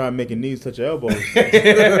probably trying making knees touch your elbows.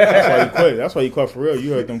 That's why you quit. That's why you quit for real.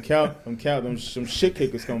 You heard them shit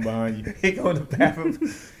kickers come behind you. He go in the bathroom.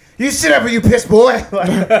 You sit up or you piss, boy.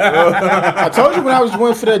 I told you when I was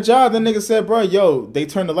going for that job, that nigga said, bro, yo, they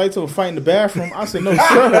turned the lights over, fight in the bathroom. I said, no, sir.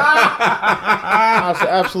 I said,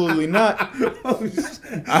 absolutely not.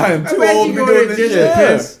 I am too old to be doing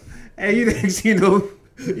this shit. And you think,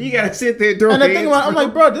 you gotta sit there during. And the thing about, I'm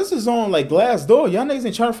like, bro, this is on like glass door. Y'all niggas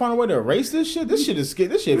ain't trying to find a way to erase this shit. This shit is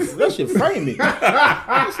scared. That shit frame me.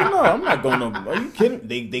 I said, no, I'm not going to. Are you kidding?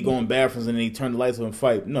 They go in bathrooms and they turn the lights on and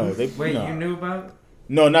fight. No, they. Wait, no. You knew about it?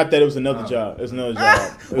 No, not that. It was another job. It was another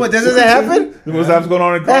job. What, does that happen? What's going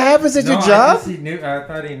on? That happens at your job? I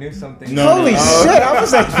thought he knew something. No, Holy shit! I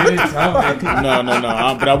was like, He didn't tell me.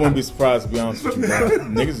 No. But I wouldn't be surprised, to be honest with you, bro.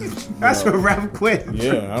 Niggas is. that's what Raph quit.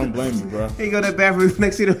 Yeah, I don't blame you, bro. He go to the bathroom.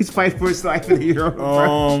 Next thing you know, he's fighting for his life in the hero.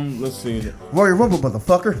 Let's see. Royal Rumble,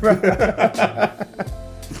 motherfucker.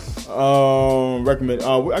 Recommend.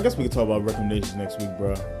 I guess we could talk about recommendations next week,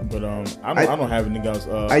 bro. But I don't have anything else.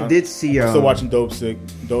 I did see. I'm still watching Dope Sick.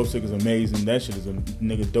 Dope Sick is amazing. That shit is a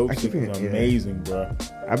nigga. Dope Sick is amazing, bro.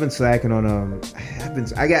 I've been slacking on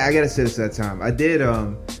I gotta say this that time. I did.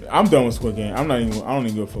 I'm done with Squid Game. I don't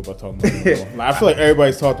even give a fuck about talking about it anymore. Like, I feel like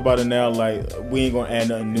everybody's talked about it now. Like we ain't gonna add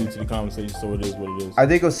nothing new to the conversation, so it is what it is. I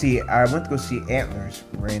went to go see Antlers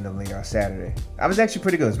randomly on Saturday. I was actually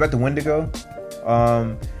pretty good. It's about the Wendigo.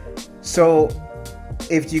 So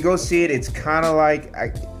if you go see it, it's kind of like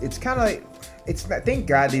thank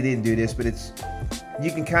God they didn't do this, but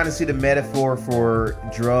you can kind of see the metaphor for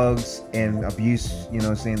drugs and abuse, you know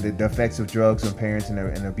what I'm saying, the effects of drugs on parents and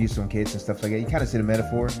abuse on kids and stuff like that. You kind of see the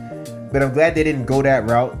metaphor, but I'm glad they didn't go that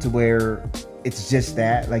route to where it's just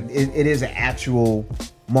that, like it is an actual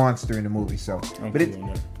monster in the movie. So, but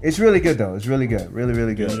it's really good though. It's really good,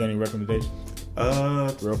 really good. You got any recommendations?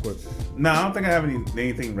 Real quick. No, I don't think I have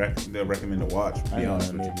anything to recommend to watch. To be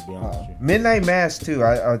honest with you. To be honest with you. Midnight Mass too.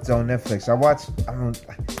 It's on Netflix.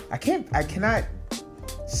 I cannot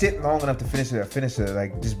sit long enough to finish it.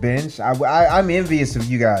 Like just binge. I'm envious of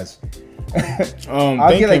you guys. I'll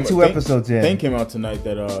get like 2 episodes in. Thing came out tonight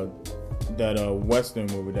that Western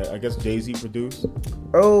movie that I guess Jay-Z produced.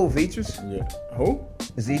 Oh, Idris? Yeah. Who?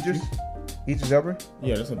 Is Idris Elba?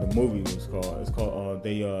 Yeah, that's what the movie was called. It's called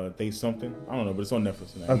They Something. I don't know, but it's on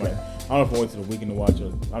Netflix tonight. Okay. I don't know if I wait till the weekend to watch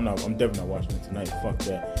it. I'm definitely not watching it tonight. Fuck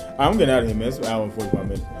that. I'm getting out of here, man. It's an hour and 45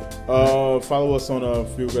 minutes. Follow us on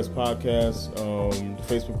Few Regrets Podcast. The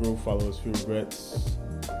Facebook group. Follow us Few Regrets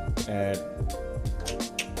at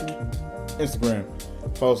Instagram.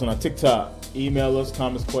 Follow us on our TikTok. Email us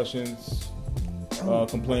comments, questions,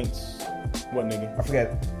 complaints. What, nigga? I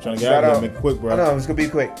forgot. Trying to get out of here, make it quick, bro. I know, it's gonna be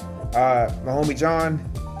quick. My homie John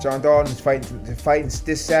Dalton is fighting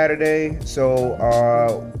this Saturday. So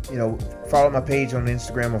follow my page on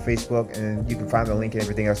Instagram or Facebook, and you can find the link and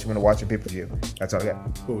everything else you want to watch a pay-per-view. That's all I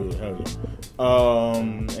got. Cool, hell yeah.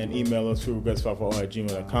 And email us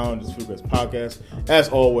feelregrets540@gmail.com. This is Feel Regrets Podcast. As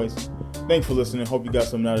always, thanks for listening. Hope you got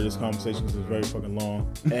something out of this conversation because it was very fucking long.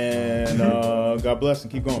 And God bless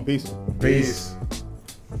and keep going. Peace. Peace.